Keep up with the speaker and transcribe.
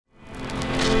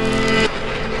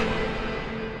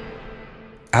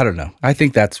I don't know. I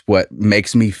think that's what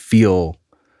makes me feel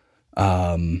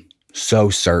so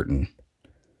certain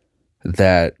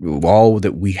that all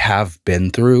that we have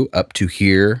been through up to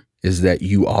here is that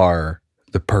you are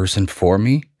the person for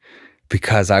me,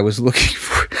 because I was looking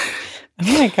for.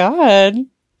 Oh my God.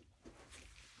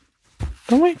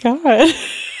 Oh my God.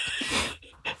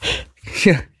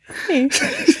 Yeah. Hey.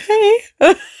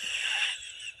 Hey.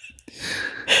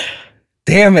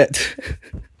 Damn it.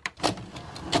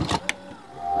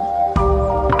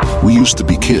 We used to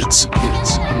be kids.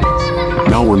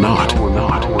 Now we're not.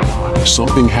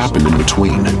 Something happened in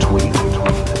between.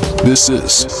 This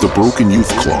is the Broken Youth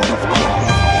Club.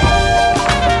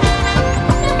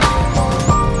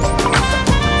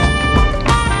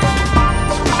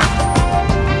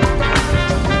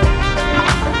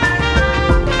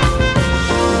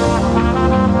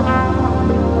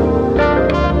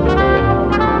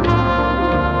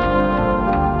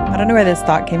 I don't know where this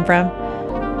thought came from,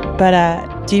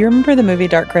 but do you remember the movie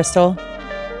Dark Crystal?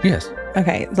 Yes.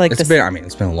 Okay, like it's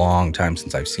been a long time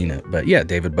since I've seen it, but yeah,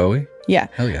 David Bowie. Yeah.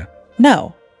 Hell yeah.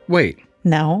 No. Wait.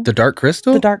 No. The Dark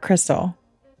Crystal? The Dark Crystal.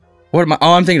 What am I?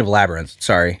 Oh, I'm thinking of Labyrinth.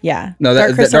 Sorry. Yeah. No,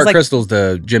 Dark Crystal's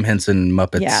the Jim Henson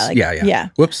Muppets. Yeah. Yeah.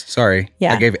 Whoops. Sorry.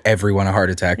 Yeah. I gave everyone a heart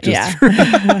attack. Yeah.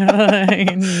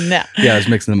 No. Yeah, I was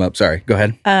mixing them up. Sorry. Go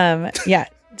ahead. Yeah.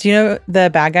 Do you know the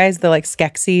bad guys, the like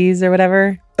Skeksis or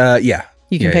whatever? Yeah.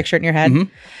 You can picture it in your head.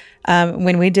 Mm-hmm.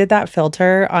 When we did that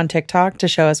filter on TikTok to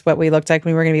show us what we looked like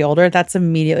when we were going to be older, that's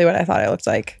immediately what I thought I looked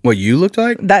like. What you looked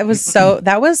like? That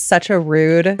was such a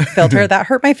rude filter. That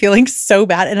hurt my feelings so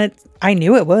bad. And I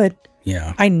knew it would.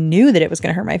 Yeah. I knew that it was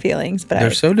going to hurt my feelings, but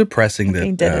they're so depressing that I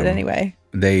did it anyway.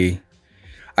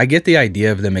 I get the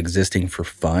idea of them existing for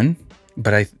fun,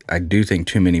 but I do think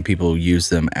too many people use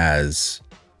them as,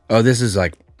 oh, this is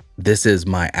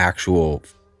my actual,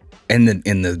 in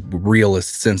the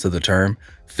realest sense of the term,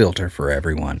 filter for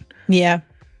everyone. Yeah.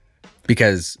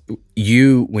 Because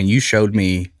when you showed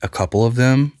me a couple of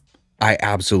them, I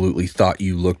absolutely thought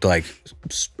you looked like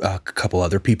a couple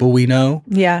other people we know.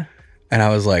 Yeah. And I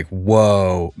was like,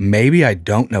 whoa, maybe I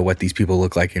don't know what these people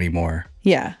look like anymore.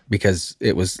 Yeah. Because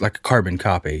it was like a carbon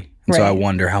copy. And so I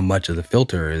wonder how much of the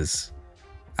filter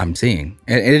I'm seeing.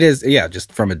 And it is, yeah,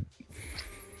 just from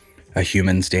a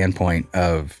human standpoint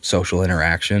of social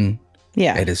interaction.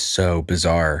 Yeah. It is so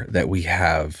bizarre that we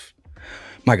have,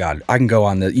 my God, I can go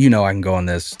on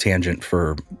this tangent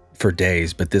for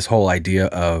days, but this whole idea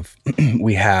of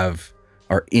we have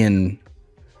our in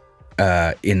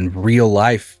real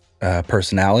life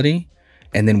personality,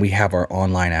 and then we have our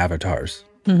online avatars,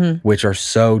 which are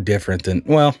so different than,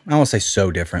 well, I won't say so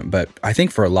different, but I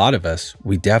think for a lot of us,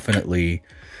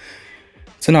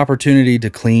 it's an opportunity to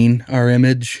clean our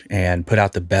image and put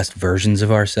out the best versions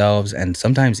of ourselves, and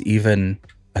sometimes even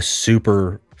a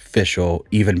superficial,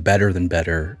 even better than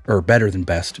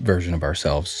best version of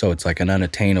ourselves. So it's like an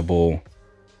unattainable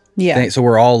thing. So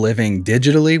we're all living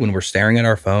digitally when we're staring at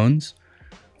our phones.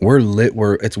 We're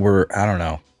looking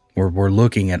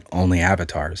at only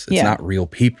avatars. It's not real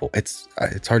people. It's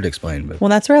hard to explain, but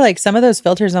well, that's where like some of those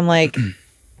filters, I'm like,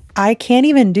 I can't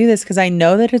even do this because I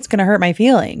know that it's going to hurt my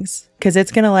feelings, because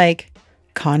it's going to like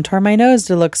contour my nose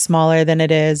to look smaller than it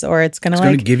is, or it's going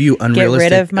to give you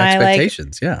unrealistic get rid of my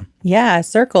expectations.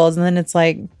 Circles. And then it's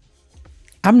like,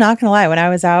 I'm not going to lie. When I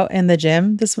was out in the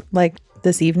gym this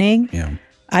evening,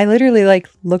 I literally like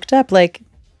looked up like,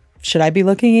 should I be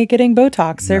looking at getting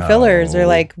Botox or fillers, or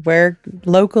like where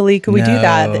locally could we do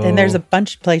that? And there's a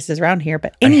bunch of places around here.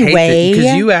 But anyway,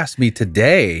 because you asked me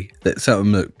today that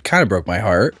something that kind of broke my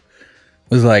heart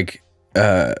was like,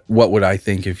 what would I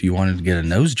think if you wanted to get a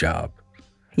nose job?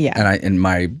 Yeah. And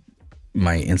my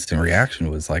instant reaction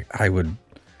was like,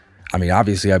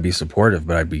 obviously I'd be supportive,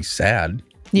 but I'd be sad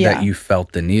that you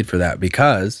felt the need for that,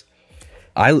 because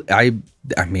I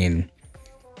mean,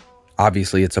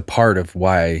 obviously it's a part of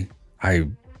why I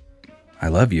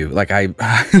love you. Like I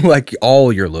like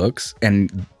all your looks,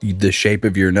 and the shape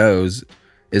of your nose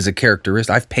is a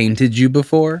characteristic. I've painted you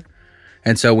before.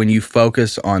 And so when you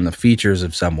focus on the features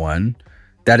of someone,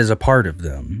 that is a part of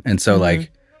them. And so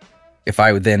like, if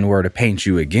I then were to paint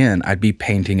you again, I'd be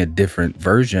painting a different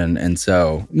version. And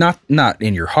so not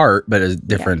in your heart, but a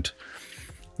different,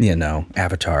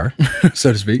 avatar,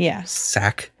 so to speak. Yeah.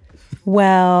 Sack.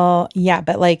 Well, yeah,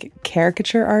 but like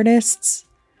caricature artists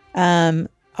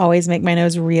always make my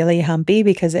nose really humpy,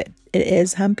 because it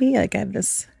is humpy. Like I have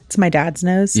this, it's my dad's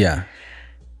nose. Yeah.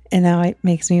 And now it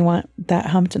makes me want that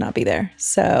hump to not be there.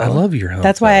 So I love your hump.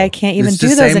 That's why I can't even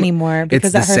do those anymore,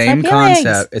 because that hurts my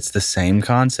feelings. It's the same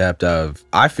concept of,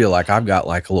 I feel like I've got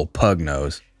like a little pug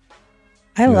nose.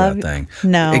 I love that thing.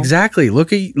 No. Exactly.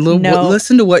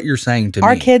 Listen to what you're saying to me.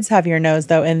 Our kids have your nose,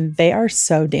 though, and they are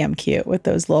so damn cute with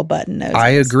those little button noses. I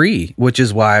agree, which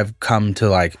is why I've come to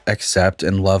like accept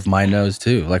and love my nose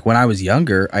too. Like when I was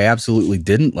younger, I absolutely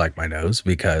didn't like my nose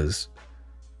because,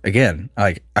 again,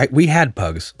 like we had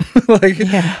pugs. Like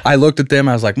I looked at them,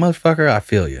 I was like, motherfucker, I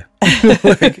feel you.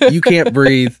 Like, you can't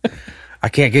breathe. I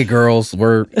can't get girls.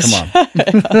 Come on.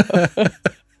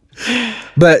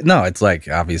 But no, it's like,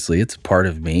 obviously it's a part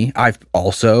of me. I've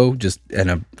also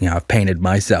I've painted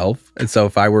myself. And so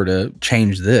if I were to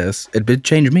change this, it'd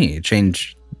change me.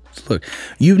 Look,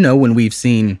 when we've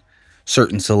seen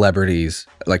certain celebrities,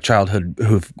 like childhood,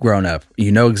 who've grown up,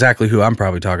 you know exactly who I'm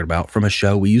probably talking about, from a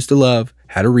show we used to love,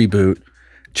 had a reboot,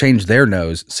 changed their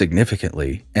nose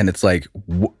significantly. And it's like,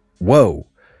 whoa.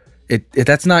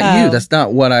 That's not you. That's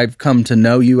not what I've come to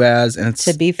know you as. And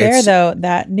to be fair, though,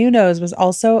 that new nose was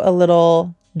also a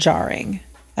little jarring.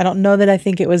 I don't know that I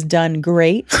think it was done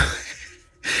great.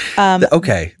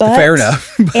 Okay, fair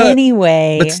enough.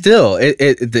 Anyway, but still,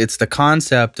 it's the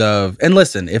concept of. And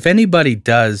listen, if anybody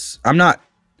does, I'm not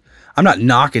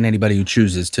knocking anybody who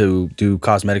chooses to do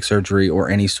cosmetic surgery or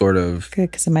any sort of. Good,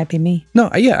 because it might be me. No,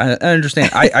 I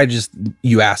understand. I just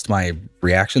you asked my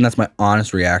reaction. That's my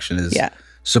honest reaction. Is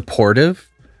supportive,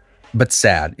 but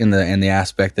sad in the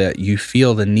aspect that you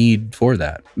feel the need for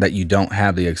that you don't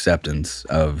have the acceptance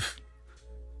of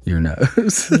your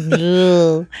nose.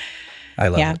 I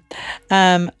love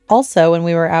it. Also, when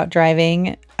we were out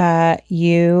driving,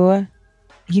 you've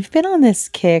been on this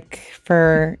kick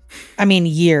for,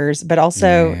 years, but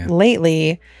also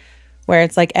lately, where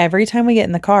it's like every time we get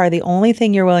in the car, the only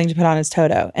thing you're willing to put on is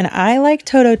Toto. And I like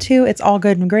Toto too. It's all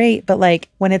good and great. But like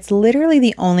when it's literally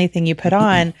the only thing you put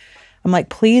on, I'm like,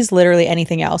 please, literally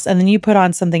anything else. And then you put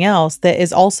on something else that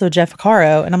is also Jeff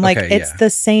Porcaro. And I'm like, it's the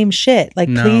same shit. Like,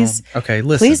 no.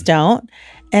 Please don't.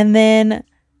 And then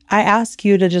I ask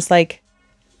you to just like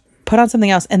put on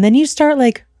something else. And then you start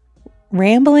like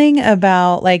rambling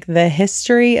about like the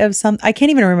history of I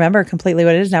can't even remember completely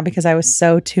what it is now because I was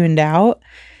so tuned out.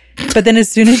 But then as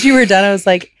soon as you were done, I was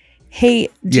like, hey,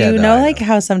 do you know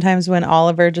how sometimes when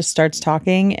Oliver just starts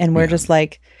talking and we're just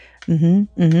like,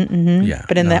 yeah.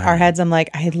 But in our heads, I'm like,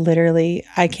 I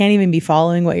can't even be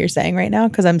following what you're saying right now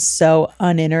because I'm so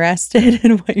uninterested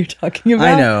in what you're talking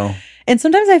about. I know. And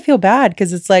sometimes I feel bad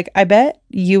because it's like, I bet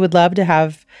you would love to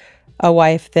have a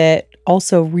wife that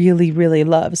also really, really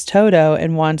loves Toto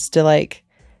and wants to like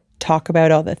talk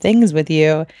about all the things with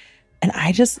you. And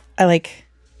I like...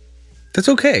 That's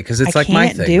okay, because it's like my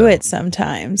thing. I can't do it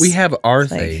sometimes. We have our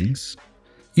things.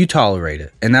 You tolerate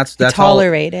it. And that's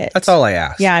tolerate it. That's all I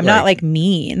ask. Yeah, I'm not like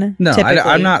mean. No,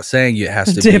 I'm not saying it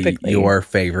has to be your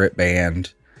favorite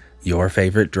band, your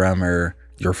favorite drummer,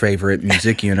 your favorite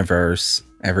music universe,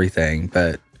 everything.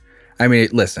 But I mean,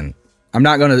 listen, I'm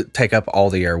not going to take up all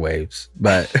the airwaves,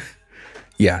 but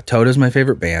yeah, Toto's my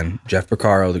favorite band. Jeff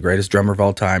Porcaro, the greatest drummer of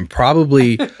all time,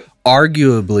 probably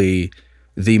arguably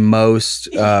the most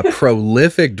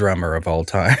prolific drummer of all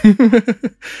time.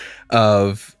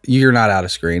 You're not out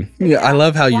of screen. Yeah, I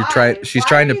love how she's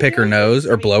trying to pick her nose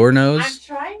or blow her nose.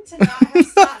 I'm trying to not have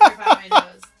snot by my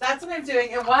nose. That's what I'm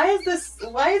doing. And why is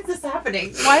this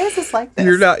happening? Why is this like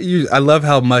this? I love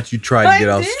how much you tried to get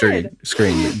off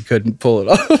screen. You couldn't pull it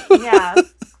off. Yeah.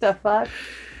 The fuck.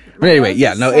 But anyway,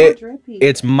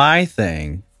 it's my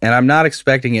thing, and I'm not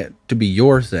expecting it to be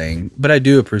your thing, but I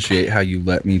do appreciate how you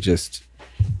let me just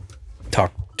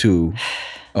talk to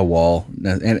a wall.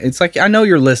 And it's like, I know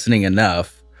you're listening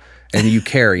enough and you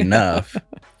care enough,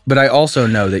 but I also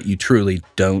know that you truly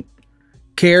don't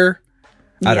care.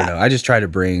 I don't know. I just try to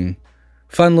bring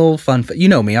fun. You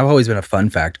know me, I've always been a fun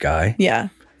fact guy. Yeah.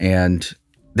 And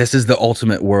this is the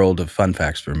ultimate world of fun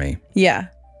facts for me. Yeah.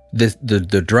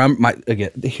 The drum,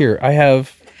 here, I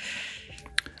have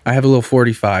a little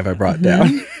 45 I brought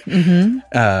down.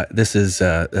 Mm-hmm. This is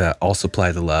I'll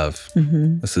Supply the Love.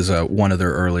 Mm-hmm. This is one of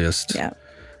their earliest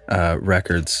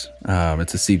records.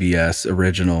 It's a CBS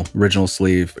original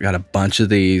sleeve. I got a bunch of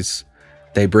these.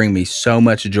 They bring me so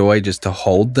much joy just to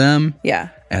hold them. Yeah.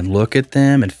 And look at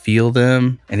them and feel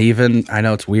them. And even, I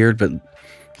know it's weird, but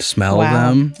smell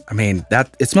them. I mean,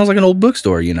 it smells like an old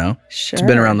bookstore, you know? Sure. It's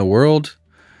been around the world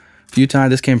a few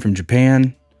times. This came from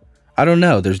Japan. I don't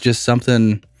know. There's just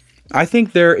something. I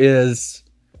think there is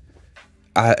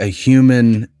a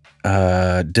human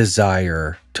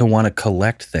desire to want to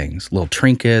collect things, little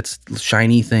trinkets,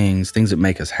 shiny things that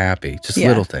make us happy, just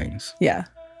little things. Yeah.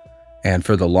 And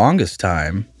for the longest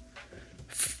time,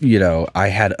 you know, I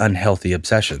had unhealthy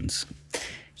obsessions.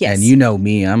 Yes. And you know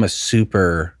me, I'm a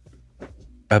super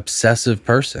obsessive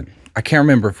person. I can't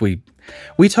remember if we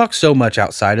we talk so much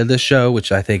outside of this show,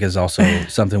 which I think is also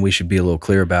something we should be a little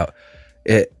clear about.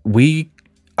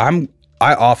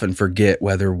 I often forget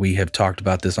whether we have talked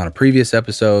about this on a previous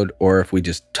episode or if we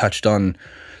just touched on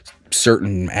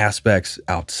certain aspects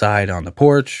outside on the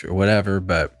porch or whatever.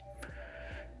 But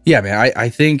yeah, man, I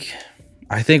think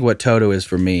what Toto is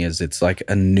for me is it's like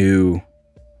a new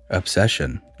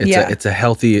obsession.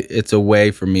 It's a way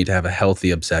for me to have a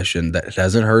healthy obsession that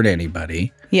doesn't hurt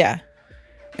anybody. Yeah.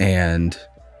 And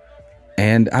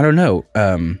I don't know,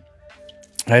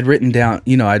 I'd written down,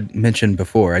 I'd mentioned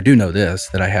before, I do know this,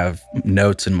 that I have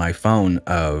notes in my phone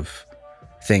of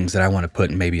things that I want to put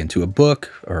maybe into a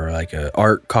book or like a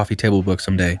art coffee table book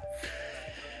someday.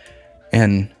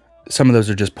 And some of those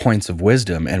are just points of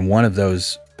wisdom. And one of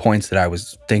those points that I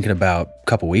was thinking about a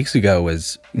couple weeks ago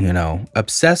was,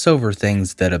 obsess over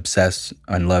things that obsess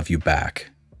and love you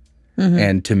back. Mm-hmm.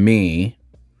 And to me,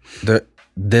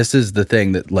 this is the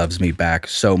thing that loves me back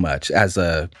so much as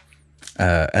a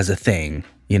thing.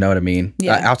 You know what I mean?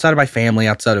 Yeah. Outside of my family,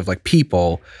 outside of like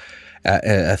people,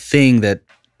 a thing that,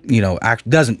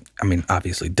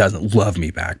 obviously doesn't love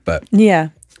me back, but yeah,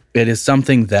 it is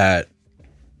something that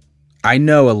I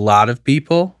know a lot of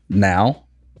people now,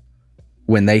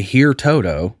 when they hear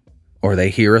Toto, or they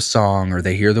hear a song, or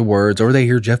they hear the words, or they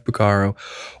hear Jeff Porcaro,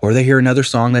 or they hear another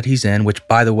song that he's in, which,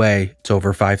 by the way, it's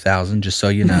over 5,000, just so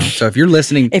you know. So if you're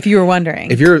listening... if you were wondering.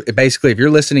 If you're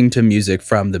listening to music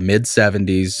from the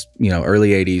mid-70s, early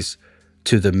 80s,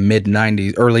 to the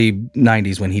mid-90s, early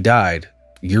 90s when he died,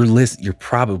 you're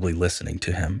probably listening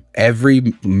to him.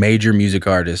 Every major music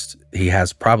artist, he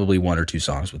has probably one or two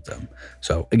songs with them.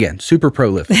 So, again, super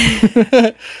prolific.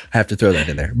 I have to throw that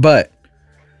in there. But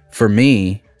for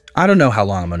me... I don't know how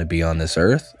long I'm going to be on this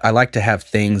earth. I like to have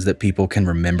things that people can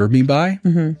remember me by.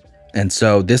 Mm-hmm. And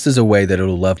so this is a way that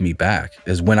it'll love me back,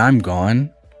 is when I'm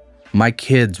gone, my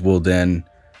kids will then,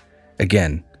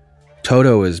 again,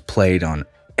 Toto is played on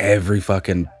every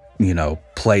fucking,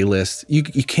 playlist.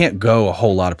 You can't go a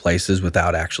whole lot of places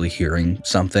without actually hearing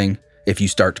something if you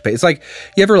start to pay. It's like,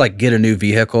 you ever like get a new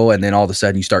vehicle and then all of a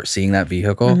sudden you start seeing that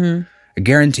vehicle? Mm-hmm. I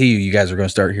guarantee you guys are going to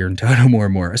start hearing Toto more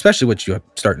and more, especially once you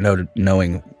start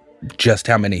knowing just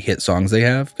how many hit songs they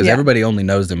have, because everybody only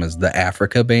knows them as the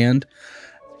Africa band.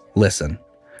 Listen,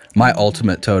 my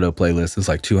ultimate Toto playlist is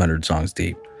like 200 songs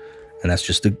deep, and that's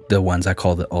just the ones I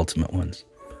call the ultimate ones.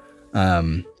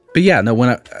 But yeah,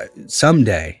 no,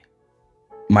 someday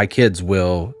my kids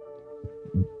will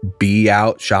be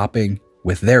out shopping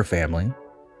with their family,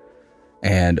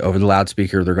 and over the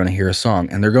loudspeaker they're going to hear a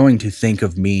song, and they're going to think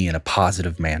of me in a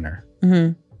positive manner.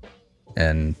 Mm-hmm.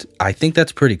 And I think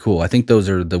that's pretty cool. I think those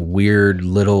are the weird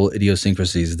little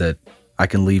idiosyncrasies that I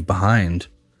can leave behind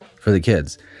for the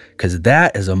kids, because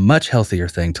that is a much healthier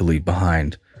thing to leave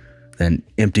behind than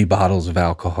empty bottles of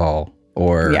alcohol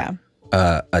or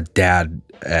a dad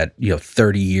at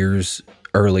 30 years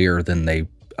earlier than they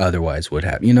otherwise would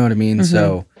have. You know what I mean? Mm-hmm.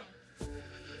 So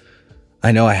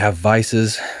I know I have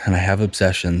vices and I have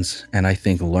obsessions, and I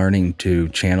think learning to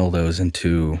channel those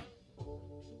into,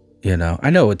 I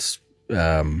know it's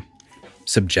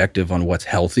subjective on what's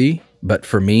healthy, but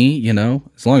for me,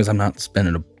 as long as I'm not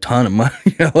spending a ton of money,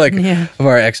 of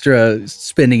our extra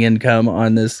spending income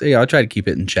on this, I'll try to keep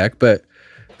it in check. But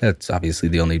that's obviously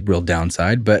the only real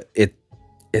downside. But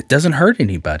it doesn't hurt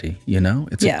anybody,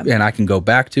 and I can go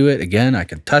back to it again. I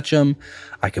can touch them,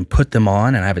 I can put them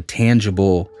on, and I have a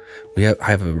tangible. I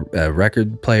have a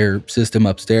record player system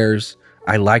upstairs.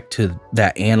 I like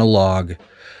that analog,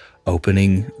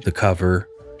 opening the cover,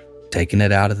 taking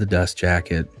it out of the dust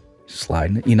jacket,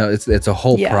 sliding it. It's a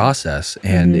whole process,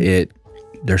 and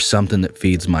there's something that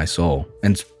feeds my soul.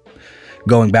 And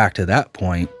going back to that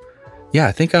point,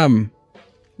 I think I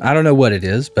don't know what it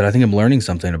is, but I think I'm learning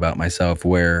something about myself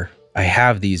where I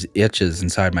have these itches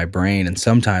inside my brain, and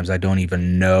sometimes I don't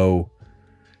even know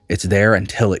it's there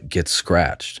until it gets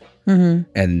scratched. Mm-hmm.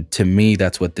 And to me,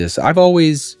 that's what I've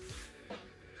always,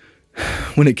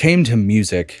 when it came to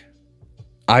music,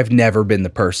 I've never been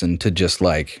the person to just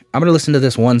like, I'm going to listen to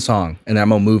this one song and then I'm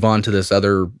going to move on to this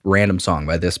other random song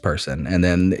by this person. And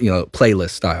then,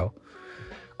 playlist style.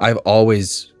 I've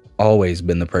always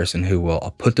been the person who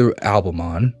I'll put the album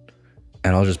on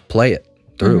and I'll just play it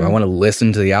through. Mm-hmm. I want to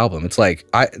listen to the album. It's like,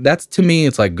 to me,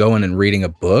 it's like going and reading a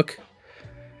book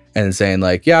and saying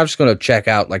like, I'm just going to check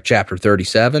out like chapter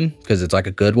 37 because it's like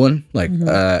a good one. Like,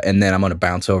 and then I'm going to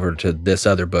bounce over to this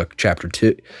other book, chapter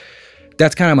 2.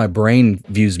 That's kind of my brain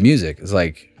views music. It's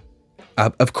like,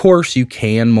 of course you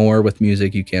can more with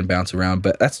music, you can bounce around,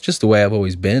 but that's just the way I've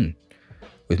always been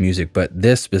with music. But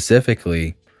this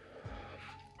specifically,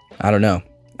 I don't know.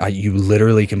 you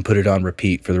literally can put it on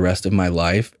repeat for the rest of my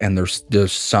life, and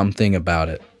there's something about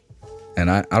it. And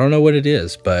I don't know what it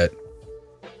is, but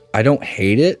I don't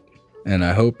hate it, and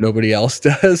I hope nobody else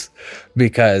does,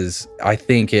 because I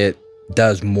think it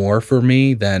does more for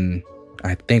me than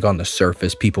I think on the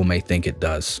surface people may think it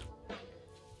does.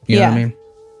 You know what I mean?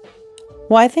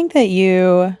 Well,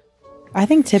 I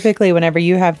think typically whenever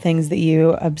you have things that you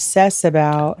obsess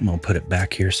about. I'm going to put it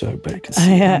back here so everybody can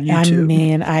see it on YouTube. I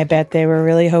mean, I bet they were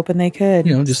really hoping they could.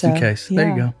 Just in case. There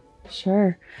you go.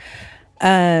 Sure.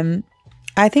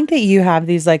 I think that you have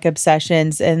these like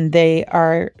obsessions, and they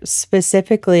are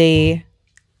specifically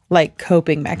like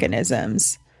coping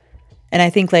mechanisms. And I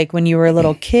think like when you were a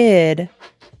little kid,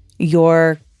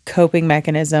 your coping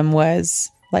mechanism was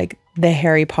like the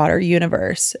Harry Potter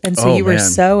universe. And so you were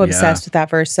so obsessed with that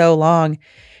for so long.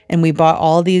 And we bought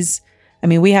all these, I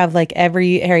mean, we have like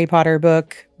every Harry Potter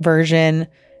book version,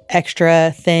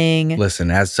 extra thing. Listen,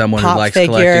 as someone who likes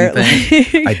collecting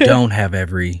things, I don't have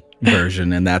every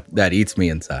version, and that eats me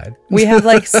inside. We have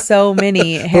like so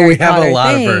many Harry Potter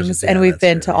things, and we've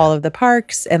been to all of the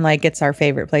parks, and like it's our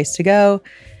favorite place to go.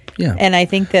 Yeah. And I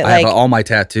think that I have all my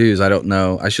tattoos. I don't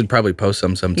know. I should probably post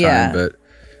some sometime, but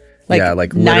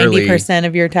like literally 90%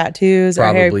 of your tattoos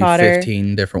are Harry Potter.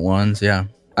 15 different ones. Yeah.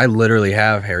 I literally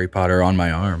have Harry Potter on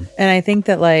my arm. And I think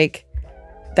that like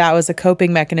that was a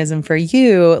coping mechanism for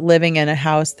you, living in a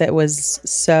house that was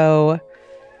so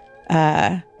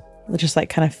just like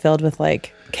kind of filled with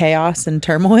like chaos and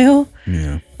turmoil.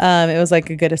 Yeah. It was like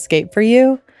a good escape for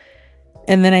you.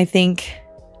 And then I think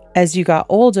as you got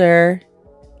older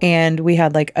and we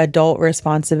had like adult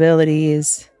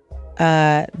responsibilities,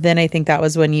 then I think that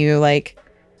was when you like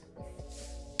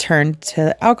turned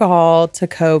to alcohol to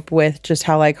cope with just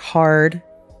how like hard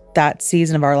that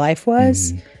season of our life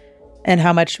was, and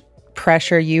how much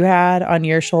pressure you had on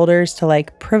your shoulders to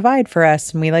like provide for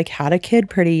us. And we like had a kid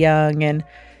pretty young, and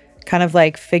kind of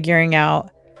like figuring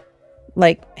out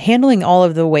like handling all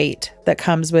of the weight that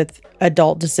comes with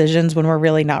adult decisions when we're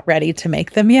really not ready to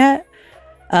make them yet.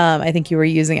 I think you were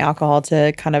using alcohol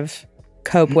to kind of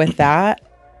cope with that.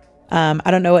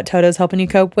 I don't know what Toto's helping you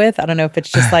cope with. I don't know if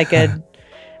it's just like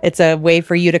it's a way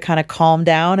for you to kind of calm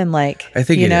down and like, I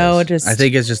think I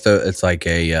think it's just it's like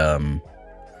a,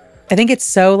 I think it's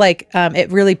so like, it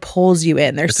really pulls you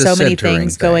in. There's so many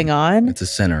things going on. It's a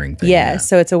centering thing. Yeah.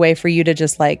 So it's a way for you to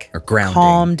just like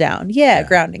calm down. Yeah.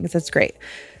 Grounding. That's great.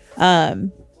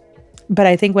 But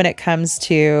I think when it comes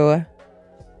to,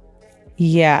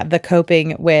 the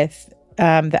coping with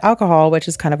the alcohol, which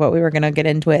is kind of what we were going to get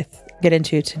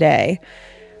into today.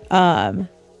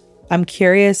 I'm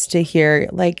curious to hear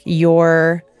like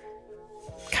your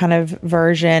kind of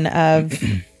version of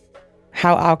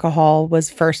how alcohol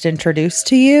was first introduced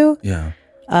to you. Yeah.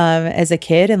 As a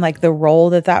kid, and like the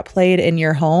role that played in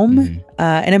your home,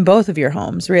 and in both of your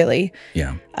homes, really.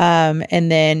 Yeah.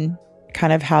 And then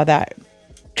kind of how that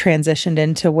transitioned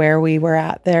into where we were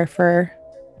at there for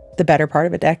the better part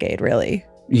of a decade, really.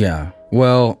 Yeah.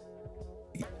 Well,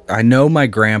 I know my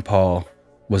grandpa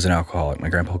was an alcoholic, my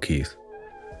grandpa Keith.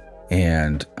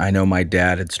 And I know my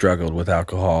dad had struggled with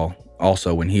alcohol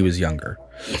also when he was younger.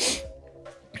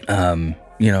 You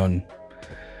know, and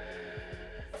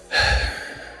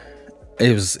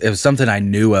it was something I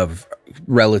knew of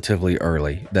relatively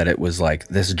early, that it was like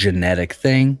this genetic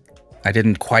thing. I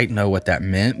didn't quite know what that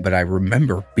meant, but I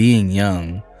remember being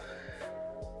young,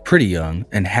 pretty young,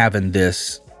 and having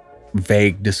this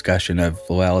vague discussion of,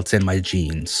 well, it's in my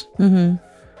genes. Mm-hmm.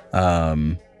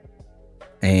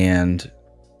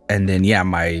 And then, yeah,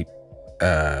 my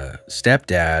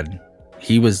stepdad,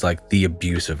 he was like the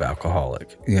abusive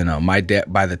alcoholic. You know, my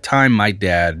dad, by the time my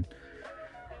dad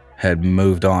had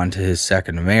moved on to his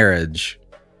second marriage,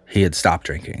 he had stopped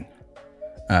drinking.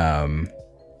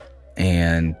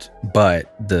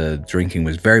 But the drinking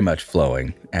was very much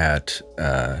flowing at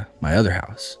my other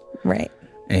house. Right.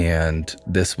 And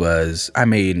this was, I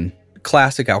mean,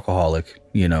 classic alcoholic,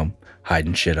 you know,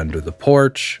 hiding shit under the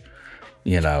porch,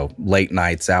 you know, late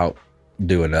nights out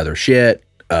doing other shit,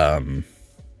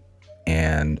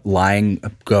 and lying,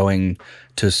 going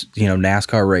to, you know,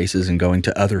 NASCAR races and going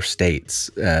to other states,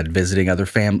 visiting other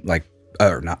family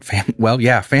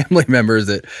members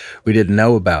that we didn't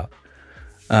know about.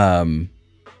 I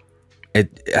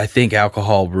think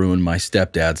alcohol ruined my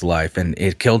stepdad's life, and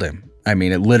it killed him. I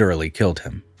mean, it literally killed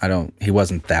him. He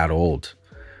wasn't that old.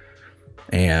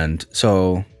 And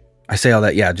so I say all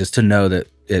that, just to know that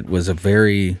it was a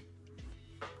very,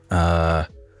 I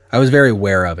was very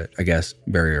aware of it, I guess,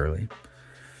 very early.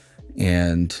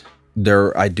 And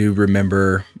I do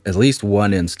remember at least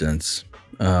one instance,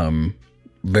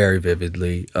 very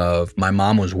vividly, of my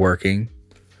mom was working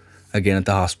again at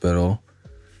the hospital,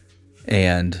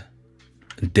 and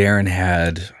Darren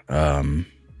had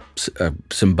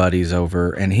some buddies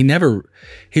over, and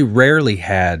he rarely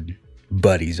had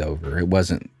buddies over. It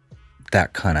wasn't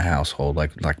that kind of household,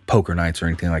 like poker nights or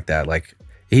anything like that. Like,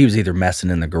 he was either messing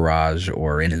in the garage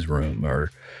or in his room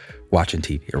or watching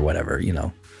TV or whatever, you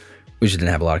know. We just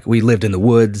didn't have we lived in the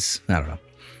woods. I don't know.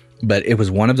 But it was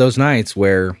one of those nights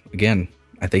where, again,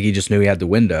 I think he just knew he had the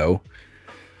window.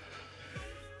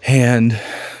 And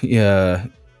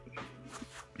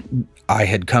I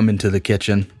had come into the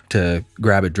kitchen to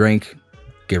grab a drink,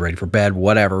 get ready for bed,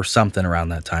 whatever, something around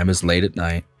that time. It was late at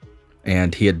night.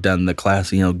 And he had done the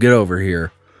classic, you know, get over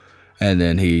here. And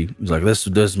then he was like, this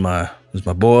is my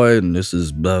boy, and this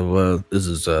is blah, blah, this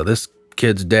is this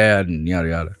kid's dad, and yada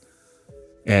yada.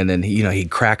 And then he'd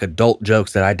crack adult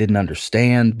jokes that I didn't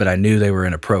understand, but I knew they were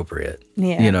inappropriate.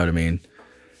 Yeah. You know what I mean?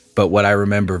 But what I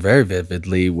remember very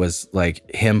vividly was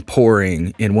like him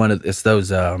pouring in those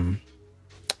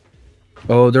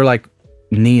they're like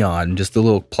neon, just the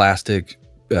little plastic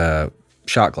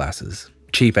shot glasses.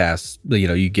 Cheap ass,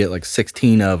 you get like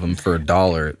 16 of them for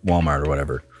 $1 at Walmart or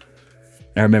whatever.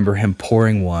 And I remember him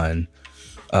pouring one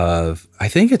of, I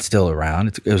think it's still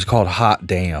around. It was called Hot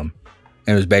Damn.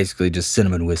 And it was basically just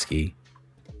cinnamon whiskey.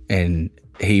 And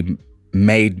he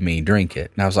made me drink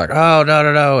it. And I was like, oh,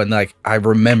 no. And like, I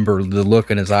remember the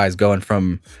look in his eyes going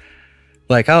from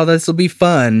like, oh, this will be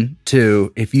fun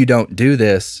to, if you don't do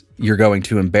this, you're going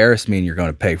to embarrass me and you're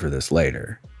going to pay for this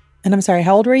later. And I'm sorry,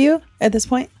 how old were you at this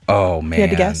point? Oh, man. You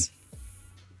had to guess?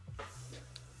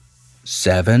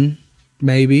 7,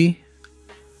 maybe.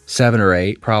 7 or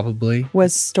 8, probably.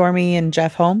 Was Stormy and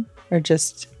Jeff home? Or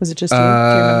was it just you? Do you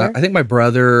remember? I think my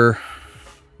brother,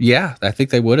 yeah, I think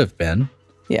they would have been.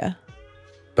 Yeah.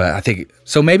 But I think,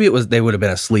 so maybe they would have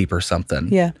been asleep or something.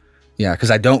 Yeah. Yeah,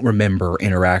 because I don't remember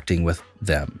interacting with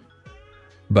them.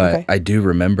 But okay. I do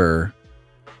remember,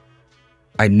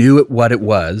 I knew what it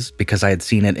was because I had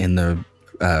seen it in the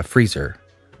freezer.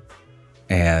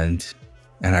 And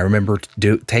I remember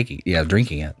drinking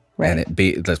it. Right. And it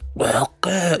be the,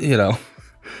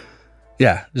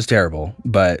 yeah, just terrible.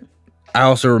 But I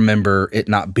also remember it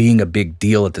not being a big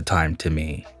deal at the time to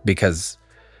me, because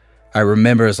I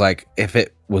remember it's like, if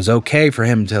it was okay for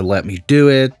him to let me do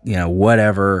it,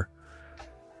 whatever.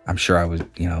 I'm sure I was,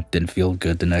 didn't feel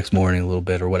good the next morning a little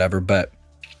bit or whatever, but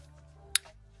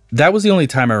that was the only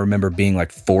time I remember being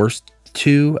like forced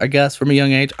to, I guess, from a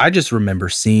young age. I just remember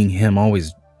seeing him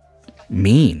always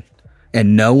mean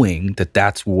and knowing that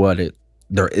that's what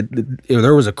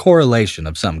there was a correlation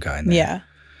of some kind there. Yeah.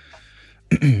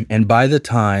 And by the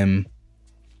time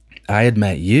I had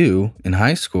met you in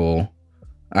high school,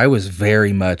 I was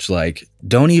very much like,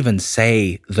 don't even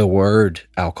say the word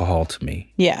alcohol to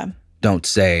me. Yeah. Don't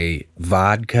say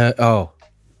vodka. Oh,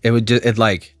 it's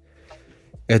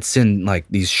in like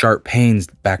these sharp pains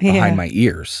back behind my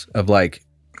ears of like,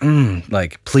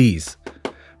 please.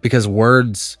 Because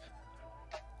words,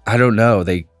 I don't know,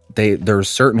 there's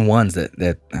certain ones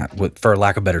that for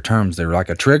lack of better terms, they're like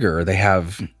a trigger.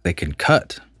 They can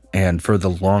cut. And for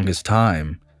the longest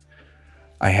time,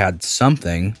 I had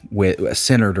something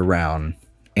centered around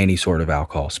any sort of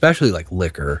alcohol, especially like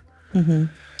liquor. Mm-hmm.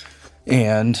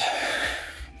 And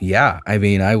yeah, I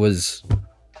mean, I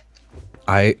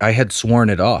had sworn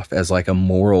it off as like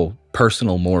a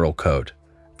personal moral code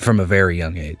from a very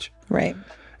young age. Right.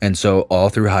 And so all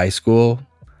through high school,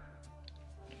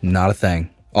 not a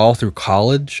thing. All through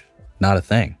college, not a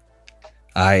thing.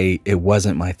 It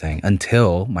wasn't my thing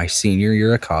until my senior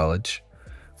year of college,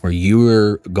 where you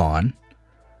were gone,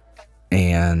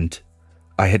 and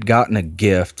I had gotten a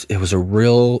gift. It was a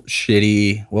real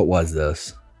shitty, what was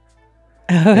this?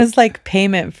 It was like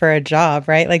payment for a job,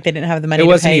 right? Like they didn't have the money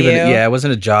to pay you. Yeah, it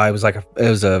wasn't a job. It was like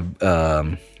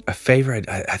a favorite.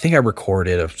 I think I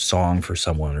recorded a song for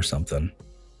someone or something.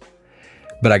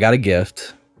 But I got a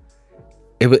gift.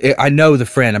 I know the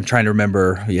friend. I'm trying to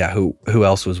remember, who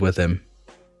else was with him.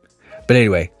 But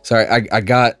anyway, sorry, I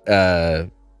got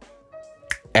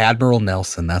Admiral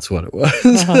Nelson. That's what it was.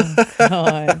 Oh,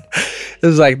 God. It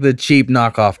was like the cheap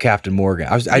knockoff Captain Morgan.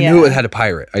 I knew it had a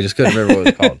pirate. I just couldn't remember what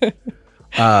it was called.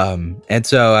 And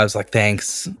so I was like,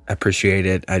 thanks, I appreciate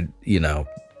it. I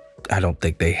don't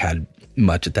think they had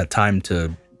much at that time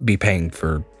to be paying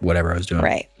for whatever I was doing.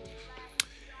 Right.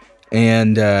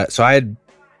 And so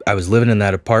I was living in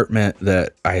that apartment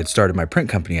that I had started my print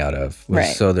company out of. Right.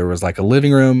 So there was like a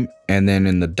living room, and then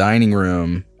in the dining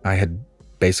room, I had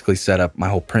basically set up my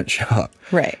whole print shop.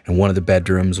 Right. And one of the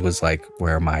bedrooms was like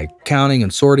where my counting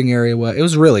and sorting area was. It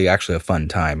was really actually a fun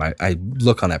time. I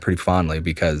look on that pretty fondly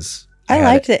because I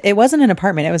liked it. It wasn't an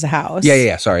apartment. It was a house.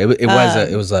 Yeah. Sorry. It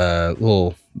was a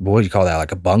little, what do you call that?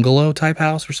 Like a bungalow type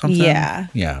house or something? Yeah.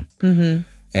 Yeah. Mm-hmm.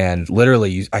 And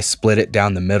literally I split it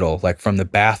down the middle, like from the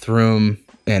bathroom,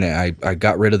 and I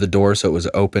got rid of the door so it was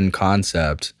open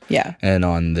concept. Yeah. And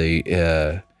on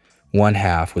the one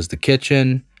half was the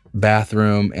kitchen,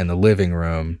 bathroom, and the living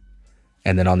room.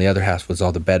 And then on the other half was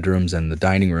all the bedrooms and the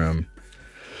dining room.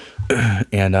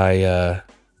 And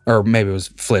or maybe it was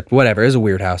flipped, whatever. It was a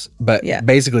weird house. But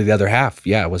basically the other half,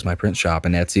 was my print shop.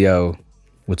 And Ezio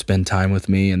would spend time with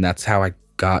me, and that's how I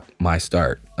got my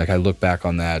start. Like, I look back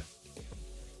on that. I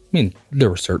mean, there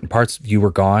were certain parts. You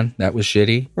were gone. That was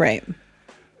shitty. Right.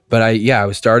 But I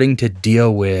was starting to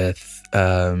deal with,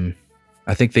 I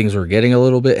think things were getting a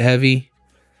little bit heavy,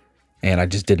 and I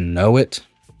just didn't know it.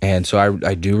 And so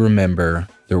I do remember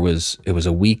it was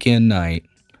a weekend night,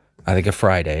 I think a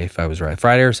Friday, if I was right.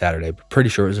 Friday or Saturday, but pretty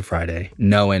sure it was a Friday,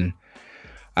 knowing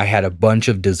I had a bunch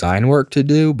of design work to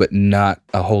do, but not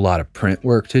a whole lot of print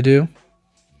work to do.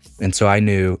 And so I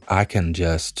knew I can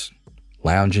just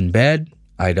lounge in bed.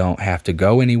 I don't have to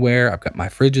go anywhere. I've got my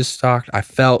fridges stocked. I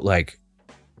felt like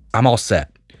I'm all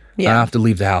set. Yeah. I don't have to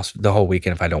leave the house the whole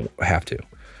weekend if I don't have to.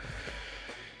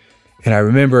 And I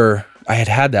remember I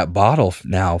had that bottle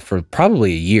now for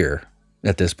probably a year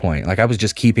at this point. Like, I was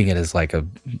just keeping it as like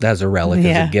as a relic,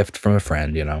 as a gift from a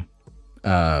friend, you know.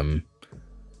 And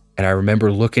I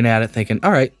remember looking at it thinking,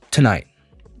 all right,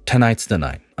 tonight's the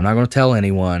night. I'm not going to tell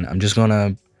anyone. I'm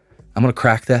going to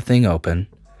crack that thing open.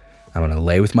 I'm going to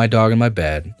lay with my dog in my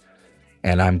bed,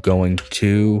 and I'm going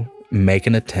to make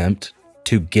an attempt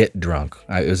to get drunk.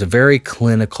 It was a very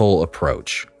clinical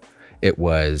approach. It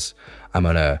was, I'm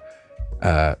going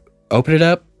to open it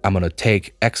up. I'm going to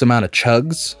take X amount of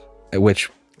chugs, which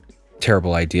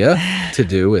terrible idea to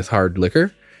do with hard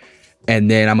liquor. And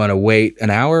then I'm going to wait an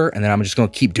hour, and then I'm just going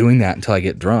to keep doing that until I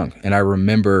get drunk. And I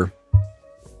remember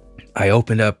I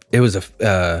opened up, it was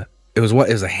a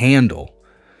handle.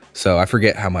 So I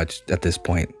forget how much at this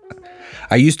point.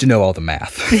 I used to know all the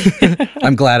math.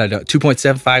 I'm glad I don't.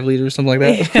 2.75 liters, something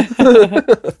like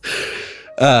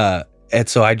that. And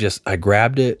so I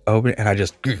grabbed it, opened it, and I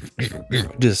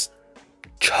just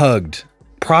chugged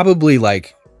probably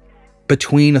like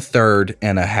between a third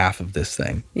and a half of this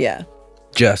thing. Yeah.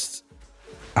 Just,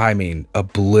 I mean,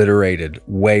 obliterated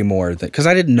way more than, because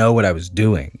I didn't know what I was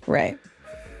doing. Right.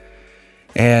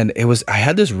 And I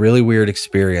had this really weird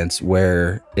experience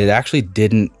where it actually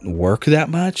didn't work that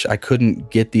much. I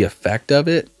couldn't get the effect of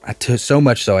it. So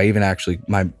much so I even actually,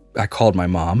 I called my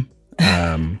mom.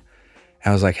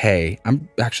 I was like, hey, I'm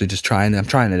actually just trying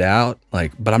it out.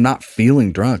 Like, but I'm not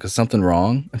feeling drunk. Is something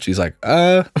wrong? And she's like,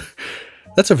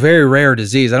 that's a very rare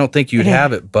disease. I don't think you'd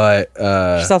have it, but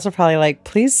she's also probably like,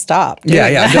 please stop. Don't.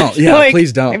 Yeah, like,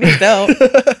 please don't. Maybe don't.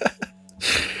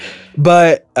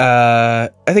 But I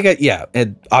think,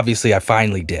 and obviously I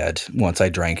finally did once I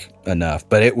drank enough,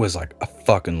 but it was like a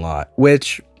fucking lot,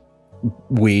 which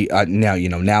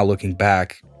now looking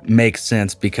back makes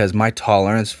sense because my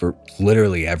tolerance for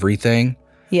literally everything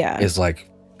is like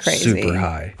crazy. Super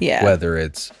high. Yeah. Whether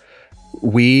it's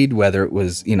weed, whether it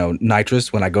was,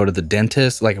 nitrous when I go to the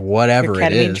dentist, like whatever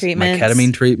it is. My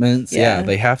ketamine treatments. Yeah.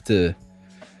 They have to.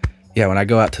 Yeah, when I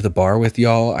go out to the bar with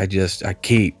y'all, I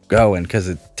keep going because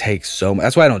it takes so much.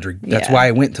 That's why I don't drink. That's why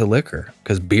I went to liquor,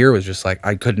 because beer was just like,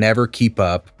 I could never keep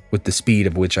up with the speed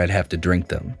of which I'd have to drink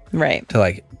them. Right. To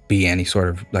like be any sort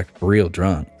of like real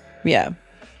drunk. Yeah.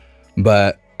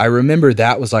 But I remember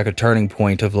that was like a turning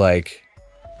point of like,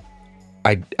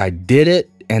 I did it,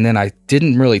 and then I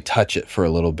didn't really touch it for a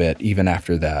little bit even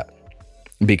after that,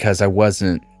 because it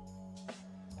wasn't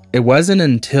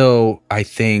until I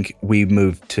think we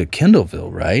moved to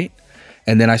Kendallville, right?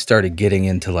 And then I started getting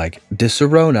into like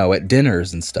Disaronno at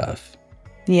dinners and stuff.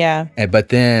 Yeah. But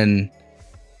then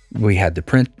we had the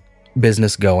print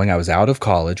business going. I was out of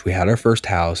college. We had our first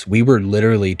house. We were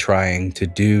literally trying to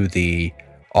do the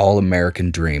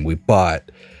all-American dream. We bought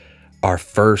our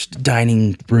first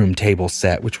dining room table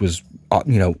set, which was,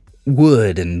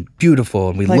 wood and beautiful,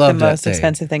 and we loved that thing. Like the most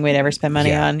expensive thing we'd ever spent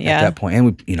money on. Yeah. At that point. And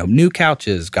we, new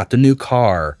couches, got the new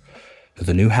car,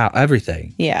 the new house,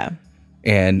 everything. Yeah.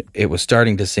 And it was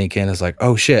starting to sink in as like,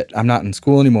 oh shit, I'm not in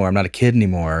school anymore. I'm not a kid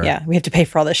anymore. Yeah. We have to pay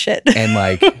for all this shit. And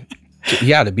like,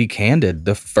 to be candid,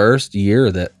 the first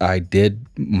year that I did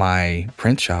my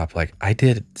print shop, like I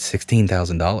did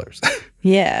 $16,000.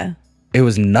 Yeah. It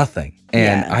was nothing.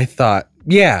 And I thought,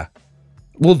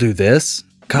 we'll do this.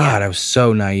 God, I was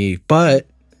so naive, but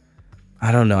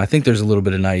I don't know. I think there's a little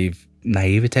bit of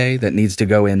naivete that needs to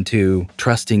go into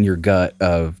trusting your gut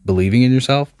of believing in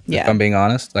yourself. Yeah. If I'm being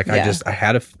honest, like I've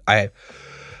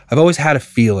always had a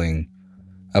feeling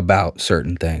about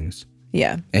certain things.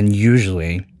 Yeah. And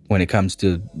usually when it comes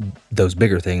to those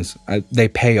bigger things, they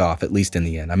pay off, at least in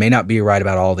the end. I may not be right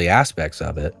about all the aspects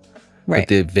of it, but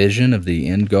the vision of the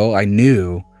end goal, I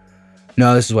knew,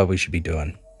 no, this is what we should be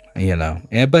doing, you know.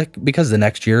 But because the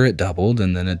next year it doubled,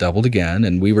 and then it doubled again,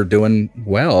 and we were doing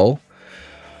well.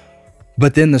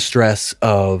 But then the stress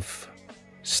of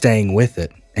staying with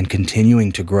it and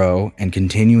continuing to grow and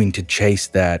continuing to chase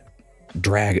that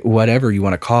drag, whatever you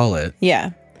want to call it.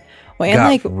 Yeah. Well, and got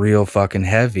like real fucking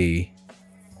heavy.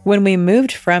 When we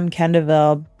moved from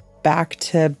Kendallville back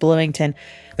to Bloomington,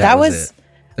 that was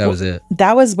it.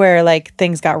 That was where like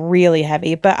things got really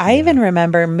heavy. But I even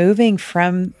remember moving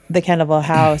from the Kendallville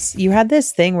house. You had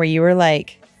this thing where you were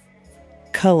like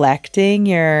collecting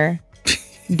your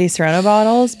Disaronno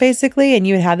bottles, basically, and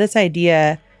you had this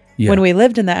idea when we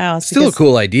lived in the house. Still a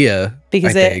cool idea,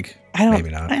 because maybe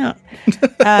not.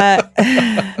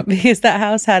 Because that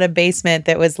house had a basement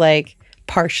that was like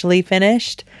partially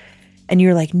finished, and you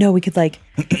were like, no, we could like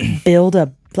build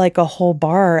a whole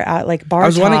bar at like bar. I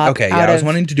was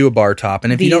wanting to do a bar top,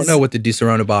 and if you don't know what the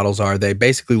Disaronno bottles are, they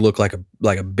basically look like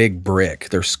a big brick.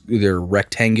 They're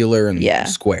rectangular and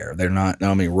square. They're not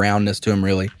any roundness to them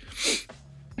really.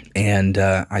 And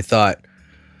I thought,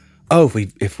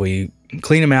 if we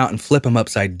clean them out and flip them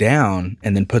upside down,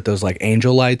 and then put those like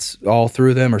angel lights all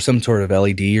through them, or some sort of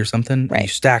LED or something, you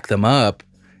stack them up,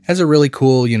 has a really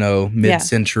cool,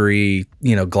 mid-century,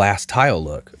 glass tile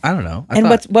look. I don't know.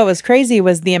 What was crazy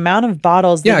was the amount of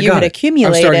bottles that you had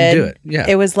accumulated. I'm starting to do it. Yeah.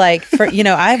 It was like,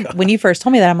 when you first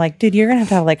told me that, I'm like, dude, you're gonna have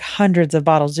to have like hundreds of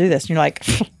bottles to do this. And you're like,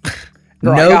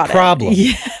 girl, no problem.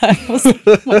 Yeah. I was like,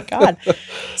 oh my God.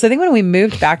 So I think when we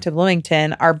moved back to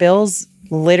Bloomington, our bills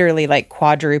literally like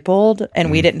quadrupled,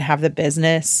 and we didn't have the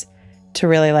business to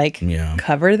really like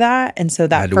cover that. And so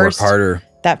that work harder.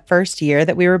 That first year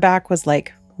that we were back was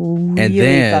like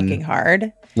really fucking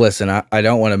hard. Listen, I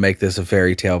don't want to make this a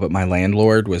fairy tale, but my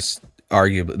landlord was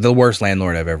arguably the worst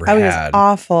landlord I've ever had. It was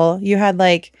awful. You had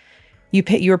like,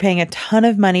 you were paying a ton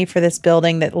of money for this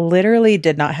building that literally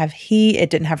did not have heat. It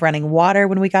didn't have running water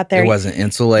when we got there. It wasn't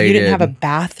insulated. You didn't have a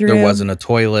bathroom. There wasn't a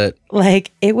toilet.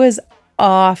 Like, it was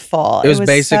awful. It was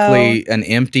basically an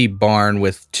empty barn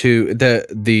with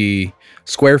the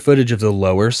square footage of the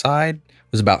lower side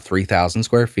was about 3,000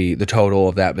 square feet. The total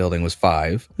of that building was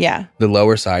 5. Yeah. The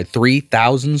lower side,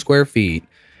 3,000 square feet.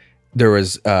 There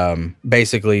was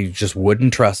basically just wooden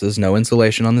trusses, no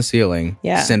insulation on the ceiling,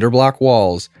 cinder block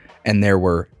walls, and there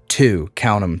were 2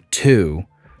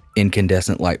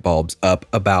 incandescent light bulbs up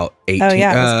about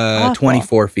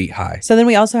 24 feet high. So then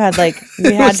we also had like...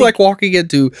 It was like walking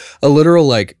into a literal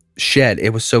like shed. It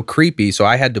was so creepy. So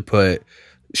I had to put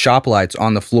shop lights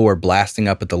on the floor blasting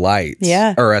up at the lights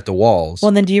or at the walls.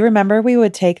 Well, then do you remember we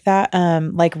would take that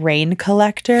like rain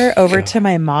collector over to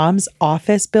my mom's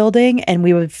office building, and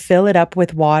we would fill it up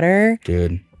with water,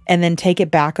 dude, and then take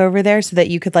it back over there so that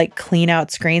you could like clean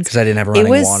out screens, because I didn't have running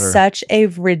water. It was such a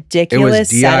ridiculous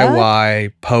DIY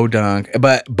setup. podunk,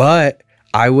 but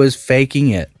I was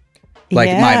faking it, like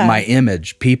my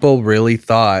image. People really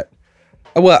thought,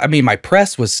 well, I mean, my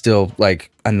press was still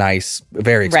like a nice,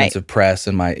 very expensive press,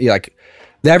 and my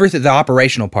the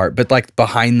operational part, but like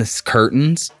behind the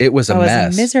curtains, it was a mess. It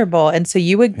was miserable. And so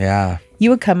you would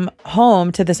come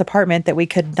home to this apartment that we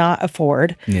could not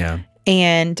afford. Yeah.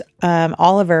 And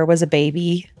Oliver was a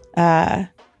baby.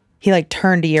 He like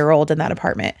turned a year old in that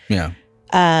apartment. Yeah.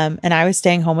 And I was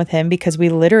staying home with him because we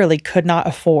literally could not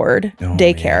afford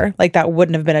daycare. Man. Like that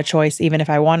wouldn't have been a choice even if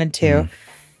I wanted to.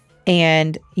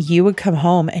 And you would come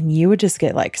home and you would just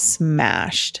get like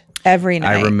smashed every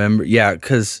night. I remember,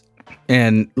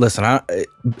 and listen,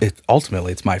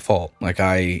 ultimately it's my fault. Like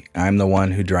I'm the one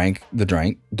who drank the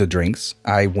drinks.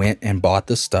 I went and bought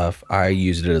the stuff. I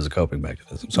used it as a coping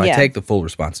mechanism. So I take the full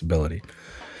responsibility.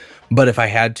 But if I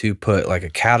had to put like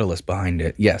a catalyst behind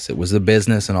it, yes, it was the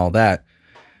business and all that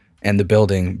and the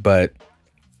building. But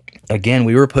again,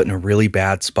 we were put in a really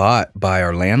bad spot by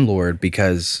our landlord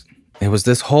because it was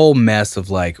this whole mess of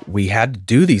like, we had to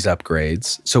do these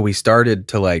upgrades. So we started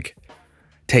to like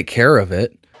take care of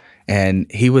it.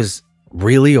 And he was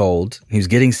really old. He was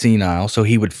getting senile. So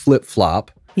he would flip flop.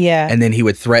 Yeah. And then he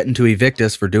would threaten to evict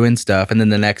us for doing stuff. And then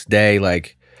the next day,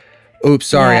 like, oops,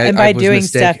 sorry. Yeah, and by doing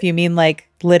stuff, you mean like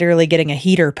literally getting a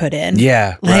heater put in.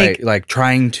 Yeah. Right. Like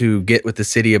trying to get with the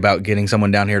city about getting someone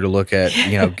down here to look at,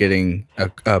 getting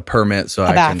a permit. So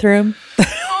a bathroom.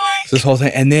 This whole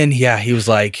thing. And then, he was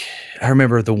like, I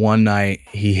remember the one night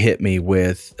he hit me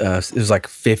with, it was like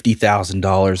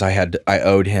 $50,000 I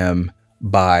owed him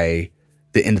by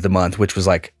the end of the month, which was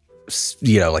like,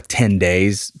 like 10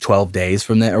 days, 12 days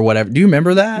from there or whatever. Do you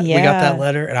remember that? Yeah. We got that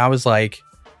letter and I was like,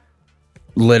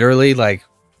 literally like,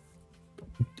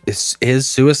 is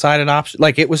suicide an option?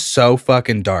 Like, it was so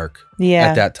fucking dark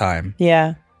at that time.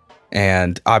 Yeah.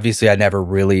 And obviously I never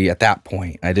really, at that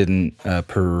point, I didn't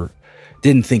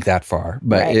think that far,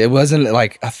 but it wasn't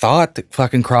like a thought that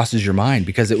fucking crosses your mind,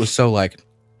 because it was so like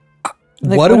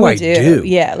what do I do?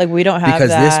 Yeah, like we don't have because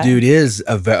this dude is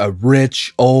a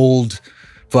rich old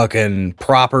fucking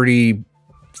property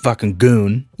fucking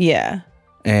goon. Yeah.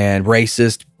 And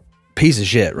racist piece of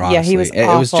shit, honestly. Yeah, he was awful.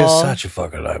 It was just such a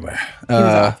fucking nightmare. He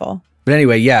was awful. But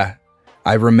anyway, yeah.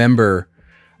 I remember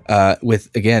it was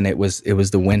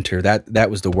the winter. That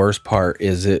was the worst part.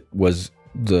 We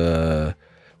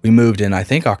moved in, I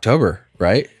think, October,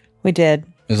 right? We did.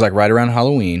 It was like right around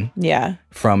Halloween. Yeah.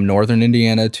 From northern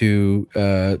Indiana to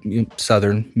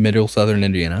middle southern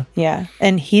Indiana. Yeah.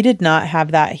 And he did not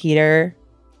have that heater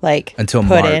until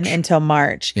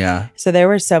March. Yeah. So there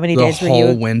were so many days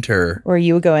winter where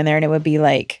you would go in there and it would be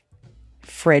like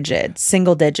frigid,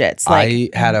 single digits. I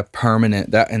had a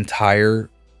permanent,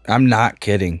 I'm not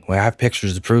kidding. Well, I have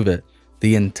pictures to prove it.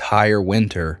 The entire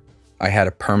winter, I had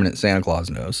a permanent Santa Claus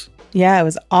nose. Yeah, it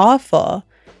was awful.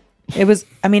 It was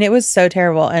so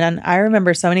terrible. And I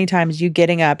remember so many times you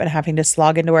getting up and having to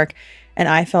slog into work. And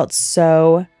I felt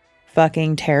so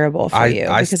fucking terrible for you.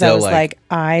 Because I was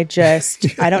I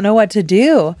don't know what to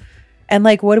do. And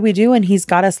what do we do when he's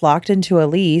got us locked into a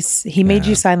lease? He made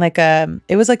you sign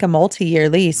it was like a multi-year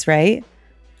lease, right?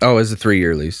 Oh, it was a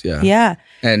 3-year lease. Yeah. Yeah.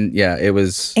 And yeah, it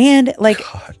was. And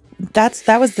God.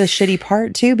 That was the shitty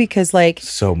part too, because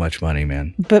so much money,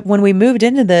 man. But when we moved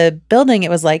into the building, it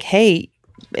was like, hey,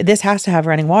 this has to have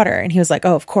running water. And he was like,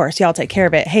 oh, of course. Yeah, I'll take care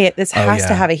of it. Hey, this has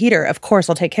to have a heater. Of course,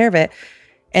 I'll take care of it.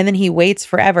 And then he waits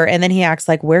forever. And then he acts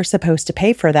like we're supposed to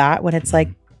pay for that when it's like,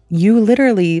 you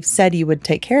literally said you would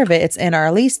take care of it. It's in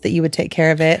our lease that you would take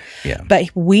care of it. Yeah. But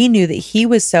we knew that he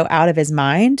was so out of his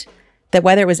mind that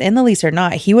whether it was in the lease or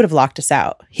not, he would have locked us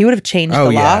out. He would have changed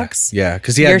the locks. Yeah,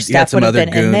 because he had some other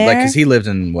goons. Because he lived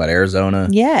in, Arizona?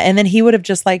 Yeah, and then he would have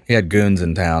just he had goons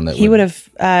in town. He would have,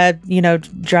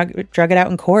 drug it out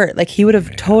in court. He would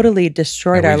have totally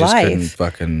destroyed our life.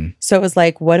 So it was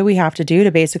like, what do we have to do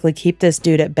to basically keep this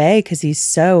dude at bay? Because he's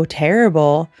so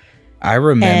terrible. I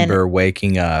remember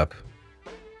waking up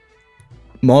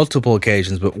multiple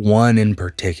occasions, but one in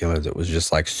particular that was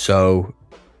just so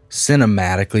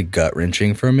cinematically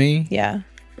gut-wrenching for me. Yeah.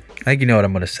 I think you know what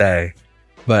I'm going to say.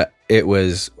 But it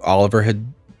was, Oliver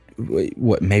had,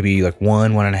 maybe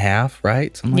 1.5,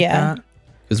 right? Something like that.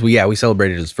 Because we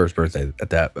celebrated his first birthday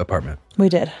at that apartment. We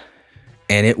did.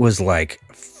 And it was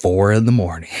 4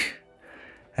 a.m.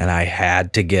 And I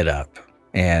had to get up.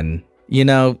 And,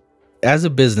 as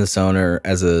a business owner,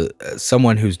 as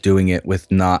someone who's doing it with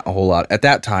not a whole lot, at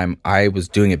that time, I was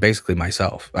doing it basically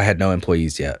myself. I had no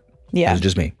employees yet. Yeah. It was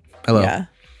just me. Hello. Yeah.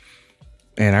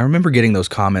 And I remember getting those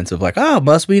comments of oh,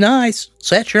 must be nice.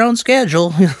 Set your own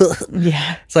schedule.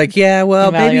 Yeah. It's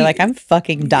well, maybe you're I'm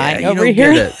fucking dying over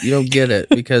here. You don't get it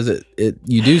because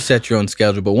you do set your own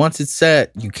schedule, but once it's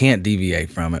set, you can't deviate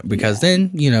from it because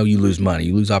then, you lose money,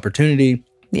 you lose opportunity.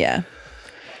 Yeah.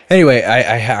 Anyway,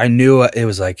 I knew it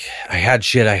was I had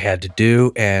shit I had to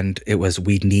do, and it was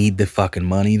we need the fucking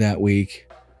money that week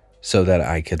so that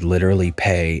I could literally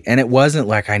pay. And it wasn't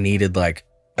I needed a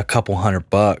couple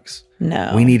 $100.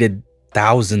 No. We needed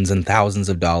thousands and thousands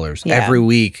of dollars every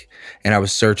week. And I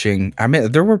was searching. I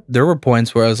mean, there were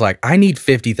points where I was I need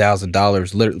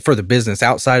 $50,000 for the business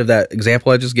outside of that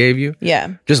example I just gave you.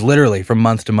 Yeah. Just literally from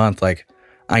month to month. I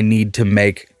need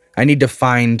to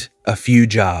find a few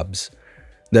jobs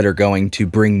that are going to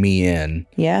bring me in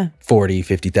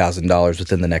 $40,000-$50,000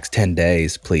 within the next 10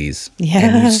 days, please.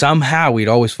 Yeah. And somehow we'd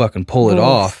always fucking pull it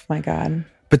off. My God.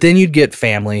 But then you'd get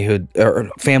family,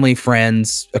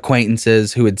 friends,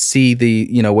 acquaintances who would see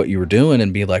what you were doing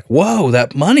and be like, whoa,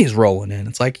 that money's rolling in.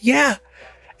 It's yeah.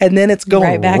 And then it's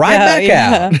going right back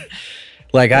out.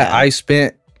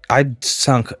 I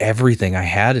sunk everything I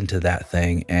had into that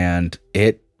thing, and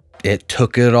it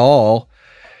took it all.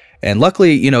 And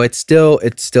luckily, it's still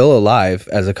alive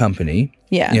as a company.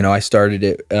 Yeah. I started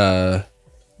it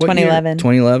 2011.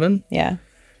 2011? Yeah.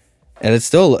 And it's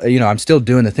still, I'm still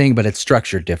doing the thing, but it's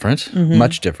structured different,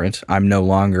 much different. I'm no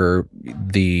longer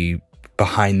the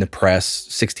behind the press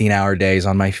 16-hour days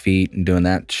on my feet and doing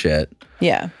that shit.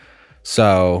 Yeah.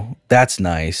 So that's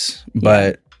nice.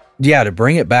 But yeah, to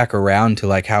bring it back around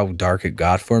to how dark it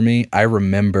got for me, I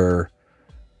remember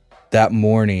that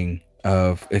morning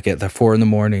of, the 4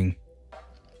 a.m,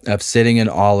 of sitting in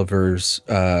Oliver's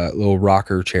little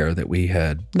rocker chair that we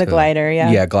had. The glider, yeah.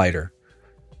 Yeah, glider.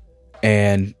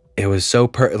 And it was so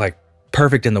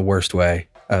perfect in the worst way.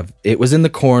 It was in the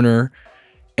corner,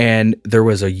 And there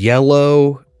was a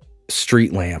yellow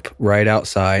street lamp right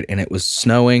outside, and it was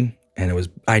snowing, and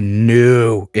I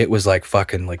knew it was like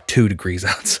fucking like 2 degrees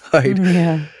outside.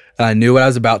 Yeah. And I knew what I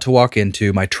was about to walk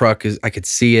into. My truck I could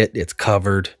see it. It's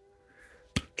covered.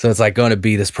 So it's like going to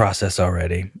be this process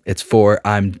already.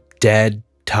 I'm dead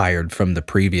tired from the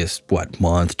previous,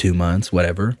 month, 2 months,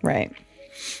 whatever. Right.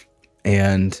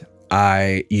 And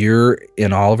you're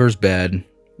in Oliver's bed,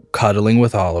 cuddling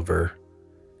with Oliver.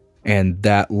 And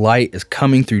that light is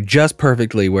coming through just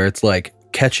perfectly where it's like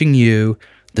catching you,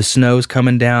 the snow's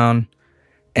coming down,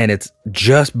 and it's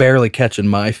just barely catching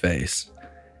my face.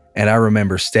 And I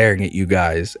remember staring at you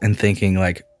guys and thinking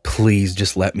like, please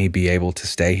just let me be able to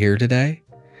stay here today.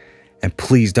 And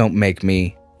please don't make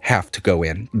me have to go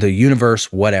in. The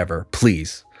universe, whatever,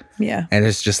 please. Yeah. And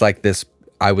it's just like this,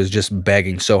 I was just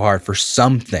begging so hard for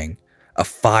something, a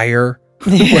fire,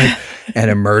 like an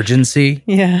emergency.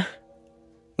 Yeah.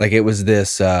 Like it was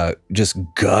this just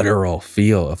guttural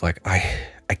feel of like,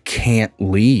 I can't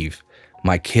leave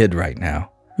my kid right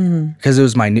now. Because it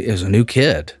was a new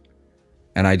kid.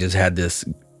 And I just had this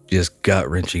just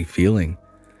gut-wrenching feeling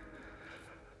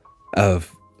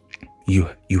of you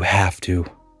have to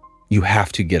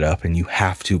get up and you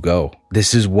have to go.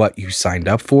 This is what you signed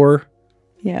up for.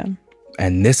 Yeah.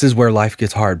 And this is where life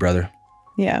gets hard, brother.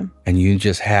 Yeah. And you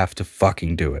just have to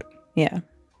fucking do it. Yeah.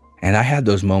 And I had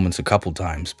those moments a couple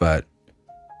times, but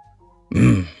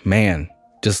man,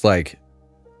 just like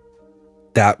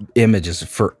that image is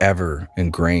forever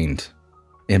ingrained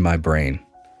in my brain.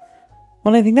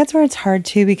 Well, I think that's where it's hard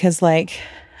too, because like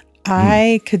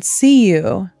I could see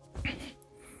you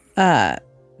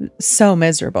so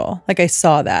miserable. Like I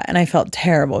saw that and I felt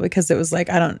terrible because it was like,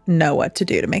 I don't know what to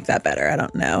do to make that better. I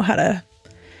don't know how to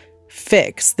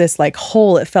fix this like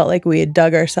hole it felt like we had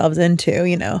dug ourselves into,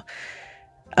 you know?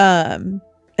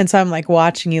 And so I'm like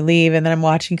watching you leave, and then I'm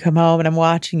watching you come home, and I'm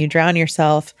watching you drown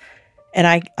yourself. And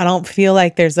I don't feel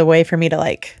like there's a way for me to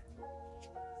like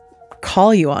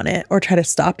call you on it or try to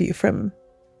stop you from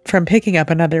picking up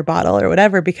another bottle or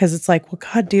whatever, because it's like, well,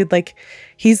 God, dude, like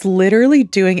he's literally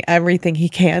doing everything he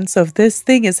can. So if this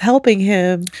thing is helping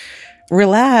him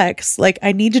relax, like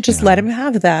I need to just let him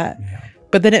have that. Yeah.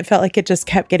 But then it felt like it just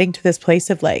kept getting to this place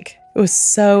of like, it was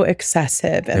so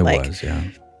excessive. And it was, yeah.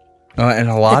 And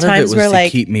a lot of it was to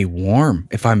like, keep me warm,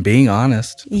 if I'm being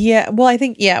honest. Yeah. Well, I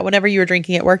think, whenever you were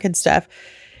drinking at work and stuff.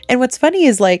 And what's funny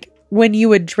is like when you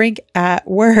would drink at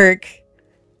work,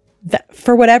 that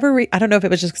for whatever I don't know if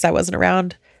it was just because I wasn't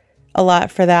around a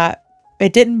lot for that,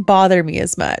 it didn't bother me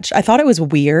as much. I thought it was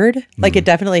weird. Like it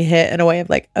definitely hit in a way of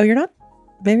like, oh,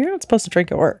 maybe you're not supposed to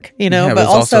drink at work, you know? Yeah, but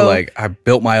it's also like I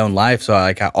built my own life, so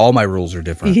like all my rules are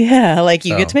different. Yeah, like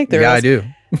you get to make the rules. Yeah,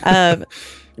 I do.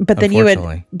 But then you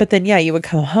would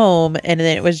come home, and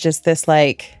then it was just this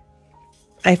like,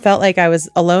 I felt like I was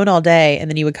alone all day, and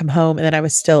then you would come home, and then I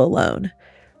was still alone,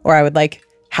 or I would like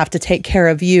have to take care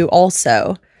of you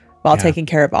also while taking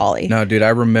care of Ollie. No, dude, I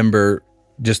remember,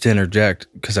 just to interject,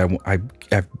 because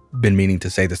I've been meaning to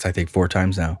say this I think 4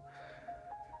 times now.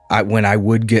 When I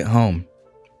would get home,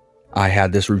 I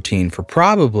had this routine for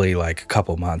probably like a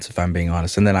couple months, if I'm being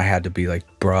honest, and then I had to be like,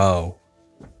 bro,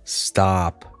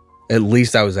 stop. At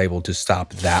least I was able to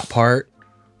stop that part.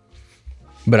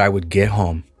 But I would get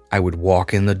home. I would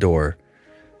walk in the door.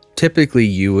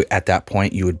 Typically, at that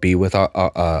point, you would be with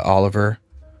Oliver,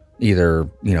 either,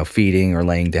 feeding or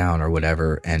laying down or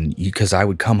whatever. And because I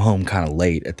would come home kind of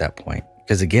late at that point.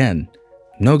 Because again,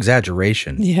 no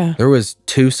exaggeration. Yeah. There was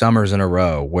 2 summers in a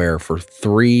row where for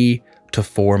 3 to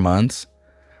 4 months,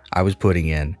 I was putting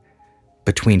in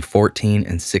between 14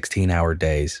 and 16-hour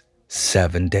days.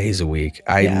 7 days a week.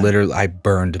 I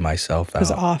burned myself out. It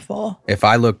was awful. If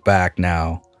I look back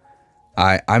now,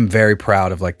 I'm very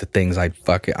proud of like the things I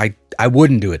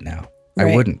wouldn't do it now.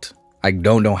 Right. I wouldn't. I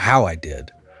don't know how I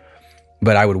did.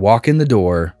 But I would walk in the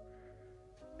door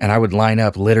and I would line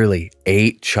up literally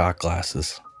 8 shot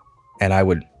glasses, and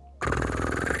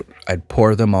I'd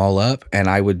pour them all up, and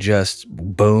I would just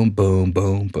boom, boom,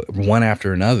 boom, one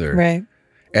after another. Right.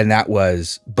 And that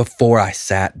was before I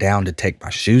sat down to take my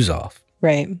shoes off.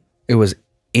 Right. It was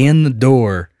in the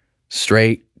door,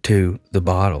 straight to the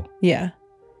bottle. Yeah.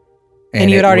 And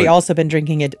you had already also been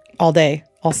drinking it all day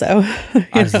also.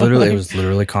 It was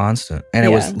literally constant. And it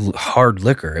was hard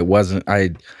liquor. It wasn't,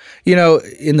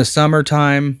 in the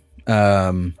summertime,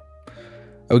 I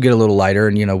would get a little lighter,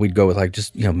 and, we'd go with like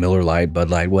just, Miller Lite, Bud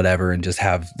Light, whatever, and just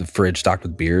have the fridge stocked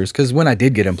with beers. Because when I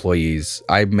did get employees,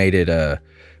 I made it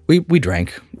we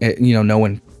drank. No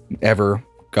one ever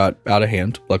got out of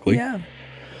hand, luckily. Yeah.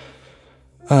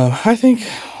 I think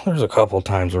there's a couple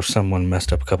times where someone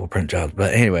messed up a couple print jobs,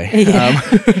 but anyway.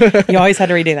 You always had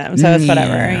to redo them, so it's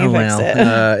whatever. You fix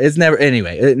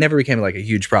it. It never became like a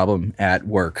huge problem at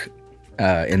work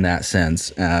in that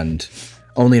sense. And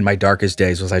only in my darkest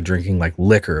days was I drinking like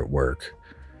liquor at work.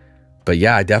 But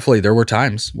yeah, there were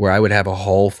times where I would have a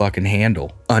whole fucking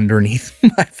handle underneath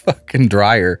my fucking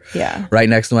dryer. Yeah. Right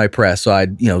next to my press. So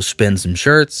I'd, spin some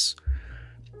shirts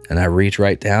and I reach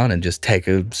right down and just take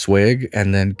a swig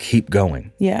and then keep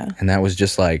going. Yeah. And that was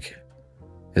just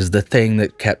is the thing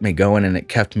that kept me going, and it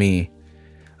kept me,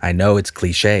 I know it's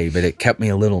cliche, but it kept me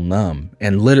a little numb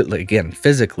and literally, again,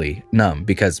 physically numb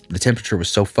because the temperature was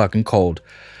so fucking cold.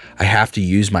 I have to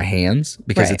use my hands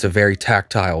because it's a very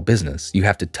tactile business. You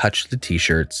have to touch the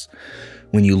t-shirts.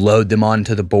 When you load them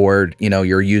onto the board,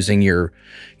 you're using your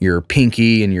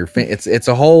pinky and your it's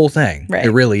a whole thing. Right.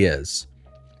 It really is.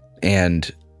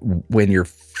 And when your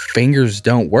fingers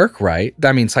don't work right,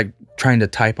 I mean, it's like trying to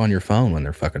type on your phone when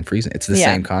they're fucking freezing. It's the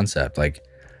same concept. Like,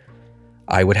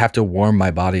 I would have to warm my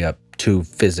body up to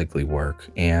physically work,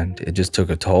 and it just took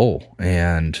a toll.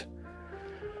 And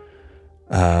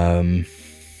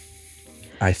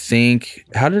I think,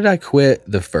 how did I quit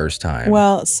the first time?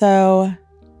 Well, so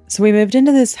we moved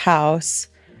into this house,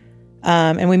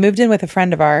 and we moved in with a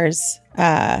friend of ours,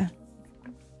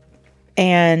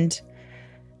 and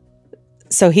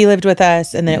so he lived with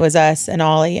us, and then it was us and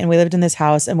Ollie, and we lived in this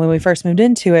house. And when we first moved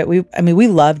into it, we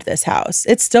loved this house.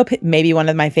 It's still maybe one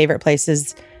of my favorite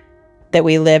places that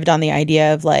we lived on. The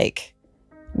idea of like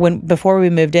before we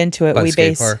moved into it,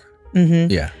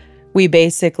 we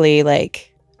basically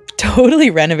like totally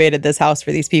renovated this house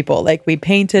for these people. Like, we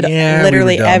painted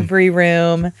literally every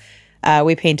room.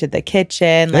 We painted the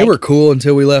kitchen. They were cool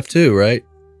until we left too, right?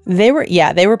 They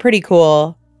were pretty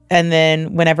cool. And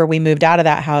then whenever we moved out of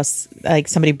that house, like,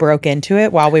 somebody broke into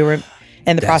it while we were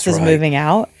in the process of moving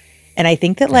out. And I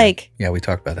think that we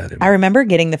talked about that. I remember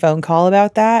getting the phone call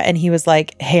about that, and he was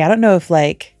like, hey, I don't know if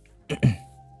like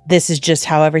this is just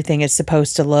how everything is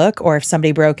supposed to look, or if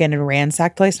somebody broke in and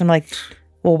ransacked the place. And I'm like,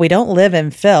 well, we don't live in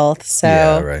filth,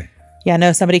 so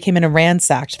no, somebody came in and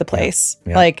ransacked the place.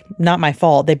 Yeah. Like, not my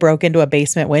fault. They broke into a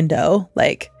basement window.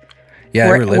 Like,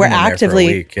 we're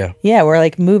actively there for a week, we're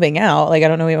like moving out. Like, I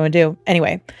don't know what we want to do.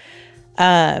 Anyway,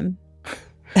 I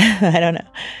don't know.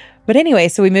 But anyway,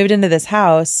 so we moved into this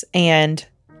house, and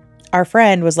our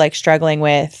friend was like struggling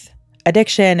with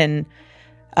addiction, and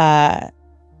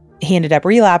he ended up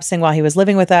relapsing while he was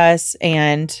living with us,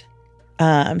 and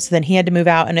so then he had to move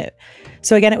out. And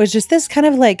so again, it was just this kind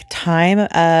of like time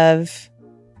of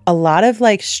a lot of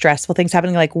like stressful things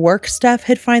happening. Like, work stuff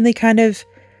had finally kind of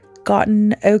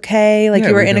gotten okay. Like,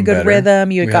 you were in a good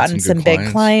rhythm. You had gotten some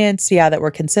big clients, that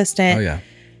were consistent. Oh, yeah.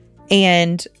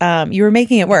 And you were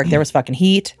making it work. There was fucking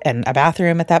heat and a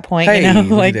bathroom at that point.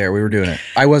 Hey, we were doing it.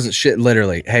 I wasn't shit.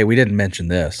 Literally, hey, we didn't mention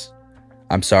this.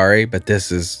 I'm sorry, but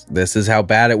this is how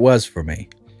bad it was for me.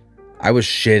 I was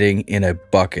shitting in a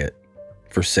bucket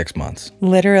for 6 months.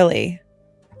 Literally.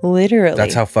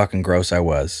 That's how fucking gross I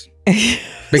was.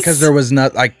 Because there was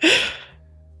nothing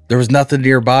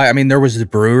nearby. I mean, there was the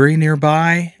brewery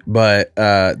nearby, but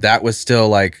that was still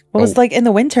like... Well, it was like in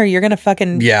the winter, you're going to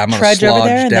fucking trudge over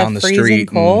there in the freezing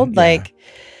cold.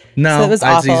 No, so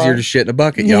it's easier to shit in a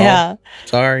bucket, y'all. Yeah.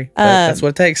 Sorry, but that's what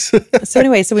it takes. So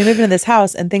anyway, so we moved into this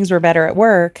house, and things were better at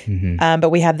work,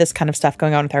 but we had this kind of stuff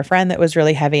going on with our friend that was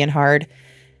really heavy and hard,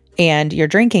 and your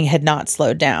drinking had not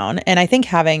slowed down. And I think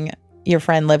having your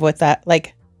friend live with that,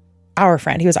 like, our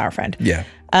friend, he was our friend. Yeah.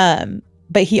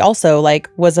 But he also like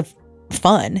was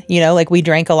fun, like, we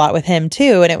drank a lot with him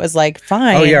too, and it was like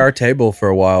fine. Oh yeah, our table for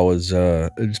a while was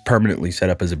permanently set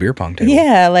up as a beer pong table.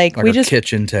 Yeah, like we just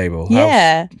kitchen table.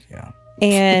 Yeah.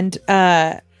 And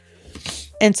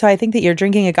so I think that your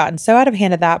drinking had gotten so out of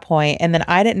hand at that point, and then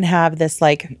I didn't have this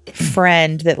like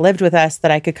friend that lived with us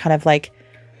that I could kind of like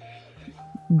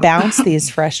bounce these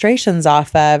frustrations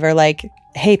off of, or like,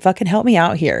 hey, fucking help me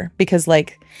out here, because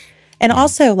like, and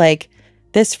also like,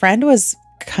 this friend was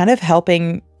kind of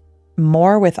helping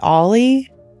more with Ollie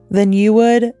than you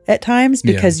would at times,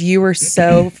 because you were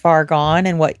so far gone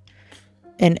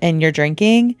in your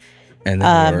drinking. And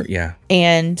then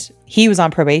and he was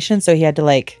on probation, so he had to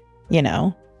like,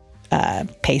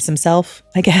 pace himself,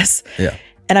 I guess. Yeah.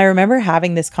 And I remember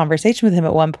having this conversation with him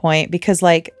at one point, because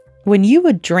like, when you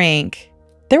would drink,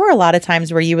 there were a lot of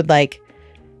times where you would like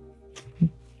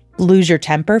lose your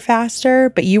temper faster,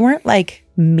 but you weren't like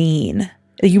mean.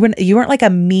 You weren't like a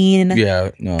mean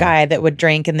guy that would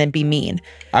drink and then be mean.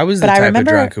 I was the type of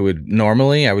drunk who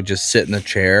I would just sit in the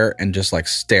chair and just like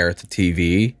stare at the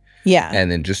TV. Yeah.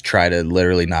 And then just try to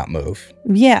literally not move.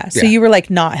 Yeah. So you were like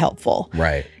not helpful.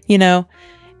 Right. you know?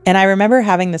 And I remember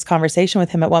having this conversation with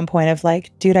him at one point of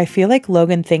like, dude, I feel like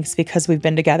Logan thinks because we've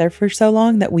been together for so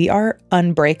long that we are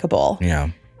unbreakable. Yeah.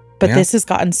 But this has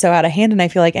gotten so out of hand. And I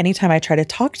feel like anytime I try to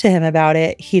talk to him about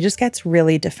it, he just gets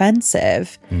really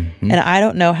defensive. And I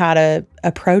don't know how to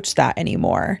approach that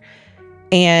anymore.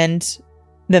 And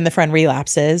then the friend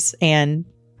relapses. And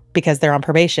because they're on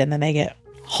probation, then they get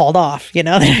hauled off, you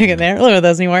know, they don't live with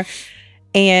us anymore.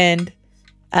 And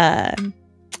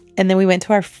then we went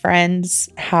to our friend's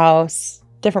house,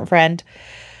 different friend,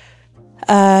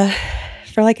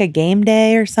 for like a game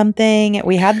day or something.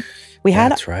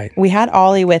 That's right. We had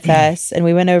Ollie with us, and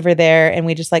we went over there and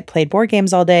we just like played board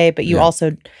games all day. But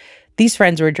these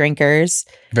friends were drinkers.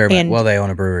 Very much. Well, they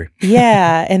own a brewery.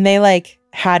 Yeah. And they like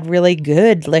had really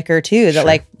good liquor too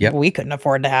that we couldn't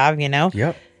afford to have, you know?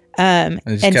 Yep. And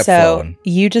so flowing.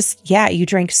 You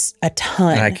drank a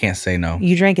ton. And I can't say no.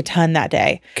 You drank a ton that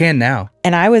day. Can now.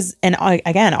 And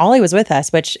again, Ollie was with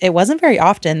us, which it wasn't very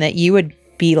often that you would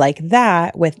be like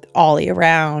that with Ollie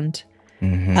around.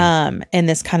 In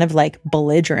this kind of like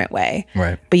belligerent way.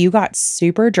 Right. But you got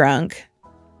super drunk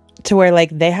to where like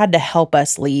they had to help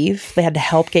us leave. They had to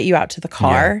help get you out to the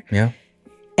car. Yeah.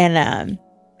 And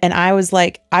I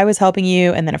was helping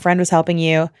you, and then a friend was helping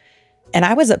you. And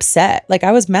I was upset. Like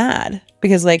I was mad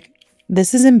because like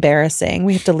this is embarrassing.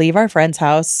 We have to leave our friend's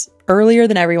house earlier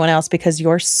than everyone else because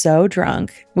you're so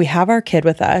drunk. We have our kid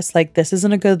with us. Like this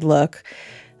isn't a good look.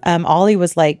 Ollie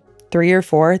was like 3 or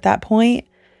 4 at that point.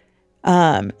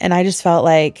 And I just felt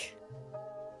like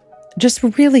just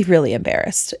really, really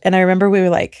embarrassed. And I remember we were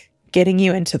like getting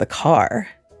you into the car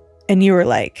and you were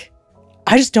like,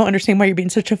 I just don't understand why you're being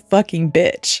such a fucking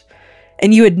bitch.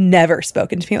 And you had never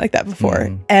spoken to me like that before,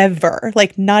 ever,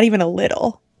 like not even a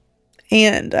little.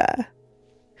 And,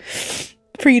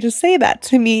 for you to say that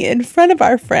to me in front of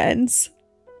our friends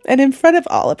and in front of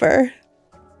Oliver,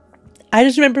 I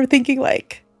just remember thinking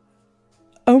like,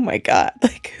 oh my God,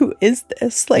 like, who is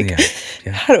this? Like,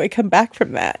 how do I come back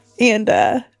from that? And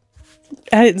I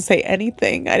didn't say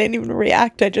anything. I didn't even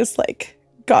react. I just like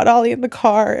got Ollie in the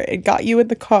car and got you in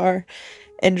the car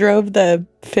and drove the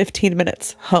 15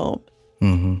 minutes home.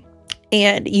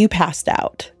 And you passed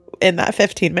out in that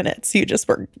 15 minutes. You just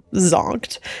were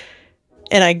zonked.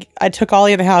 And I took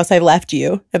Ollie in the house. I left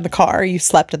you in the car. You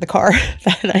slept in the car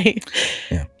that night.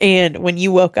 Yeah. And when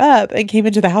you woke up and came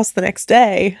into the house the next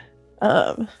day,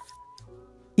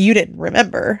 you didn't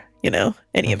remember,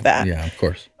 any of that. Yeah, of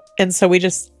course. And so we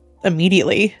just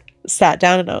immediately sat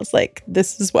down and I was like,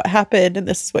 this is what happened. And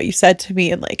this is what you said to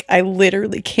me. And like, I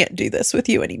literally can't do this with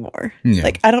you anymore. Yeah.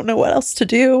 Like, I don't know what else to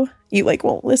do. You like,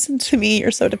 won't listen to me.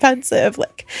 You're so defensive.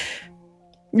 Like,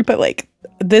 but like,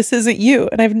 this isn't you.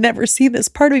 And I've never seen this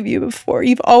part of you before.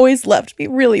 You've always loved me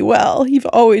really well. You've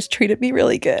always treated me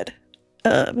really good.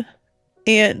 And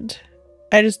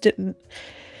I just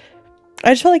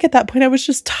felt like at that point I was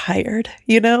just tired,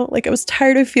 like I was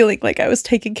tired of feeling like I was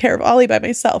taking care of Ollie by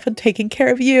myself and taking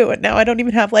care of you. And now I don't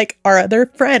even have like our other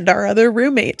friend, our other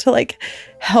roommate to like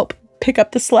help pick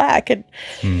up the slack. And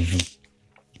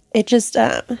it just,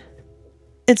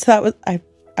 and so that was,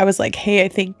 I was like, hey, I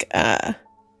think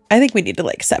we need to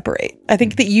like separate. I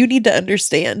think that you need to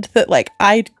understand that like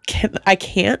I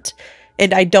can't,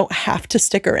 and I don't have to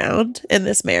stick around in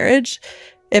this marriage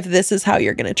if this is how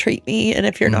you're going to treat me. And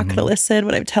if you're not going to listen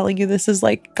when I'm telling you this is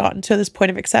like gotten to this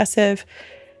point of excessive.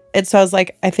 And so I was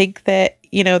like, I think that,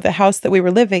 the house that we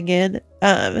were living in,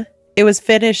 it was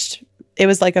finished. It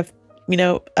was like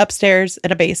upstairs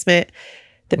and a basement.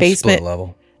 The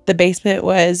basement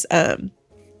was,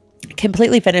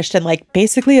 completely finished and like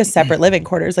basically a separate living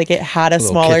quarters. Like it had a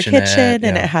smaller kitchen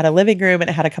and it had a living room and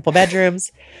it had a couple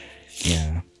bedrooms.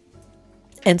 Yeah.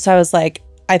 And so I was like,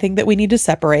 I think that we need to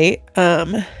separate.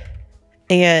 And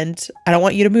I don't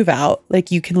want you to move out.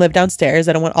 Like you can live downstairs.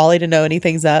 I don't want Ollie to know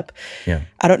anything's up. Yeah.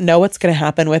 I don't know what's going to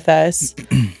happen with us.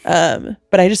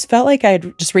 But I just felt like I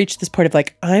had just reached this point of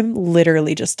like, I'm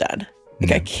literally just done.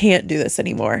 Like I can't do this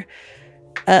anymore.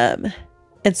 And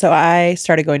so I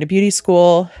started going to beauty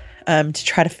school, to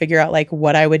try to figure out like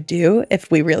what I would do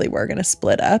if we really were going to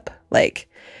split up. Like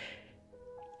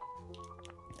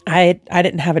I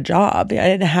didn't have a job. I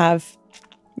didn't have,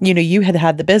 you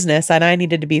had the business and I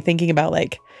needed to be thinking about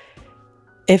like,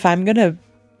 if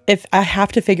I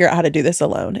have to figure out how to do this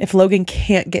alone, if Logan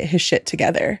can't get his shit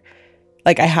together,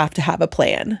 like I have to have a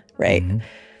plan. Right.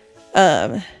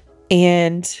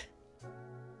 And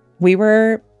we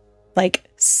were like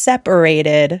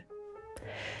separated.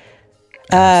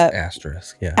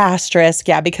 Asterisk.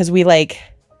 Yeah. Because we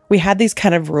had these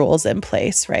kind of rules in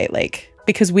place, right? Like,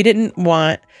 because we didn't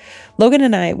want Logan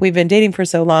and I, we've been dating for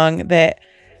so long that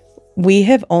we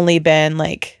have only been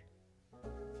like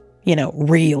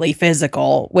really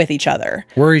physical with each other.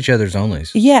 We're each other's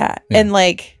onlys. Yeah. And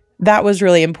like, that was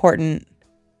really important.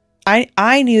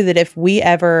 I knew that if we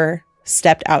ever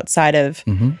stepped outside of,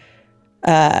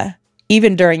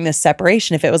 even during this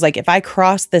separation, if it was like, if I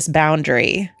crossed this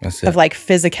boundary of like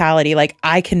physicality, like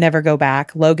I can never go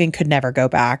back, Logan could never go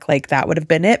back, like that would have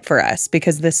been it for us,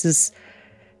 because this is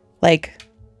like,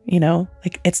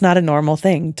 like it's not a normal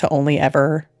thing to only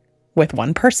ever with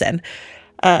one person.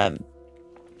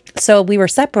 So we were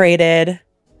separated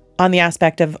on the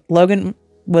aspect of Logan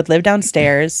would live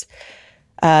downstairs.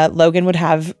 Logan would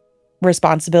have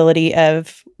responsibility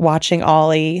of watching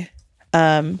Ollie,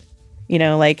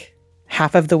 like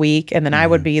half of the week. And then I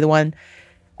would be the one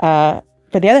for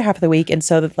the other half of the week. And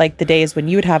so that, like the days when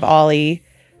you would have Ollie,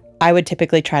 I would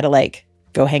typically try to like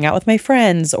go hang out with my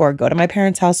friends or go to my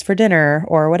parents' house for dinner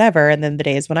or whatever. And then the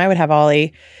days when I would have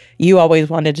Ollie, you always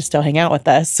wanted to still hang out with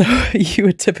us. So you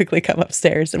would typically come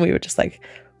upstairs and we would just like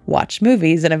watch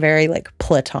movies in a very like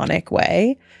platonic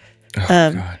way. Oh,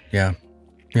 God. Yeah.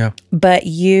 Yeah. But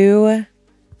you,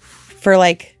 for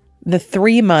like the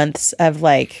 3 months of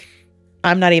like,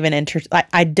 I'm not even interested.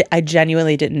 I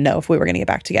genuinely didn't know if we were going to get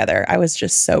back together. I was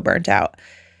just so burnt out.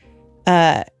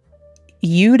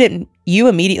 You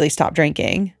immediately stopped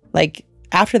drinking. Like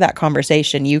after that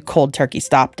conversation, you cold turkey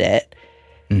stopped it.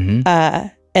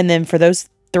 And then for those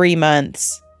 3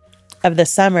 months of the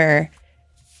summer,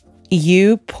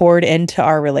 you poured into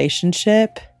our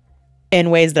relationship in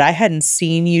ways that I hadn't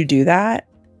seen you do that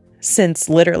since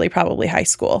literally probably high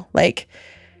school. Like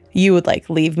you would like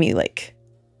leave me like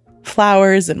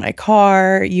flowers in my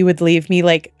car. You would leave me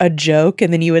like a joke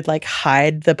and then you would like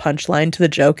hide the punchline to the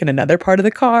joke in another part of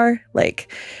the car.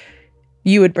 Like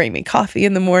you would bring me coffee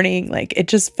in the morning. Like it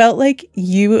just felt like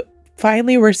you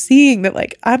finally were seeing that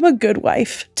like I'm a good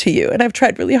wife to you and I've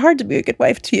tried really hard to be a good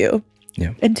wife to you.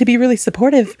 Yeah. And to be really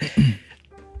supportive.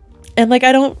 And like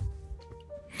I don't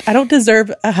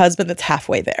deserve a husband that's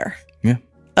halfway there. Yeah.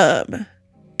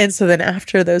 And so then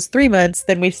after those 3 months,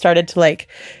 then we started to like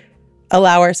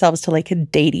allow ourselves to like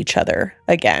date each other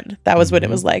again. That was when it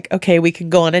was like, okay, we can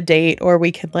go on a date or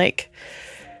we can like,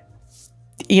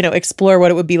 explore what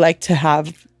it would be like to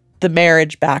have the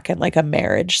marriage back in like a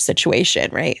marriage situation,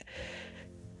 right?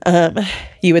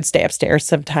 You would stay upstairs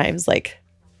sometimes, like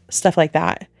stuff like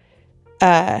that.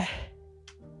 And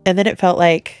then it felt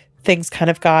like things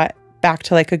kind of got back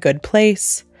to like a good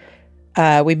place.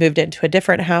 We moved into a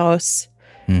different house.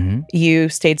 You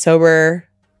stayed sober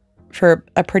for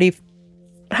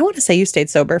I want to say you stayed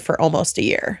sober for almost a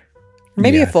year,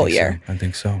 maybe a full year. I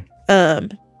think so.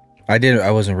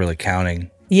 I wasn't really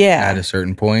counting. Yeah. At a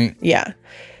certain point. Yeah.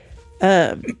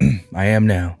 I am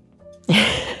now.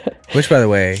 Which, by the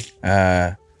way,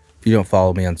 if you don't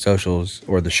follow me on socials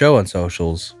or the show on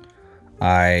socials,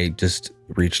 I just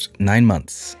reached 9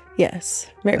 months. Yes.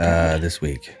 Very proud. This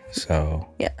week. So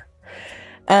yeah.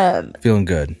 Feeling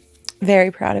good.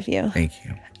 Very proud of you. Thank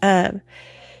you.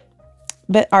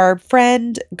 But our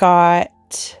friend that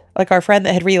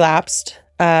had relapsed,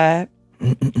 had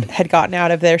gotten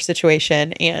out of their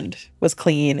situation and was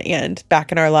clean and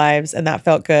back in our lives. And that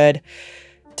felt good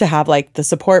to have like the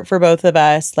support for both of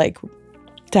us, like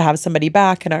to have somebody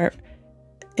back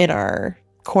in our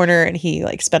corner. And he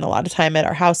like spent a lot of time at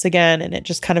our house again. And it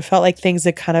just kind of felt like things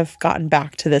had kind of gotten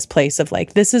back to this place of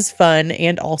like, this is fun.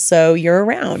 And also you're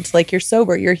around, like you're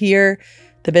sober, you're here.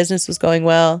 The business was going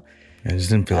well. I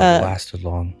just didn't feel like it lasted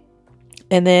long.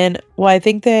 And then, I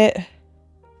think that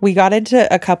we got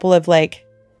into a couple of like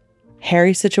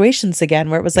hairy situations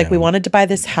again, where it was like we wanted to buy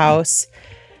this house,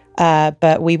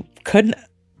 but we couldn't.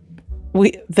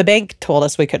 The bank told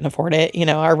us we couldn't afford it.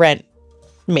 Our rent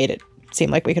made it seem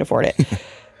like we could afford it,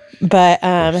 but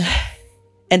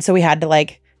and so we had to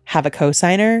like have a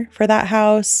co-signer for that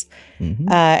house.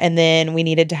 And then we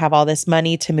needed to have all this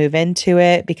money to move into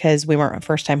it because we weren't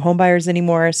first-time homebuyers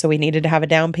anymore. So we needed to have a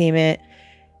down payment.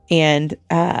 And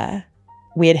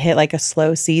we had hit like a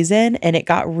slow season and it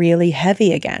got really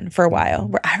heavy again for a while.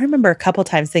 Where I remember a couple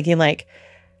times thinking like,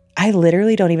 I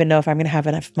literally don't even know if I'm going to have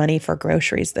enough money for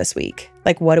groceries this week.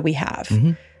 Like, what do we have?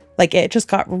 Like, it just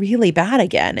got really bad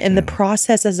again in the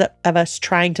process of us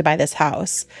trying to buy this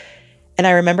house. And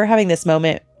I remember having this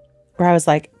moment where I was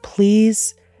like,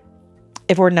 please,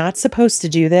 if we're not supposed to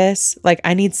do this, like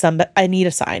I need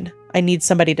a sign. I need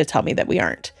somebody to tell me that we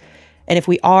aren't. And if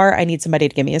we are, I need somebody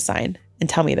to give me a sign and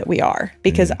tell me that we are,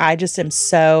 because I just am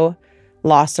so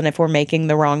lost on if we're making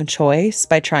the wrong choice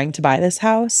by trying to buy this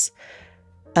house.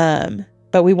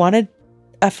 But we wanted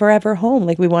a forever home.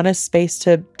 Like we want a space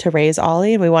to raise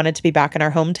Ollie and we wanted to be back in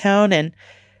our hometown.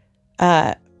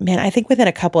 And man, I think within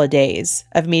a couple of days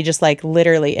of me just like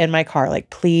literally in my car, like,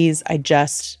 please, I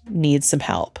just need some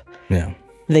help. Yeah.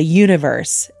 The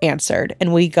universe answered,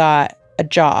 and we got a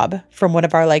job from one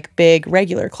of our like big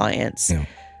regular clients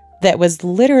that was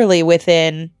literally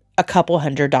within a couple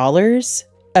 $100s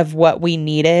of what we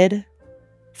needed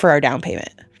for our down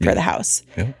payment for the house.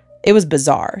 Yeah. It was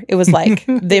bizarre. It was like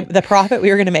the profit we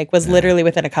were going to make was literally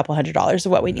within a couple $100s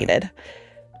of what we needed.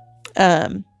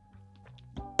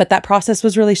 But that process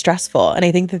was really stressful. And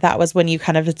I think that was when you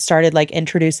kind of started like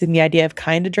introducing the idea of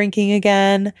kind of drinking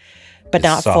again, but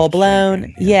not full blown.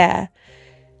 Drinking, yeah.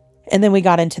 And then we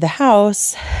got into the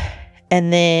house,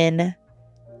 and then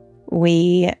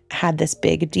we had this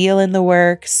big deal in the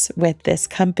works with this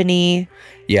company.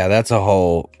 Yeah, that's a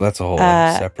whole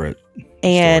separate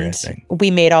and story,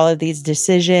 we made all of these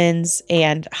decisions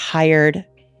and hired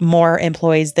more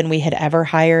employees than we had ever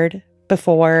hired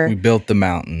before. We built the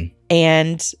mountain.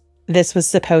 And this was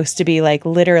supposed to be like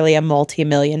literally a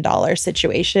multi-million-dollar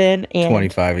situation. And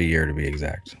 25 a year to be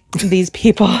exact. These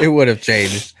people. It would have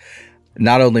changed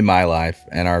not only my life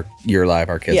and your life,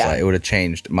 our kids' life. It would have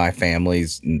changed my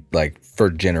family's like for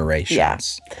generations.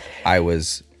 Yeah.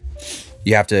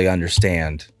 You have to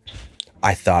understand,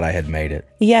 I thought I had made it.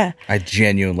 Yeah. I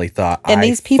genuinely thought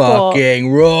these people fucking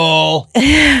rule.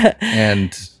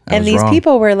 and these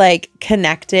people were like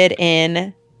connected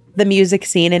in the music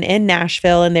scene and in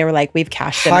Nashville, and they were like, we've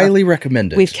cashed in highly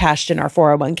recommended. We've cashed in our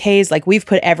 401ks. Like, we've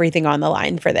put everything on the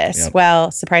line for this. Yep.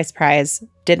 Well, surprise, surprise,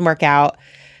 didn't work out.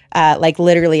 Like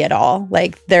literally at all.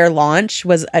 Like their launch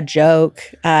was a joke.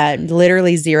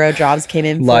 Literally 0 jobs came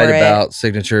in Lied for it. Lied about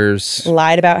signatures.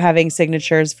 Lied about having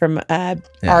signatures from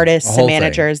artists and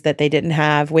managers that they didn't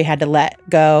have. We had to let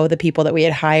go the people that we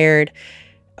had hired.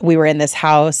 We were in this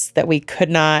house that we could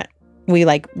not. We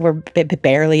like were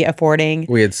barely affording.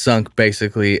 We had sunk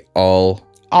basically all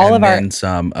of our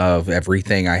some of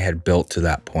everything I had built to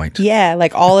that point. Yeah,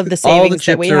 like all of the savings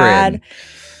that we had.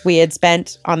 We had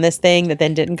spent on this thing that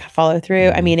then didn't follow through.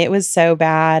 I mean, it was so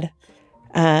bad.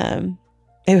 It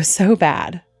was so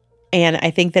bad. And I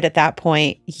think that at that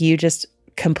point, you just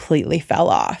completely fell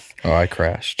off. Oh, I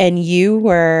crashed. And you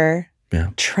were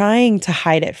trying to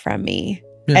hide it from me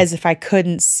as if I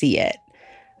couldn't see it.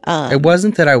 It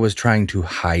wasn't that I was trying to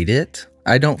hide it.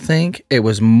 I don't think. It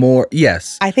was more,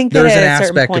 yes. I think there's an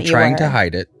aspect of trying to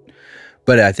hide it.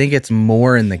 But I think it's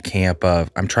more in the camp of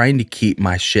I'm trying to keep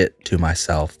my shit to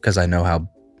myself because I know how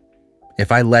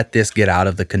if I let this get out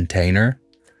of the container,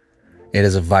 it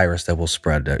is a virus that will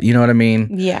spread. You know what I mean?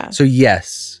 Yeah. So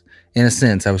yes, in a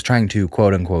sense, I was trying to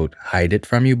quote unquote hide it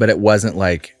from you, but it wasn't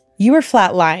like you were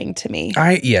flat lying to me.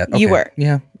 Okay. You were.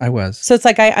 Yeah, I was. So it's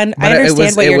like I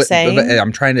understand what you're saying. But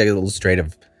I'm trying to illustrate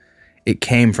it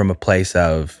came from a place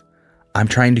of I'm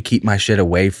trying to keep my shit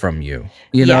away from you.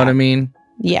 You know what I mean?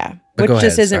 Yeah. Which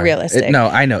just isn't realistic. No,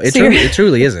 I know. It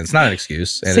truly isn't. It's not an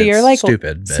excuse. And so you're like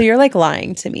stupid. So you're like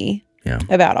lying to me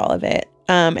about all of it.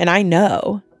 And I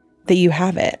know that you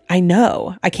have it. I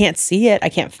know. I can't see it. I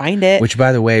can't find it. Which,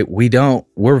 by the way,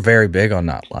 we're very big on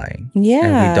not lying. Yeah.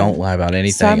 And we don't lie about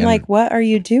anything. So I'm like, what are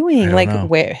you doing? Like,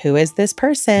 who is this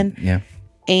person? Yeah.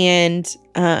 And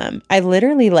I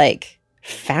literally like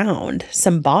found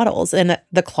some bottles in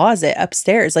the closet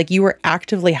upstairs. Like you were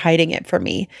actively hiding it from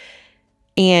me.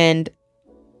 And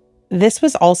this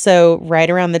was also right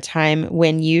around the time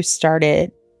when you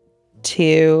started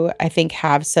to, I think,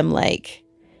 have some like,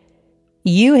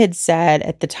 you had said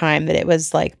at the time that it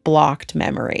was like blocked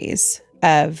memories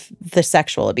of the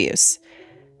sexual abuse.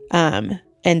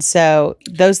 And so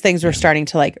those things were starting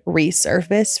to like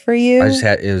resurface for you.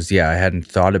 I hadn't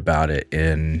thought about it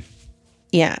in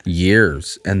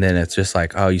years. And then it's just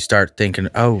like, oh, you start thinking,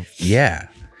 oh, yeah.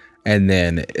 And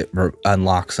then it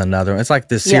unlocks another one. It's like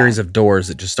this series of doors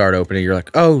that just start opening. You're like,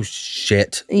 oh,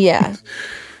 shit. Yeah.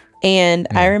 And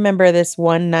I remember this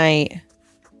one night,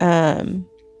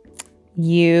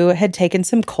 you had taken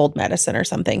some cold medicine or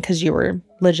something because you were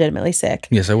legitimately sick.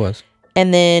 Yes, I was.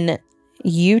 And then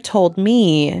you told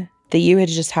me that you had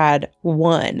just had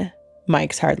one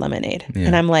Mike's Hard Lemonade. Yeah.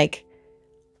 And I'm like,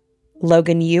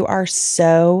 Logan, you are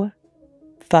so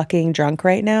fucking drunk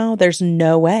right now. There's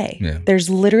no way. Yeah. There's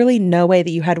literally no way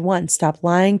that you had one. Stop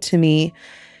lying to me.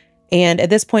 And at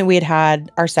this point we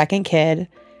had our second kid.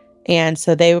 And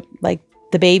so they like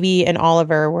the baby and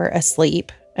Oliver were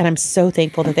asleep. And I'm so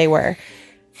thankful that they were,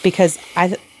 because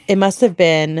it must have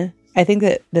been, I think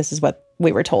that this is what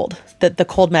we were told, that the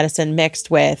cold medicine mixed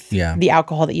with the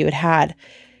alcohol that you had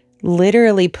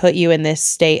literally put you in this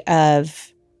state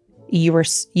of you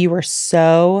were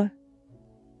so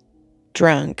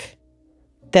drunk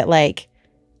that like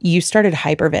you started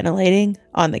hyperventilating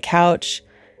on the couch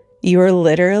You were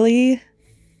literally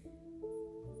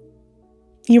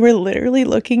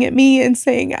looking at me and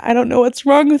saying, I don't know what's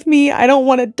wrong with me. I don't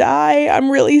want to die. I'm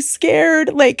really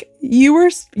scared. Like, you were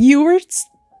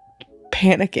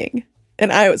panicking.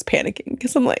 And I was panicking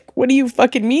because I'm like, what do you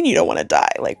fucking mean you don't want to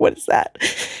die? Like, what is that?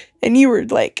 And you were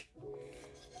like,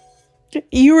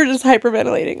 you were just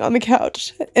hyperventilating on the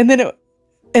couch. And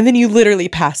then you literally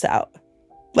passed out.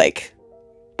 Like,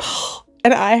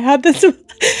 and I had this,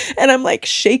 and I'm like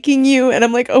shaking you. And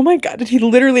I'm like, oh my God, did he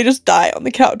literally just die on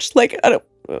the couch? Like,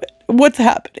 what's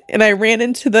happening? And I ran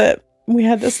into we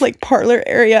had this like parlor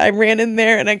area. I ran in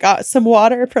there and I got some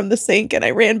water from the sink and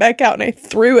I ran back out and I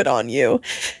threw it on you.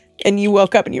 And you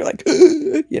woke up and you were like,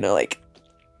 you know, like,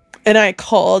 and I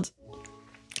called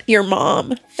your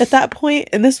mom at that point,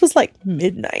 and this was like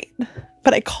midnight,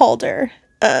 but I called her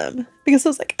because I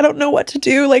was like, I don't know what to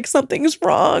do. Like, something's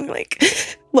wrong. Like,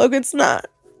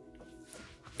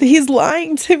 he's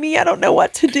lying to me. I don't know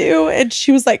what to do. And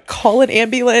she was like, call an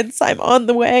ambulance. I'm on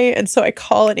the way. And so I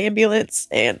call an ambulance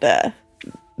and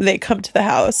they come to the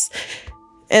house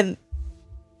and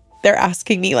they're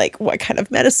asking me like what kind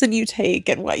of medicine you take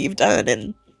and what you've done.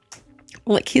 And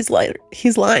like, he's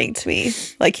lying to me.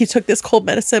 Like, he took this cold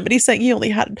medicine, but he's saying he only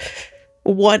had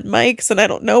 1 mics and I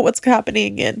don't know what's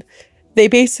happening. And they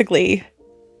basically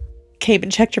came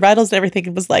and checked your vitals and everything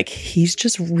and was like, he's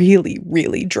just really,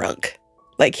 really drunk.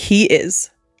 Like, he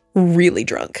is really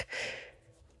drunk.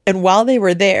 And while they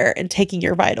were there and taking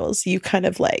your vitals, you kind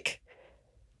of like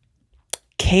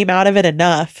came out of it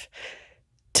enough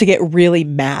to get really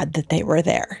mad that they were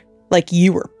there. Like,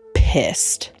 you were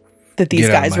pissed that these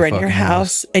guys were in your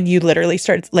house and you literally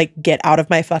started like, get out of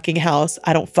my fucking house.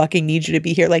 I don't fucking need you to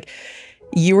be here. Like,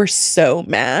 you were so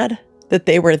mad that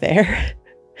they were there.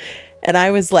 And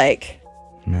I was like,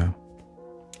 no,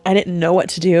 I didn't know what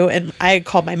to do. And I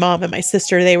called my mom and my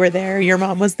sister. They were there. Your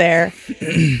mom was there.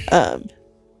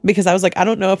 Because I was like, I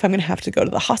don't know if I'm going to have to go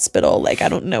to the hospital. Like, I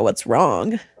don't know what's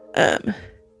wrong. And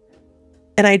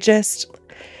I just,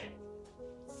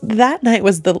 that night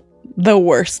was the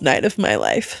worst night of my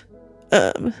life.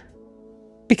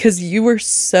 Because you were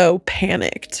so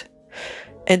panicked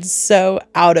and so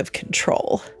out of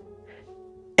control.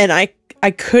 And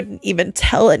I couldn't even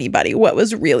tell anybody what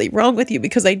was really wrong with you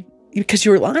because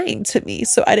you were lying to me.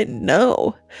 So I didn't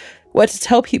know what to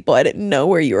tell people. I didn't know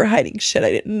where you were hiding shit.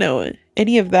 I didn't know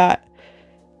any of that.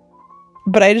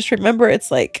 But I just remember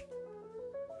it's like,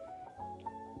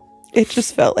 it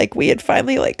just felt like we had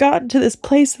finally like gotten to this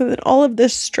place and then all of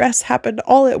this stress happened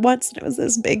all at once and it was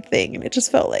this big thing and it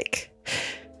just felt like,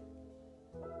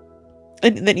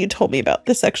 and then you told me about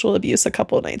the sexual abuse a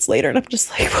couple of nights later and I'm just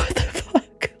like, what the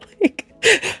fuck?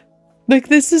 Like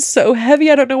this is so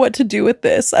heavy. I don't know what to do with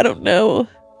this. I don't know.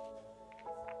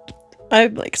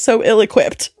 I'm like so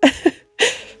ill-equipped.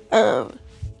 Because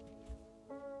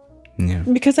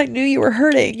I knew you were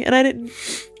hurting and I didn't.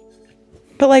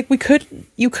 But like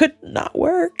you couldn't not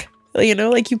work, you know,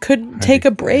 like you couldn't take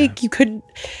a break. Yeah.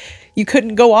 You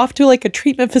couldn't go off to like a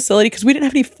treatment facility because we didn't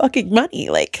have any fucking money.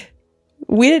 Like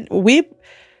we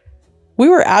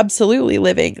were absolutely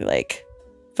living like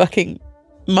fucking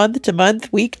month to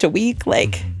month, week to week.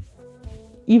 Like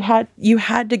you had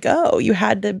to go, you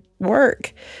had to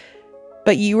work,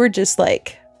 but you were just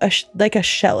like a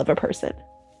shell of a person.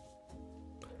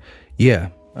 Yeah.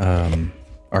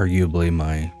 Arguably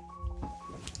my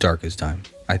darkest time.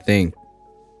 I think,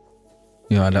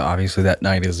 you know, obviously that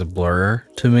night is a blur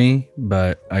to me,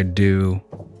 but I do,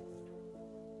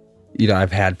 you know,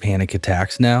 I've had panic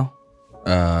attacks now,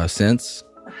 since,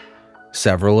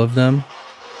 several of them,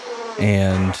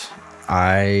 and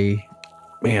I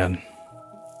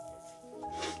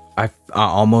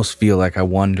almost feel like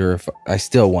I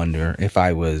still wonder if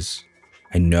I was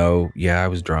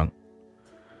drunk,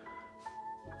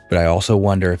 but I also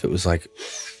wonder if it was like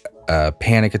a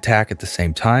panic attack at the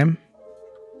same time.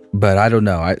 But I don't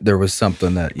know. There was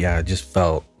something that, I just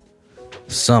felt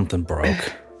something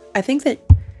broke. I think that...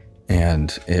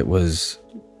 And it was...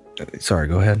 Sorry,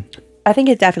 go ahead. I think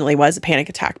it definitely was a panic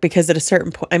attack because at a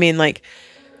certain point, I mean, like,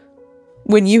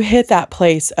 when you hit that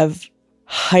place of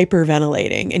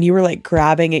hyperventilating and you were, like,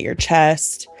 grabbing at your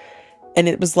chest and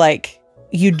it was like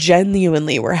you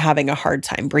genuinely were having a hard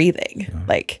time breathing. Yeah.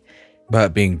 Like...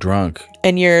 But being drunk.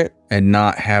 And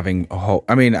not having a whole...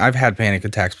 I mean, I've had panic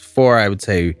attacks before. I would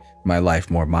say my life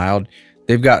more mild.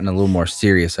 They've gotten a little more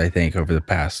serious, I think, over the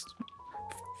past,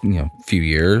 few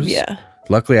years. Yeah.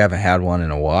 Luckily, I haven't had one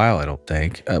in a while, I don't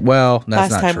think. Well,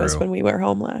 that's not true. Last time was when we were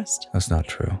home last. That's not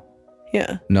true.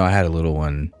 Yeah. No, I had a little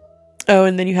one Oh,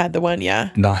 and then you had the one,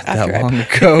 not that long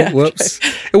ago. Whoops.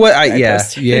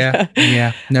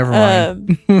 Yeah. Never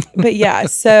mind. But yeah,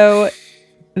 so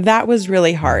that was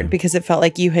really hard because it felt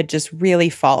like you had just really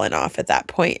fallen off at that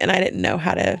point, and I didn't know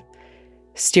how to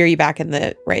steer you back in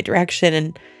the right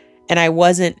direction. And I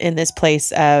wasn't in this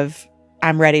place of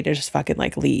I'm ready to just fucking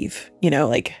like leave,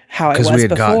 like how I was before. Because we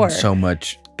had gotten so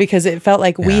much. Because it felt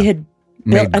like we had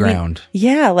made ground.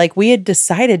 Like we had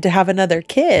decided to have another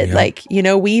kid. Yep. Like,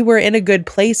 we were in a good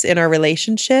place in our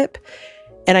relationship.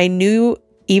 And I knew,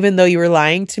 even though you were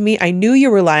lying to me, I knew you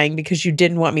were lying because you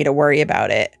didn't want me to worry about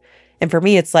it. And for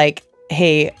me, it's like,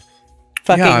 hey,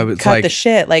 fucking cut the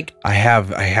shit. Like I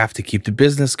have to keep the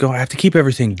business going. I have to keep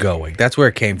everything going. That's where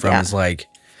it came from. It's like,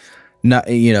 not,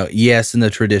 yes, in the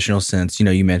traditional sense,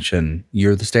 you mentioned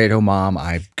you're the stay-at-home mom.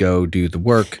 I go do the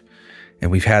work,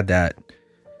 and we've had that.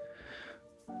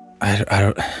 I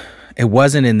don't. It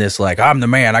wasn't in this like I'm the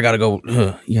man. I got to go.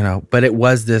 But it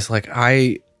was this like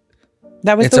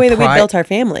That was the way that we built our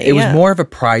family. It was more of a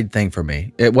pride thing for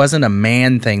me. It wasn't a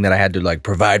man thing that I had to like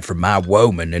provide for my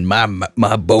woman and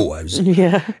my boys.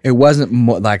 Yeah. It wasn't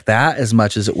more like that as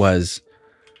much as it was,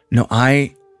 no,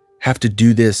 I have to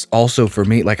do this also for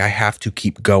me. Like I have to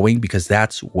keep going because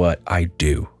that's what I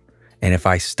do. And if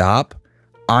I stop,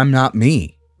 I'm not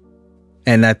me.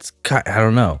 And that's, I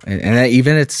don't know. And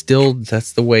even it's still,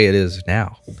 that's the way it is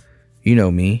now. You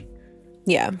know me.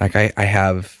 Yeah. Like I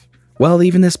have, well,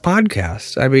 even this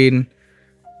podcast. I mean,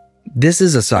 this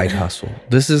is a side hustle.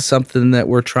 This is something that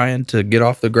we're trying to get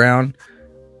off the ground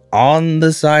on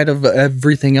the side of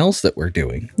everything else that we're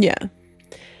doing. Yeah.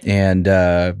 And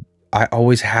I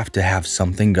always have to have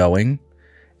something going.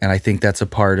 And I think that's a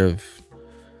part of,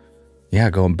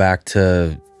 going back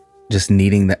to just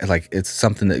needing that. Like, it's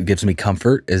something that gives me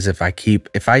comfort is if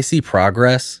I see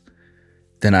progress,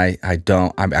 then I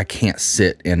can't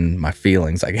sit in my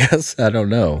feelings, I guess. I don't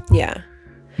know. Yeah.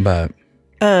 But.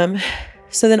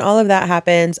 So then all of that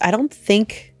happens. I don't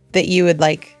think that you would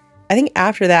I think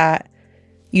after that,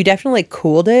 you definitely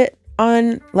cooled it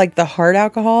on like the hard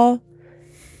alcohol,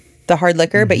 the hard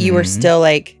liquor, but you were still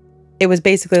like, it was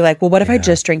basically like, well, what if I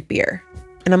just drink beer?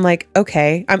 And I'm like,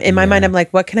 okay. In my mind, I'm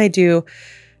like, what can I do?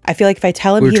 I feel like if I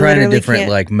tell him, we were trying a different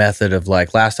like method of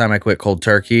like last time I quit cold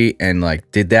turkey and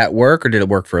like, did that work or did it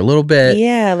work for a little bit?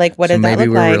 Yeah. Like what did that look like? Maybe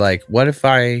we were like, what if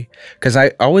because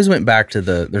I always went back to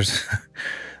there's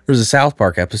a South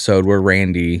Park episode where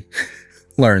Randy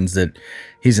learns that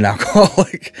he's an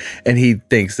alcoholic and he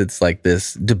thinks it's like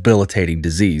this debilitating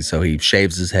disease. So he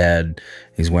shaves his head,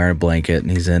 he's wearing a blanket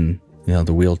and he's in,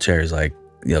 the wheelchair. He's like,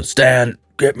 Stan,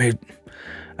 get me,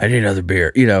 I need another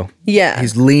beer, Yeah.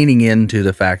 He's leaning into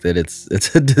the fact that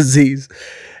it's a disease.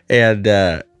 And,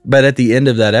 but at the end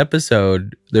of that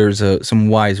episode, there's some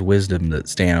wise wisdom that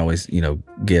Stan always,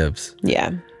 gives.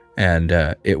 Yeah. And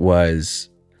it was,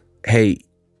 hey,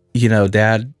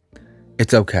 Dad,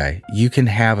 it's okay. You can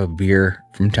have a beer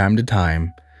from time to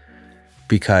time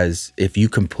because if you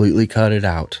completely cut it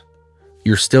out,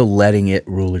 you're still letting it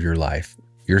rule your life.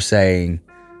 You're saying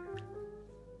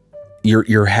you're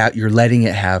letting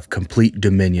it have complete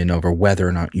dominion over whether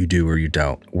or not you do or you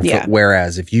don't. Yeah.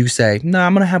 Whereas if you say, no,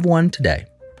 I'm going to have one today,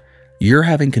 you're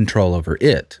having control over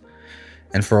it.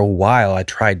 And for a while, I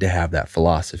tried to have that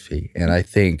philosophy. And I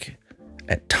think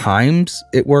at times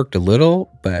it worked a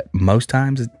little, but most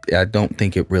times I don't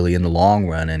think it really in the long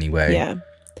run anyway. Yeah.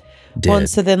 Did. Well, and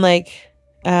so then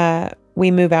we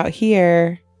move out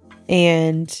here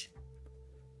and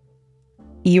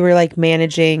you were like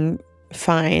managing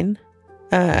fine,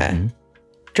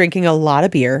 drinking a lot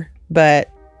of beer, but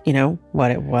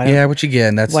what? Yeah, which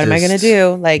again, that's what am I going to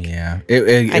do? Like, yeah,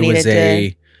 it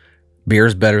was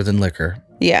beer's better than liquor.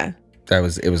 Yeah.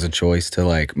 It was a choice to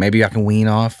like, maybe I can wean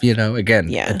off,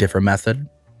 again, a different method.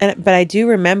 But I do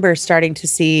remember starting to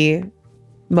see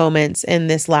moments in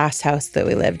this last house that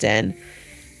we lived in,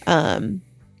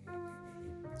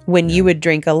 when you would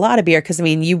drink a lot of beer. Cause I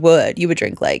mean, you would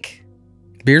drink like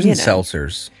beers and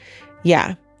seltzers.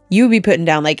 Yeah. You would be putting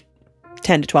down like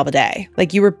 10 to 12 a day.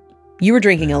 Like you were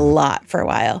drinking a lot for a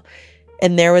while.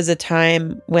 And there was a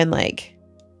time when like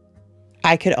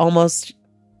I could almost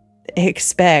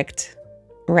expect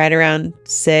right around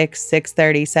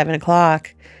 6:30, 7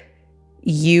 o'clock,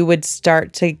 you would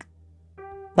start to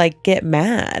like get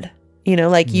mad,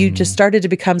 you just started to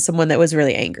become someone that was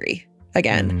really angry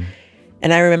again.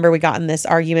 And I remember we got in this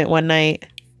argument one night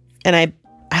and I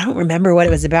don't remember what it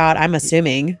was about. I'm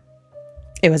assuming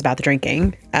it was about the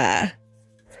drinking. But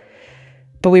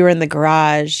we were in the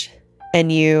garage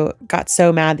and you got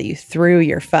so mad that you threw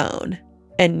your phone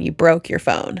and you broke your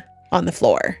phone on the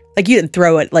floor. Like you didn't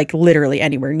throw it like literally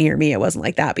anywhere near me. It wasn't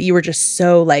like that, but you were just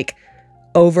so like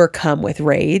overcome with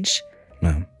rage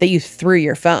that you threw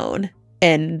your phone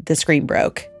and the screen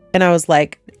broke. And I was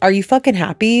like, are you fucking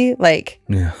happy? Like,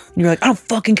 and you're like, I don't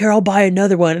fucking care. I'll buy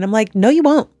another one. And I'm like, no, you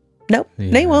won't. Nope.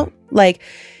 No, you won't. Like,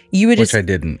 you would just. Which I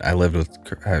didn't. I lived with,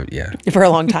 for a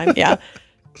long time. Yeah.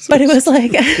 But it was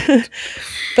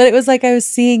like, I was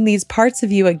seeing these parts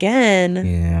of you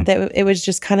again that it was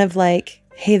just kind of like,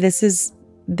 hey, this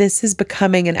is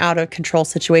becoming an out of control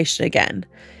situation again.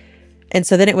 And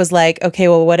so then it was like, okay,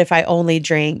 well, what if I only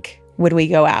drink when we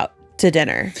go out to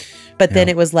dinner? But then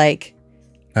it was like,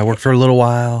 I worked for a little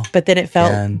while. But then it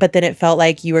felt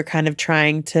like you were kind of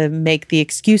trying to make the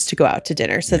excuse to go out to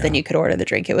dinner so then you could order the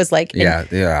drink. It was like,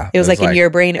 It was like in your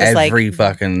brain, it was like, every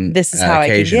fucking this is how I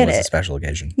can get was it. A special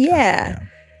occasion. Yeah.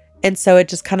 And so it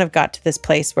just kind of got to this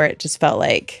place where it just felt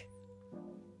like,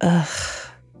 ugh.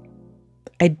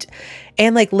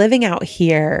 And like living out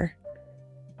here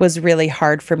was really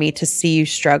hard for me to see you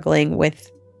struggling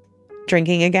with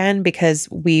drinking again because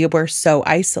we were so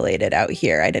isolated out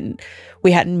here.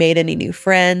 We hadn't made any new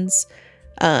friends.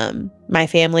 My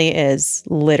family is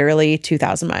literally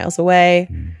 2,000 miles away.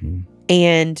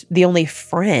 And the only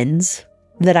friends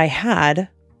that I had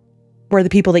were the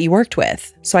people that you worked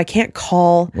with. So I can't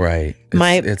call I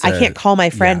can't call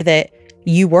my friend that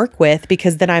you work with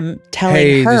because then I'm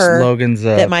telling her this Logan's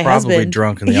that my probably husband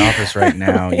drunk in the office right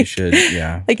now. You should,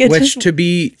 Like which to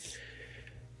be,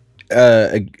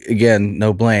 again,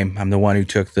 no blame. I'm the one who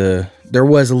took there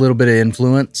was a little bit of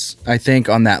influence, I think,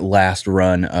 on that last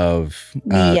run of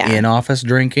in-office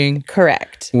drinking.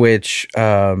 Correct. Which,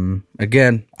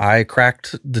 again, I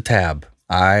cracked the tab.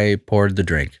 I poured the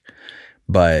drink.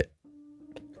 But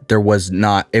it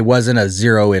wasn't a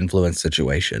zero influence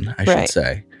situation, I should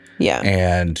say. Yeah.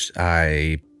 And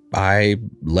I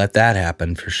let that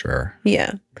happen for sure.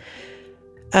 Yeah.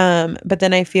 But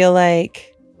then I feel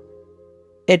like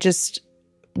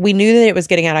we knew that it was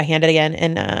getting out of hand again.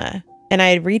 And I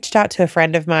had reached out to a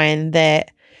friend of mine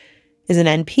that is an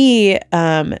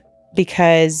NP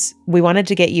because we wanted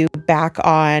to get you back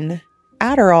on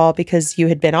Adderall because you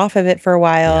had been off of it for a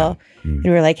while. And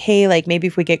we were like, hey, like maybe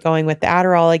if we get going with the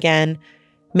Adderall again,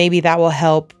 maybe that will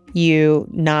help you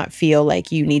not feel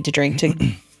like you need to drink to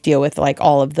deal with like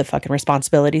all of the fucking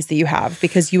responsibilities that you have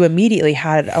because you immediately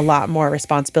had a lot more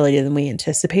responsibility than we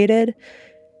anticipated.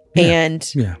 And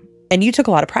you took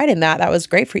a lot of pride in that. That was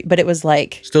great for you. But it was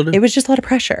like, it was just a lot of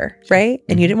pressure, right?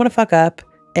 And you didn't want to fuck up.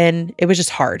 And it was just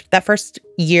hard. That first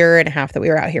year and a half that we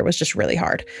were out here was just really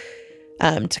hard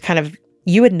to kind of,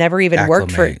 you had never even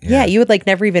worked for, you had like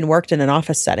never even worked in an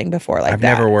office setting before like I've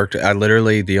never worked. I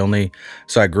literally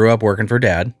so I grew up working for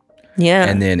dad. Yeah.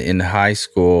 And then in high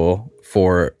school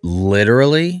for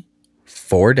literally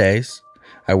 4 days,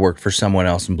 I worked for someone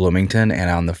else in Bloomington. And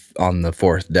on the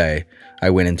fourth day, I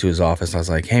went into his office. I was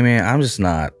like, hey man, I'm just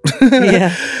not,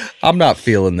 I'm not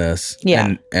feeling this.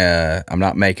 Yeah. And I'm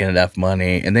not making enough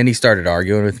money. And then he started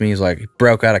arguing with me. He's like, he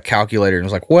broke out a calculator and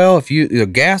was like, well, if the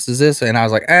gas is this. And I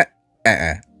was like,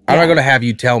 I'm not going to have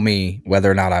you tell me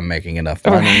whether or not I'm making enough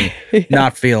money.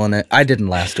 Not feeling it. I didn't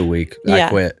last a week. I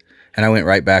quit. And I went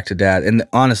right back to dad. And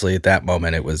honestly, at that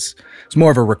moment, it's more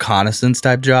of a reconnaissance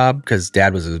type job because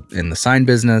dad was in the sign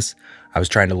business. I was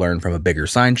trying to learn from a bigger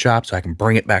sign shop so I can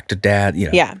bring it back to dad,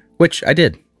 which I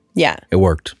did. Yeah. It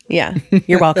worked. Yeah.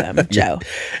 You're welcome, Joe.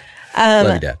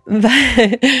 Love you,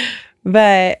 Dad.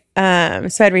 But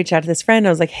so I'd reach out to this friend. I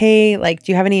was like, hey, like,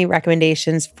 do you have any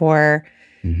recommendations for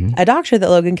a doctor that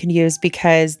Logan can use?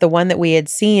 Because the one that we had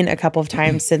seen a couple of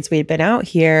times since we had been out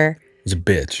here was a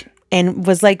bitch. And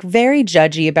was like very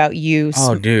judgy about you.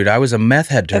 Oh, dude, I was a meth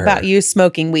head to her. About you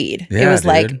smoking weed. Yeah, it was dude.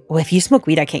 like, well, if you smoke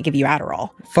weed, I can't give you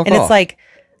Adderall. Fuck and off. It's like,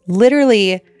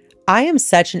 literally, I am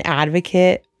such an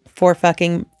advocate for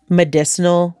fucking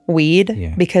medicinal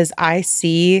weed because I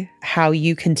see how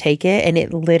you can take it and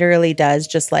it literally does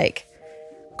just like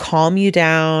calm you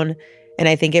down. And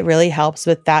I think it really helps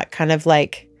with that kind of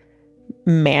like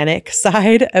manic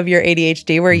side of your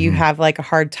ADHD where you have like a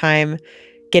hard time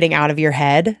getting out of your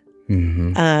head.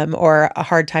 Or a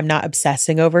hard time not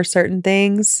obsessing over certain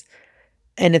things.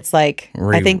 And it's like,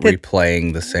 I think that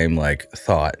replaying the same like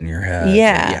thought in your head.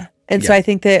 Yeah. And so I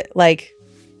think that like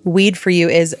weed for you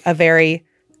is a very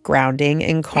grounding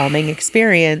and calming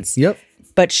experience. Yep.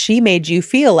 But she made you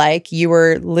feel like you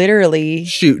were literally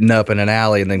shooting up in an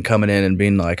alley and then coming in and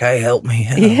being like, hey, help me.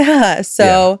 Help. Yeah.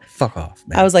 So fuck off,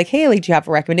 man. I was like, hey, like, do you have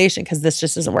a recommendation? Because this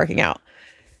just isn't working out.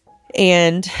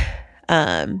 And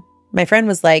my friend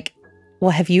was like, well,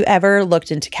 have you ever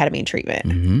looked into ketamine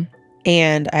treatment?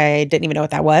 And I didn't even know what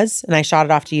that was. And I shot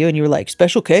it off to you and you were like,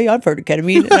 Special K, I've heard of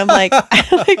ketamine. And I'm like,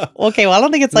 okay, well, I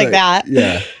don't think it's like that.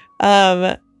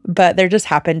 Yeah. but there just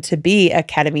happened to be a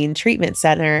ketamine treatment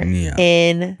center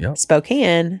in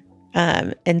Spokane.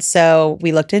 And so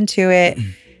we looked into it,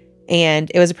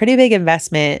 and it was a pretty big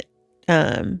investment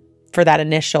for that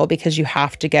initial, because you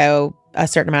have to go a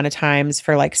certain amount of times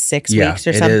for like 6 weeks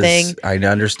or something. I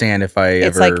understand if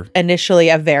it's like initially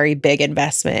a very big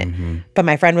investment. But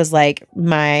my friend was like,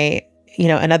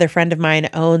 another friend of mine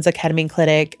owns a ketamine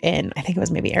clinic in, I think it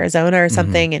was maybe Arizona or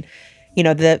something. And,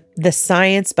 the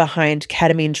science behind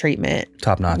ketamine treatment,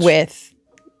 top notch, with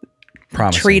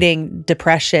promising. Treating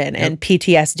depression and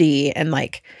PTSD and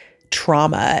like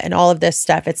trauma and all of this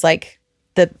stuff. It's like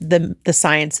the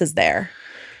science is there.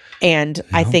 And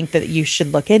I think that you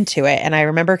should look into it. And I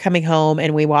remember coming home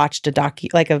and we watched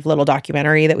a little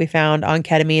documentary that we found on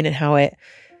ketamine, and how it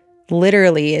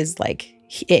literally is like,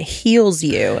 it heals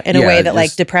you in a way that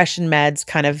like depression meds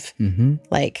kind of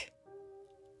like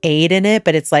aid in it.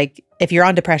 But it's like, if you're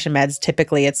on depression meds,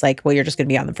 typically it's like, well, you're just going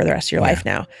to be on them for the rest of your life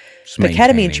now. But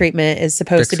ketamine treatment is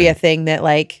supposed to be a thing that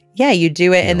like, you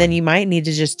do it, and then you might need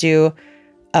to just do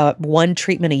one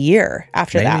treatment a year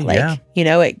after that. Like,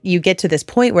 you get to this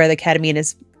point where the ketamine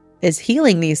is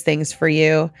healing these things for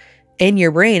you in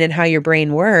your brain and how your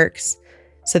brain works,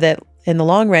 so that in the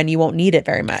long run, you won't need it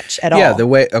very much at all.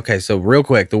 Yeah, so real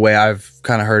quick, the way I've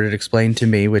kind of heard it explained to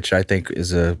me, which I think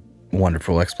is a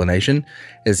wonderful explanation,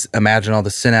 is imagine all the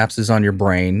synapses on your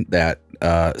brain that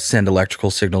send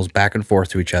electrical signals back and forth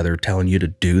to each other, telling you to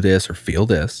do this or feel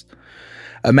this.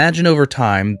 Imagine over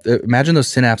time, imagine those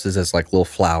synapses as like little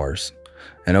flowers.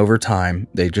 And over time,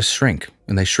 they just shrink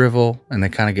and they shrivel and they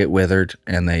kind of get withered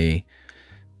and they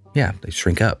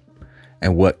shrink up.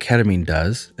 And what ketamine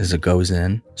does is it goes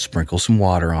in, sprinkles some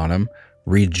water on them,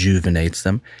 rejuvenates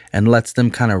them, and lets them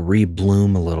kind of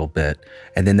rebloom a little bit.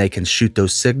 And then they can shoot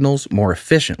those signals more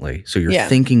efficiently. So you're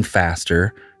thinking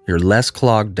faster, you're less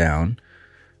clogged down.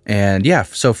 And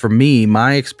so for me,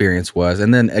 my experience was,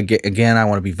 and then again, I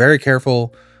want to be very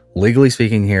careful, legally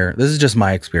speaking here, this is just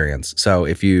my experience. So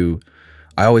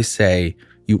I always say,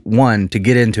 to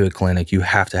get into a clinic, you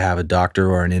have to have a doctor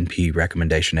or an NP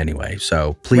recommendation anyway.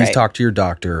 So please talk to your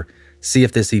doctor, see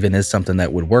if this even is something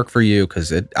that would work for you.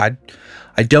 Cause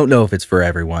I don't know if it's for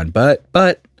everyone, but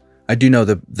I do know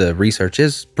the research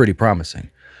is pretty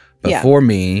promising. But for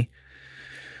me,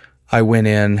 I went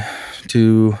in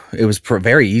it was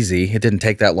very easy. It didn't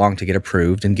take that long to get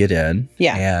approved and get in.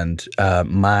 Yeah. And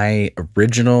my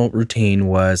original routine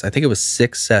was, I think it was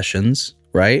 6 sessions,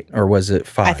 right? Or was it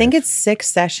 5? I think it's 6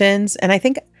 sessions. And I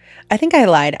think I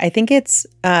lied. I think it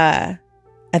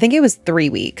was 3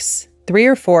 weeks, 3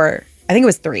 or 4. I think it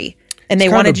was 3. And they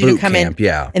wanted you to come in.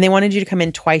 Yeah. And they wanted you to come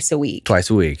in twice a week.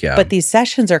 Yeah. But these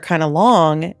sessions are kind of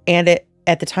long. And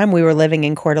at the time we were living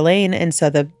in Coeur d'Alene. And so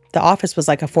the office was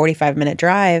like a 45-minute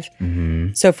drive.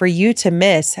 So for you to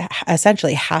miss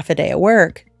essentially half a day of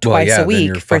work twice a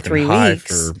week for 3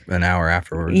 weeks. For an hour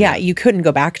afterwards. Yeah, you couldn't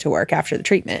go back to work after the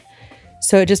treatment.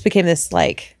 So it just became this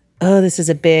like, oh, this is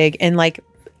a big, and like,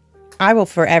 I will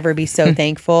forever be so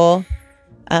thankful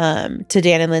to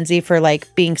Dan and Lindsay for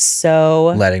like being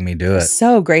so letting me do it,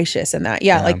 so gracious in that.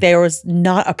 Yeah, like there was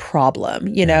not a problem,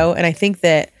 you know. And I think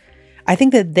that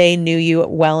they knew you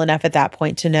well enough at that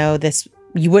point to know this.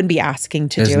 You wouldn't be asking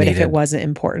to do it if it wasn't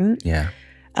important. Yeah.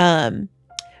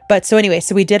 But so anyway,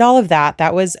 so we did all of that.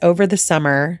 That was over the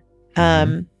summer.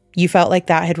 You felt like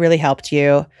that had really helped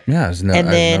you. Yeah, I was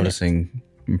noticing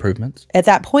improvements. At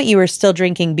that point, you were still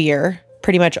drinking beer,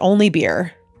 pretty much only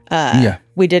beer.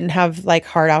 We didn't have like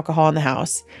hard alcohol in the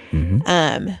house.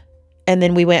 And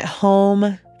then we went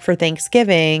home for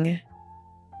Thanksgiving,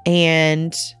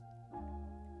 and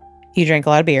you drank a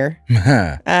lot of beer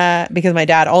because my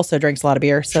dad also drinks a lot of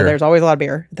beer. So there's always a lot of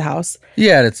beer at the house.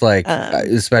 Yeah, and it's like,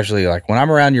 especially like when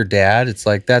I'm around your dad, it's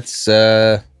like that's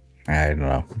I don't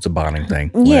know. It's a bonding thing.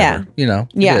 Whatever. Yeah. You know,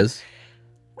 it is.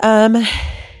 And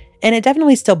it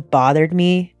definitely still bothered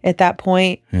me at that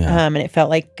point. Yeah. And it felt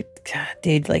like, God,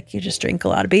 dude, like you just drink a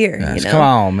lot of beer. Yes, you know? Come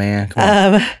on, man.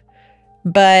 Come on.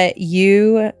 But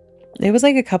it was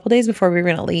like a couple days before we were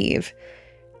going to leave.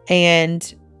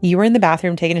 And you were in the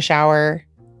bathroom taking a shower.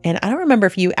 And I don't remember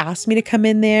if you asked me to come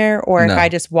in there or if I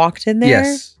just walked in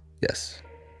there. Yes.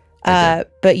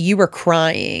 But you were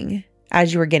crying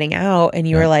as you were getting out, and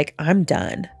you were like, I'm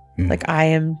done. Like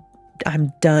I'm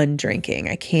done drinking.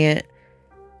 I can't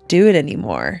do it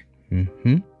anymore.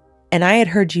 And I had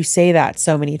heard you say that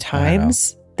so many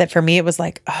times that for me, it was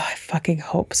like, oh, I fucking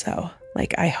hope so.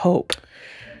 Like, I hope.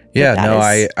 Yeah, no,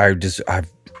 I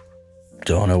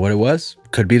don't know what it was.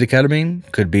 Could be the ketamine,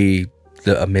 could be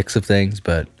a mix of things,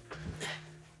 but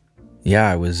yeah,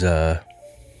 I was,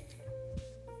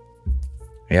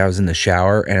 Yeah, I was in the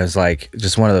shower, and it was like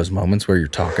just one of those moments where you're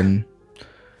talking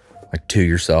like to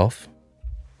yourself.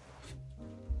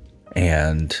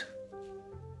 And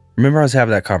remember, I was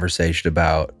having that conversation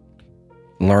about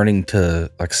learning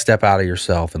to like step out of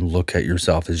yourself and look at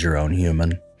yourself as your own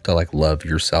human, to like love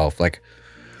yourself. Like,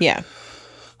 yeah,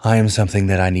 I am something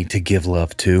that I need to give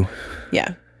love to.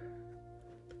 Yeah.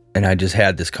 And I just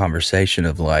had this conversation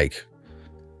of like,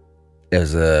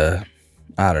 as a,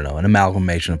 I don't know, an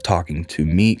amalgamation of talking to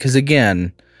me. Because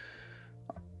again,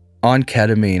 on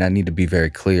ketamine, I need to be very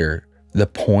clear. The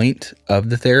point of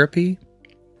the therapy,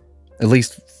 at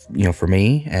least, you know, for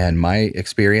me and my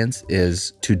experience,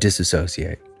 is to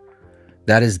disassociate.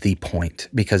 That is the point,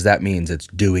 because that means it's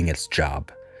doing its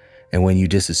job. And when you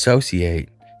disassociate,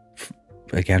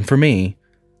 again, for me,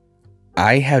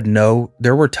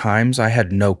 there were times I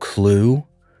had no clue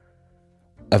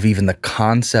of even the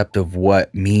concept of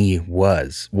what me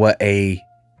was, what A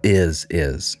is.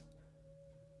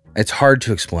 It's hard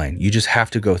to explain. You just have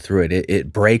to go through it.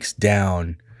 It breaks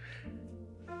down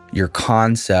your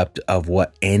concept of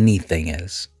what anything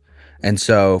is. And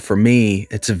so for me,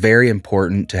 it's very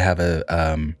important to have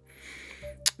a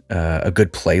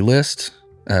good playlist,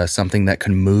 something that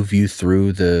can move you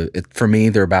through for me,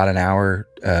 they're about an hour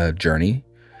journey.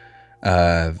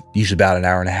 Usually about an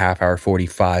hour and a half, hour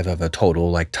 45 of a total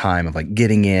like time of like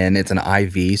getting in. It's an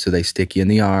IV, so they stick you in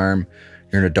the arm.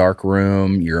 You're in a dark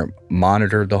room. You're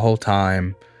monitored the whole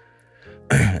time.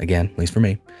 Again, at least for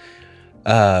me.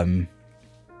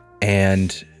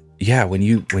 And yeah, when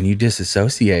you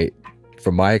disassociate,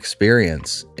 from my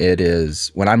experience, it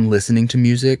is when I'm listening to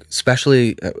music,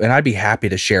 especially, and I'd be happy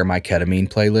to share my ketamine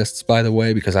playlists, by the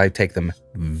way, because I take them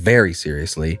very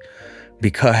seriously.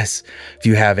 Because if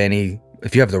you have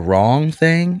the wrong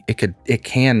thing, it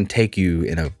can take you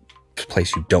in a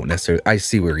place you don't necessarily. I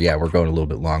see where, yeah, we're going a little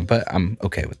bit long, but I'm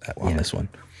okay with that on this one.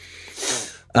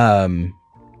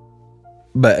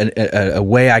 But a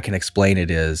way I can explain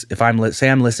it is, if I'm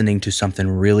listening to something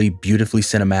really beautifully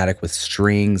cinematic with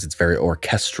strings, it's very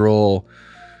orchestral.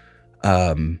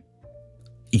 You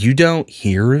don't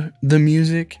hear the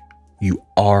music, you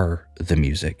are the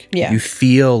music. Yeah. You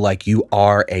feel like you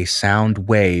are a sound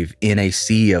wave in a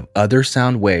sea of other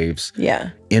sound waves. Yeah.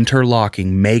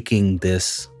 Interlocking, making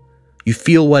this. You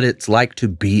feel what it's like to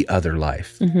be other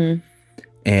life. Mm-hmm.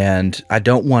 And I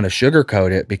don't want to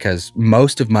sugarcoat it, because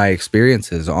most of my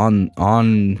experiences on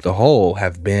the whole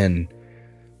have been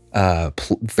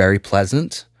very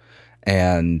pleasant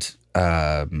and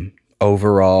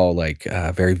overall like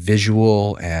very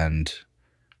visual and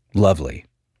lovely.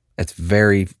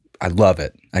 I love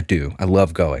it. I do. I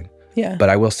love going. Yeah. But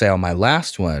I will say on my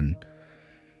last one,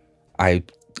 I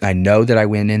know that I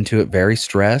went into it very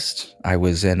stressed. I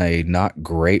was in a not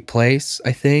great place,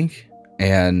 I think.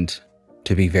 And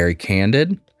to be very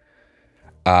candid,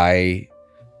 there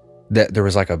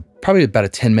was like probably about a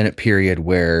 10-minute period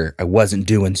where I wasn't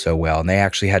doing so well, and they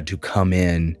actually had to come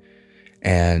in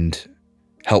and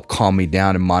help calm me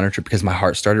down and monitor, because my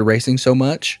heart started racing so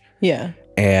much. Yeah.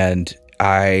 And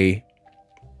I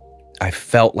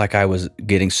felt like I was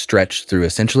getting stretched through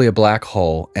essentially a black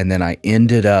hole, and then I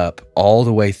ended up all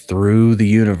the way through the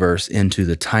universe into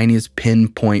the tiniest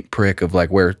pinpoint prick of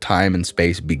like where time and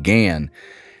space began.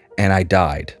 And I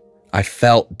died. I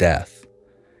felt death.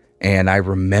 And I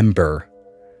remember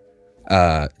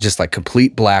just like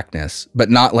complete blackness, but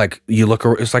not like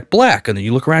it's like black. And then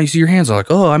you look around, you see your hands are like,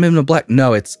 oh, I'm in the black.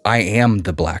 No, I am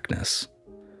the blackness.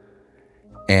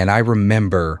 And I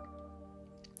remember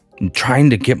trying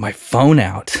to get my phone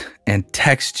out and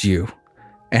text you.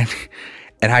 And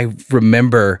I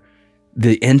remember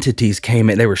the entities came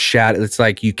in, they were shattered. It's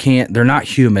like they're not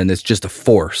human. It's just a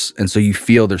force. And so you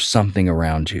feel there's something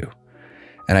around you.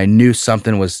 And I knew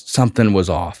something was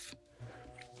off.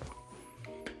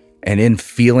 And in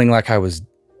feeling like I was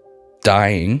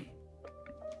dying,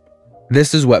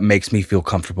 this is what makes me feel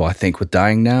comfortable, I think, with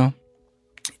dying now,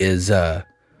 is there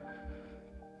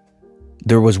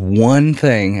was one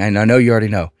thing, and I know you already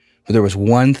know, but there was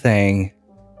one thing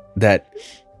that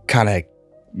kind of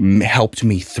helped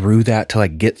me through that, to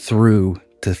like get through,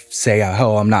 to say,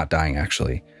 oh, I'm not dying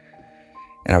actually.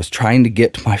 And I was trying to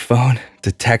get to my phone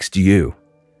to text you.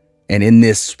 And in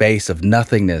this space of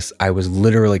nothingness, I was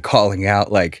literally calling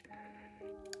out like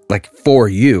for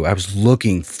you. I was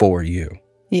looking for you.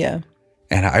 Yeah.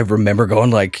 And I remember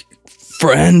going like,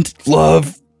 friend,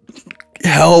 love,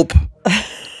 help.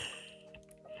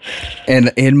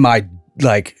 And in my,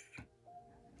 like,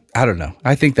 I don't know.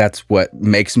 I think that's what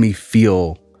makes me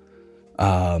feel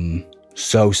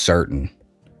so certain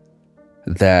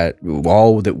that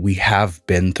all that we have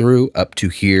been through up to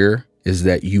here is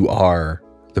that you are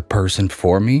the person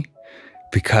for me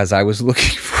because I was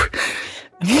looking for.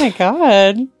 Oh my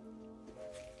God.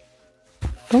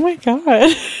 Oh my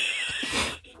God.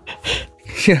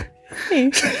 Yeah. Hey.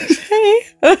 Hey.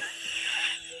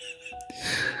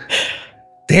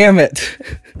 Damn it.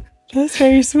 That's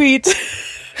very sweet.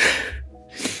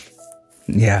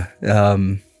 Yeah.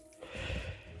 It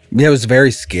was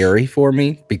very scary for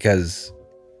me because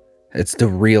it's the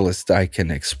realest I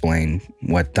can explain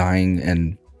what dying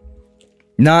and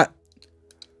not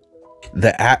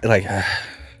the act, like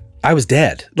I was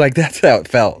dead. Like that's how it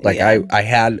felt. Like I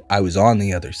was on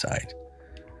the other side.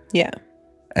 Yeah.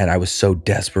 And I was so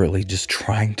desperately just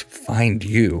trying to find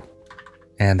you.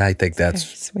 And I think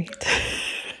that's sweet.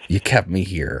 You kept me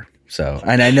here. So,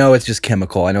 and I know it's just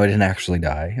chemical. I know I didn't actually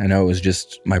die. I know it was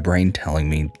just my brain telling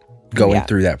me going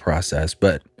through that process,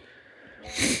 but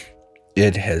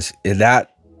it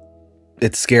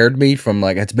scared me from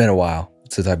like, it's been a while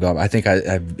since I've gone. I think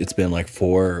it's been like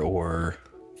 4 or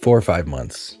 5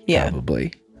 months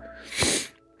probably.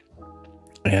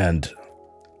 And,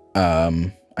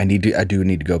 I do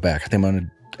need to go back. I think I'm going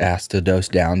to ask to dose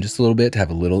down just a little bit to have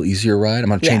a little easier ride. I'm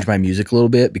going to change my music a little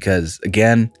bit because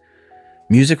again,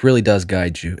 music really does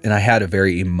guide you. And I had a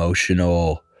very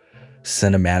emotional,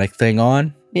 cinematic thing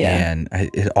on. Yeah. And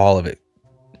all of it,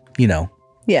 you know.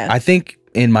 Yeah. I think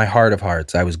in my heart of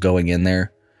hearts, I was going in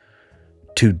there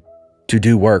to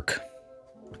do work.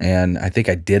 And I think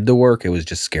I did the work. It was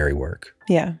just scary work.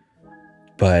 Yeah.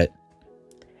 But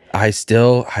I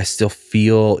still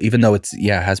feel, even though it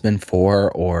has been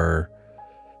 4 or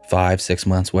 5, 6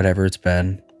 months, whatever it's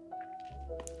been,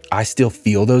 I still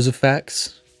feel those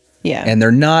effects. Yeah. And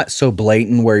they're not so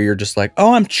blatant where you're just like,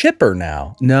 oh, I'm chipper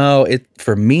now. No,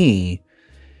 for me,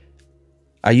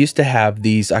 I used to have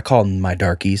these, I call them my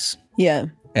darkies. Yeah.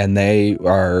 And they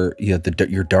are,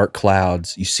 your dark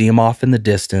clouds. You see them off in the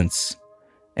distance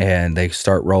and they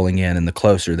start rolling in, and the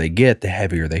closer they get, the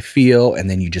heavier they feel. And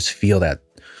then you just feel that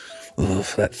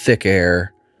thick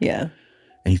air. Yeah.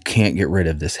 And you can't get rid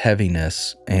of this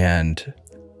heaviness. And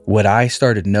what I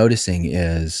started noticing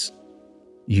is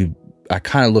I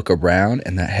kind of look around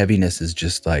and that heaviness is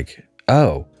just like,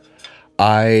 oh,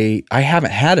 I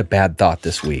haven't had a bad thought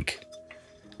this week.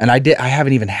 And I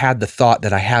haven't even had the thought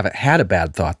that I haven't had a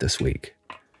bad thought this week.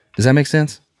 Does that make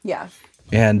sense? Yeah.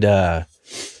 And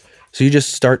so you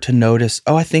just start to notice,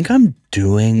 oh, I think I'm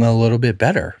doing a little bit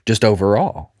better just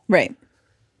overall. Right.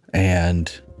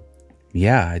 And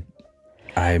yeah,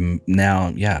 I'm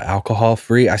now, alcohol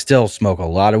free. I still smoke a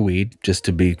lot of weed, just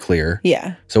to be clear.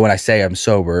 Yeah. So when I say I'm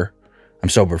sober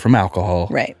from alcohol.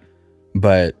 Right.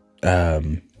 But, I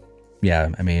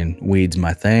mean, weed's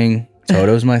my thing.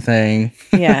 Toto's my thing.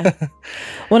 Yeah.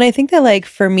 Well, and I think that like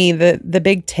for me, the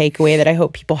big takeaway that I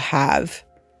hope people have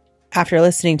after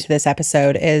listening to this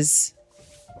episode is,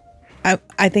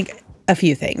 I think a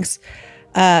few things.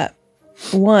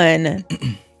 One,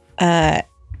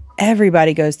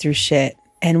 everybody goes through shit.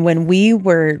 And when we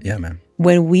were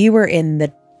in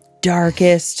the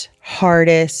darkest,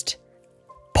 hardest,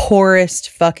 poorest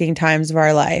fucking times of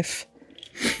our life,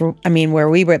 I mean, where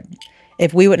we were,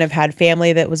 if we wouldn't have had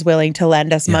family that was willing to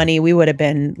lend us money, we would have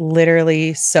been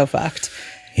literally so fucked.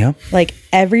 Yeah. Like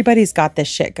everybody's got this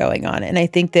shit going on. And I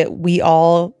think that we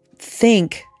all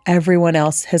think everyone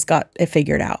else has got it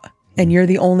figured out. And you're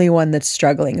the only one that's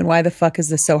struggling. And why the fuck is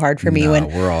this so hard for me when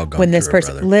we're all going this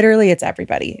person, literally it's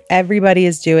everybody. Everybody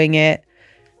is doing it.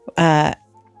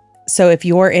 So if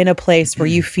you're in a place where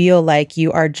you feel like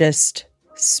you are just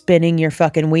spinning your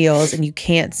fucking wheels and you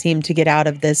can't seem to get out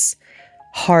of this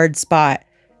hard spot,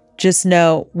 just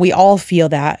know we all feel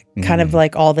that kind of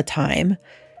like all the time.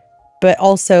 But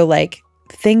also like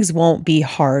things won't be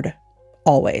hard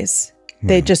always.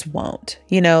 They just won't,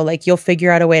 like you'll figure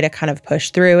out a way to kind of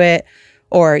push through it,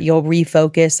 or you'll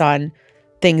refocus on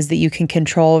things that you can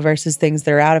control versus things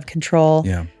that are out of control.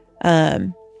 Yeah.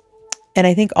 And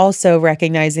I think also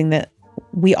recognizing that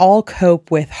we all cope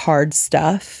with hard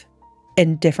stuff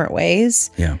in different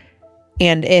ways. Yeah.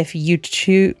 And if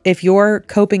your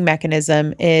coping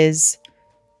mechanism is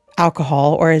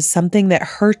alcohol or is something that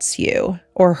hurts you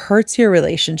or hurts your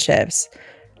relationships,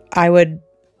 I would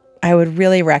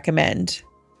really recommend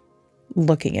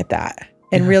looking at that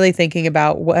and really thinking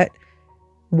about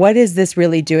what is this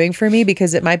really doing for me?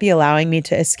 Because it might be allowing me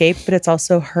to escape, but it's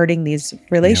also hurting these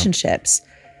relationships.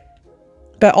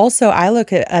 But also I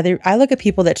look at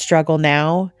people that struggle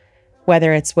now,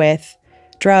 whether it's with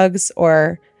drugs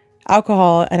or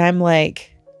alcohol, and I'm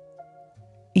like,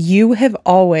 you have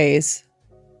always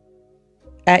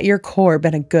at your core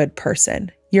been a good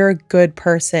person. You're a good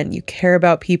person. You care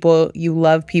about people. You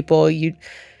love people.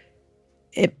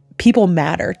 People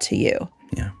matter to you.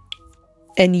 Yeah.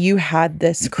 And you had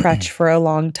this crutch for a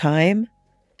long time.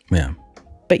 Yeah.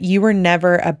 But you were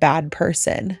never a bad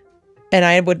person. And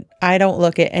I don't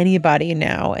look at anybody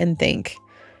now and think,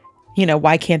 you know,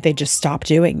 why can't they just stop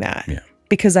doing that? Yeah.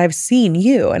 Because I've seen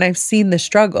you and I've seen the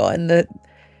struggle and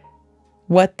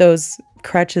what those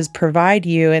crutches provide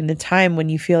you and the time when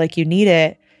you feel like you need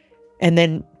it. And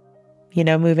then, you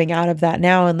know, moving out of that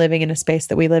now and living in a space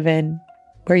that we live in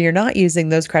where you're not using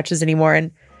those crutches anymore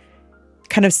and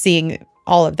kind of seeing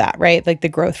all of that, right? Like the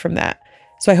growth from that.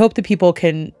 So I hope that people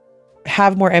can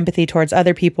have more empathy towards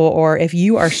other people, or if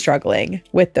you are struggling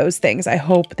with those things, I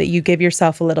hope that you give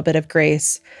yourself a little bit of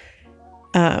grace,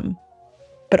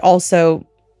 but also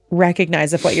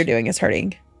recognize if what you're doing is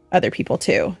hurting other people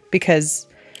too, because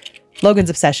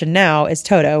Logan's obsession now is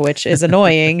Toto, which is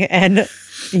annoying and,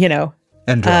 you know,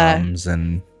 and drums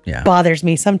and bothers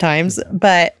me sometimes,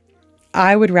 but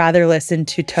I would rather listen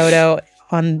to Toto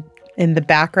in the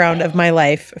background of my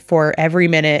life for every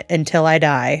minute until I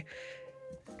die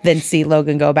than see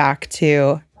Logan go back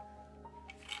to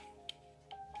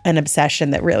an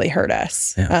obsession that really hurt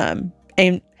us. Yeah.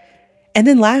 And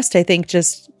then last, I think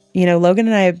just, you know, Logan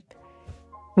and I,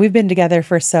 we've been together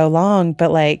for so long,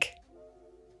 but like,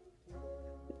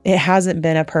 it hasn't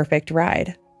been a perfect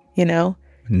ride, you know?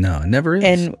 No, it never is.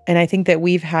 And I think that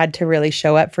we've had to really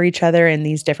show up for each other in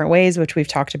these different ways, which we've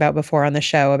talked about before on the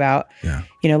show about,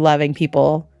 you know, loving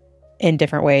people in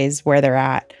different ways where they're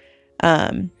at.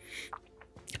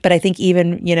 But I think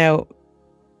even, you know,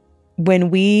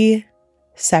 when we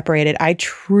separated, I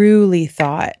truly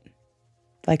thought,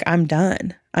 like, I'm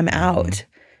done. I'm out.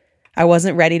 I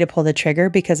wasn't ready to pull the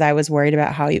trigger because I was worried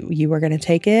about how you were going to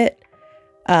take it.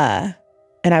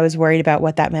 And I was worried about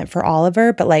what that meant for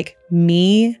Oliver. But like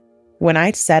me, when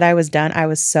I said I was done, I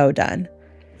was so done.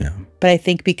 Yeah. But I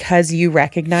think because you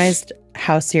recognized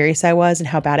how serious I was and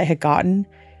how bad it had gotten,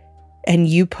 and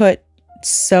you put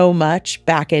so much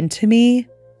back into me,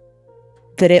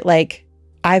 that it like,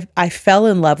 I fell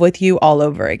in love with you all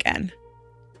over again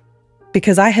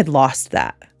because I had lost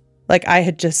that. Like I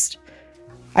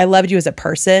loved you as a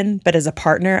person, but as a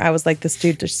partner, I was like, this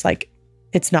dude just like,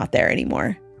 it's not there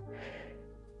anymore.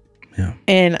 Yeah.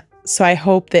 And so I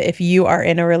hope that if you are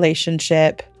in a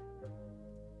relationship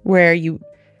where you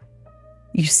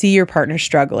see your partner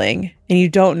struggling and you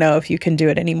don't know if you can do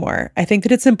it anymore, I think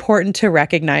that it's important to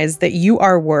recognize that you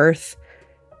are worth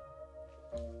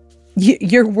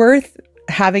you're worth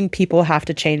having people have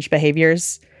to change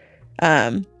behaviors.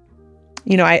 You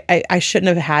know, I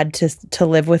shouldn't have had to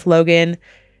live with Logan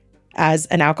as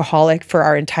an alcoholic for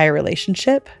our entire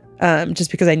relationship,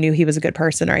 just because I knew he was a good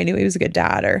person or I knew he was a good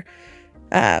dad or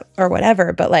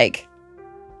whatever. But like,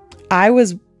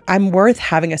 I'm worth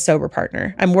having a sober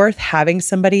partner. I'm worth having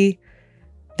somebody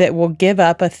that will give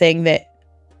up a thing that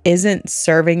isn't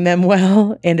serving them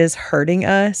well and is hurting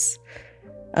us.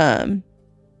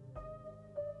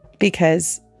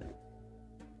 Because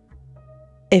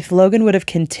if Logan would have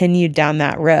continued down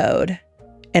that road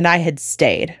and I had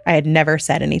stayed, I had never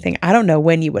said anything, I don't know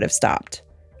when you would have stopped.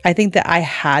 I think that I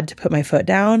had to put my foot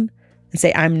down and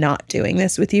say, I'm not doing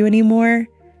this with you anymore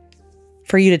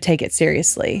for you to take it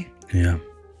seriously. Yeah.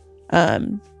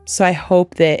 So I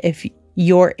hope that if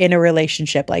you're in a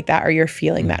relationship like that or you're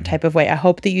feeling that type of way, I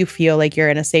hope that you feel like you're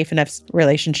in a safe enough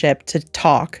relationship to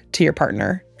talk to your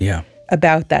partner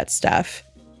about that stuff.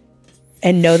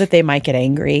 And know that they might get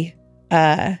angry.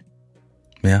 But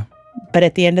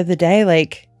at the end of the day,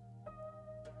 like,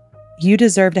 you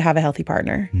deserve to have a healthy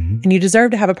partner. And you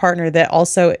deserve to have a partner that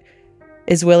also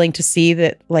is willing to see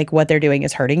that, like, what they're doing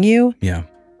is hurting you. Yeah.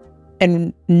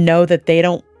 And know that they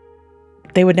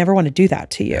would never want to do that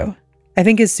to you. Yeah. I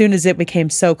think as soon as it became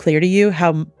so clear to you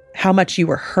how much you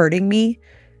were hurting me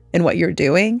and what you're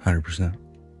doing. 100%.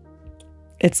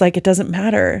 It's like, it doesn't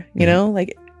matter, you know?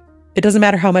 Like, it doesn't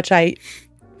matter how much I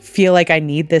feel like I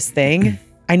need this thing.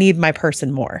 I need my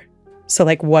person more. So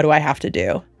like, what do I have to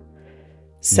do?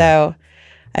 So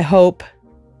I hope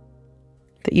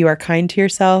that you are kind to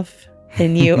yourself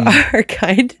and you are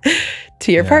kind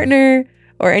to your partner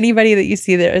or anybody that you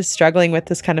see that is struggling with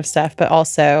this kind of stuff, but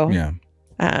also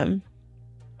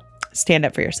stand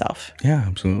up for yourself. Yeah,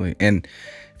 absolutely. And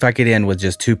if I could end with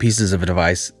just two pieces of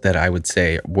advice that I would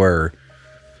say were,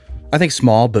 I think,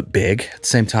 small but big at the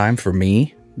same time for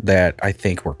me, that I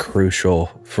think were crucial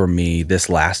for me this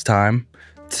last time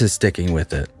to sticking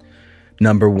with it.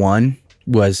 Number one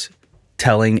was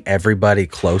telling everybody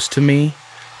close to me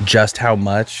just how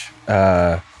much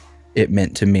it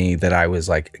meant to me that I was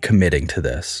like committing to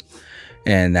this.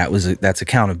 And that's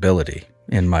accountability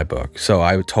in my book. So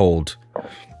I told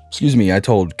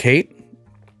Kate,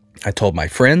 I told my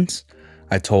friends,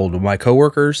 I told my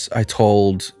coworkers. I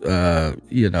told,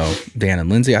 you know, Dan and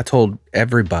Lindsay. I told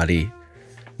everybody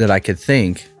that I could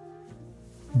think,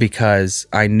 because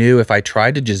I knew if I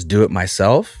tried to just do it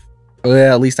myself,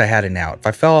 well, at least I had an out. If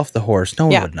I fell off the horse, no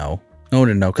one would know. No one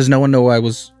would know, because no one knew I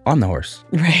was on the horse.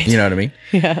 Right. You know what I mean?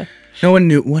 Yeah. No one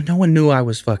knew. Well, no one knew I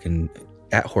was fucking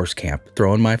at horse camp,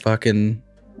 throwing my fucking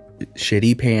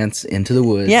shitty pants into the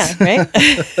woods. Yeah. Right.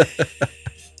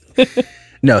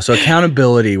 No. So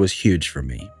accountability was huge for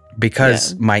me,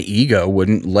 because my ego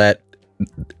wouldn't let.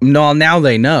 No, now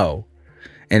they know.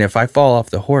 And if I fall off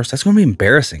the horse, that's going to be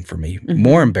embarrassing for me.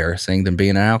 More embarrassing than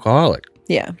being an alcoholic.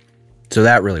 Yeah. So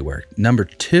that really worked. Number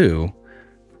 2,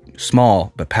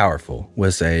 small but powerful,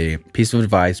 was a piece of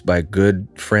advice by a good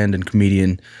friend and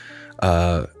comedian.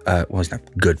 Well, he's not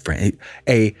a good friend.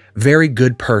 A very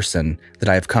good person that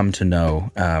I've come to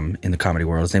know in the comedy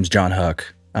world. His name's John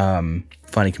Huck.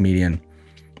 Funny comedian.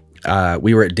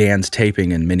 We were at Dan's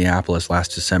taping in Minneapolis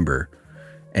last December,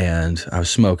 and I was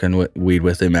smoking weed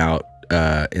with him out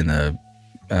in the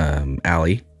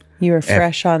alley. You were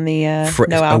fresh on the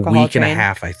no alcohol a week train. and a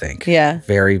half, I think. Yeah.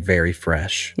 Very, very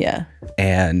fresh. Yeah.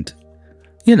 And,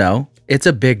 you know, it's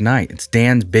a big night. It's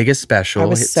Dan's biggest special. I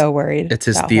was so worried. It's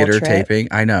his theater taping.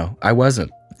 I know. I wasn't.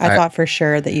 I thought for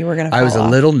sure that you were going to fall I was a off.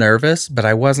 little nervous, but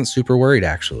I wasn't super worried,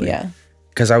 actually. Yeah.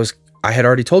 Because I had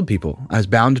already told people. I was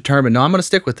bound, determined, no, I'm going to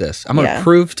stick with this. I'm going to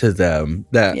prove to them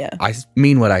that I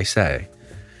mean what I say.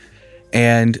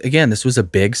 And again, this was a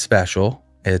big special.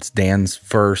 It's Dan's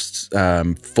first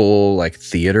full like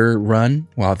theater run.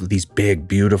 Wow, these big,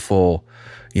 beautiful,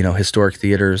 you know, historic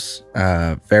theaters.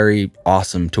 Very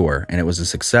awesome tour, and it was a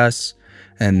success.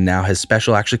 And now his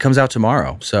special actually comes out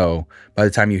tomorrow. So by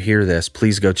the time you hear this,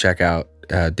 please go check out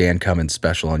Dan Cummins'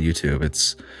 special on YouTube.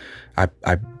 It's I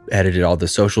edited all the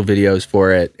social videos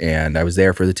for it, and I was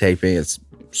there for the taping. It's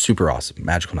super awesome,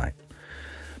 magical night.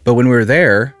 But when we were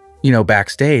there, you know,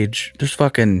 backstage, there's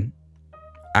fucking,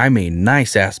 I mean,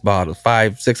 nice ass bottles,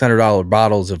 $500-$600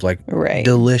 bottles of like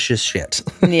delicious shit.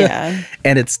 Yeah.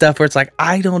 And it's stuff where it's like,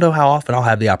 I don't know how often I'll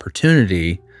have the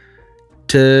opportunity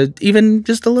to even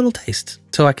just a little taste,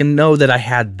 so I can know that I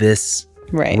had this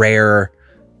rare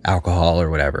alcohol or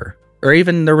whatever. Or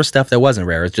even there was stuff that wasn't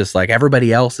rare. It's just like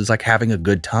everybody else is like having a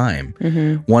good time.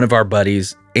 One of our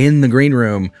buddies in the green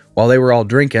room while they were all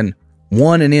drinking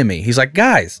won an Emmy. He's like,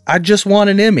 guys, I just won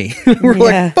an Emmy. We're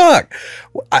like, fuck.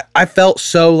 I felt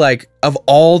so like, of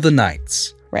all the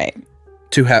nights. Right.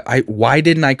 To have, why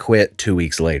didn't I quit 2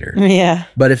 weeks later? Yeah.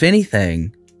 But if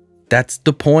anything, that's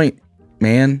the point,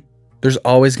 man. There's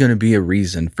always going to be a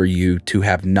reason for you to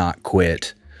have not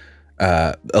quit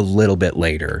a little bit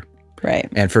later. Right.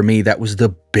 And for me, that was the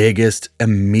biggest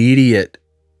immediate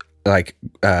like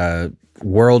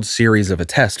World Series of a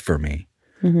test for me.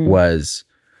 Was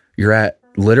you're at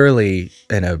literally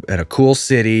in a cool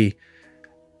city.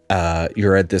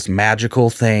 You're at this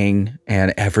magical thing,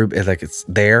 and like it's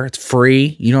there, it's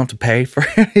free. You don't have to pay for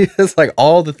it. It's like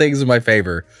all the things in my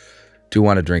favor to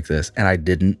want to drink this. And I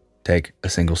didn't take a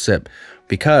single sip,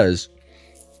 because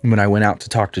when I went out to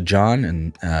talk to John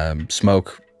and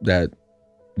smoke that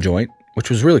joint, which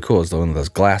was really cool, is one of those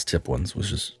glass tip ones,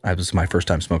 which is, it was my first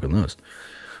time smoking those.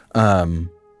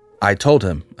 I told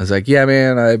him, I was like, yeah,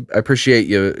 man, I appreciate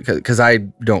you, because I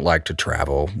don't like to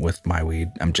travel with my weed.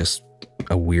 I'm just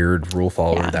a weird rule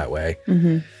follower that way.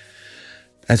 And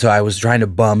so I was trying to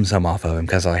bum some off of him,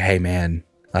 because I'm like, hey, man,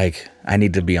 like, I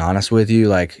need to be honest with you.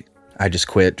 Like, I just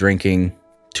quit drinking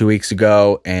 2 weeks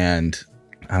ago, and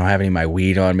I don't have any of my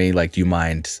weed on me. Like, do you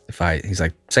mind if he's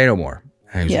like, say no more.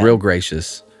 And he was real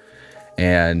gracious.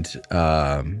 And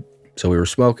so we were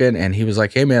smoking, and he was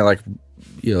like, hey, man, like,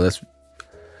 you know, that's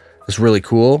really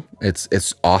cool.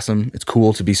 It's awesome. It's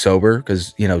cool to be sober,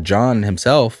 because, you know, John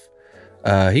himself,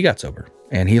 he got sober,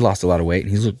 and he lost a lot of weight,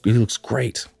 and he looks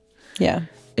great. Yeah.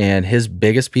 And his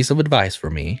biggest piece of advice for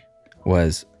me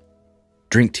was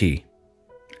drink tea.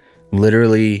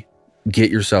 Literally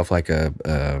get yourself like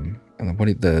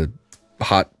the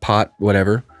hot pot,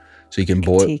 whatever, so you can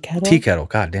boil tea kettle.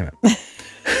 God damn it.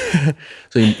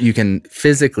 So you can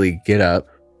physically get up,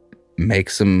 make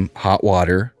some hot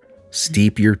water,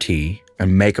 steep your tea,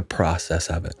 and make a process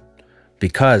of it,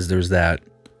 because there's that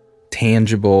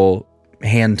tangible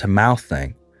hand to mouth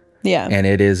thing. Yeah. And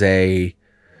it's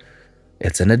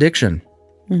an addiction.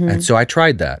 And so I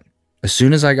tried that as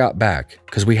soon as I got back,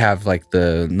 because we have like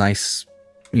the nice,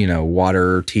 you know,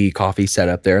 water, tea, coffee set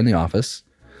up there in the office.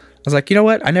 I was like, you know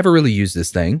what? I never really used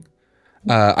this thing.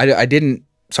 I didn't,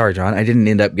 sorry, John, I didn't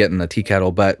end up getting the tea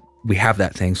kettle, but we have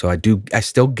that thing. So I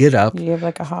still get up. You have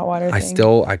like a hot water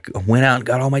thing. I went out and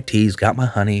got all my teas, got my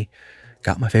honey,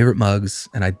 got my favorite mugs,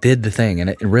 and I did the thing.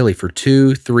 And really for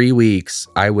 2-3 weeks,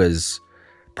 I was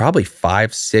probably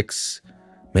 5, 6,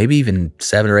 maybe even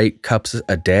 7 or 8 cups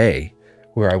a day,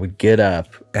 where I would get up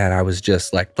and I was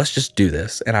just like, let's just do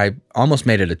this. And I almost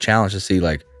made it a challenge to see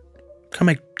like,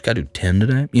 gotta do 10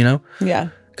 today, you know? Yeah.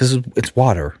 Because it's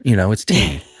water, you know, it's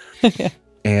tea. Yeah.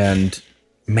 And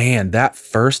man, that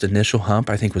first initial hump,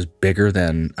 I think, was bigger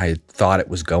than I thought it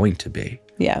was going to be.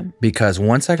 Yeah. Because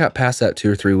once I got past that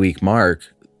 2 or 3 week mark,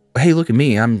 hey, look at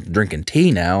me, I'm drinking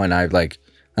tea now, and I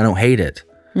don't hate it.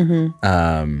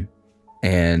 Mm-hmm.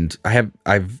 And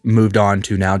I've moved on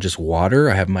to now just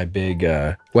water. I have my big,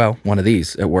 one of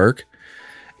these at work,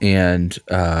 and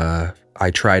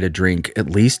I try to drink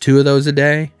at least 2 of those a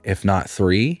day, if not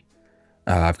 3.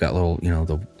 I've got little,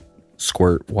 the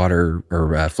squirt water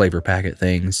or flavor packet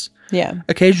things. Yeah.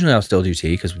 Occasionally I'll still do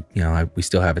tea because, we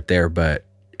still have it there. But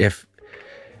if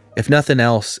nothing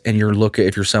else, and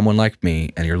if you're someone like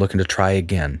me and you're looking to try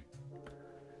again,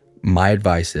 my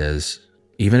advice is,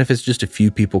 even if it's just a few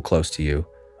people close to you,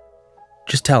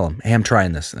 just tell them, hey, I'm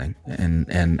trying this thing.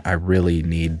 And I really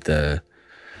need the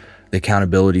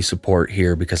accountability support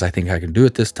here, because I think I can do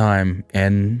it this time,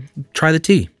 and try the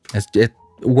tea.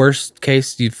 Worst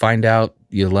case, you find out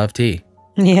you love tea.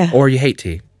 Yeah. Or you hate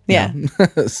tea. Yeah.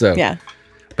 So, yeah.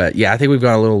 But yeah, I think we've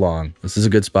gone a little long. This is a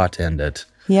good spot to end it.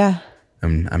 Yeah.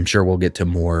 I'm sure we'll get to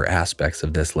more aspects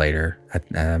of this later.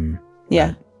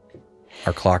 Yeah.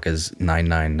 Our clock is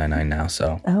 9999 now,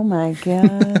 so. Oh my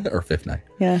God. Or 59.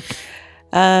 Yeah.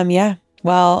 Yeah.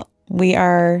 Well, we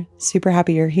are super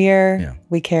happy you're here. Yeah.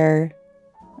 We care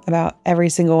about every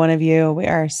single one of you. We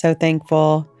are so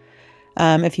thankful.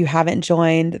 If you haven't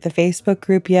joined the Facebook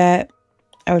group yet,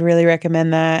 I would really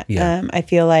recommend that. Yeah. I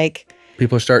feel like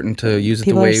people are starting to use it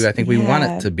the way I think we want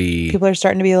it to be. People are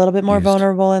starting to be a little bit more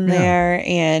vulnerable in there.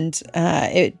 And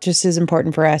it just is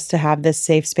important for us to have this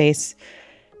safe space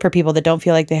for people that don't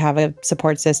feel like they have a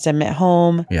support system at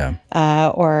home. Yeah.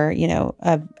 Or,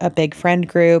 a big friend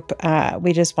group.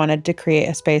 We just wanted to create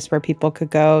a space where people could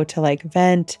go to like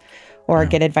vent or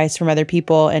get advice from other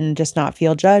people and just not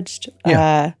feel judged.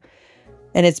 Yeah.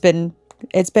 And it's been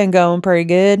going pretty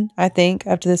good, I think,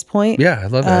 up to this point. Yeah, I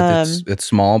love it. It's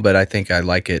small, but I think I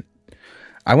like it.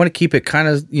 I want to keep it kind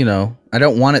of, I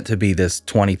don't want it to be this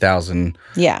 20,000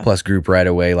 plus group right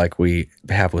away like we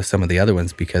have with some of the other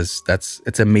ones, because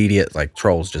it's immediate, like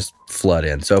trolls just flood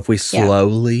in. So if we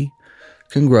slowly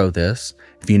can grow this,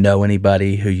 if you know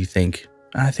anybody who you think,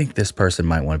 I think this person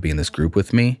might want to be in this group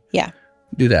with me. Yeah.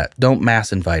 Do that. Don't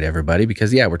mass invite everybody,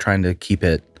 because we're trying to keep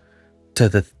it to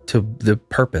the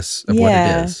purpose of what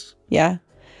it is. Yeah.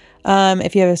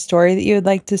 If you have a story that you would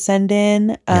like to send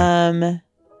in,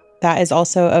 that is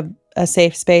also a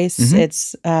safe space. Mm-hmm.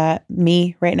 It's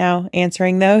me right now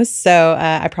answering those. So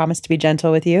I promise to be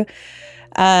gentle with you.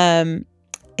 And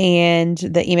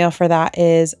the email for that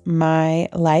is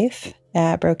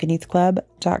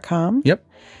mylife@brokennewthclub.com. Yep.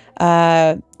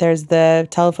 There's the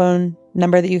telephone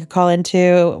number that you could call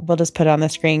into. We'll just put it on the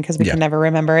screen because we can never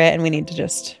remember it, and we need to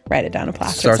just write it down in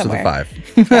plastic Starts somewhere.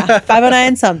 with a 5.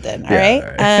 509 something. All right.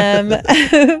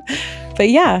 But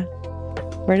yeah,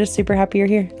 we're just super happy you're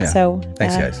here. Yeah. So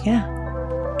thanks, guys. Yeah.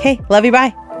 Okay. Love you.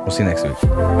 Bye. We'll see you next week.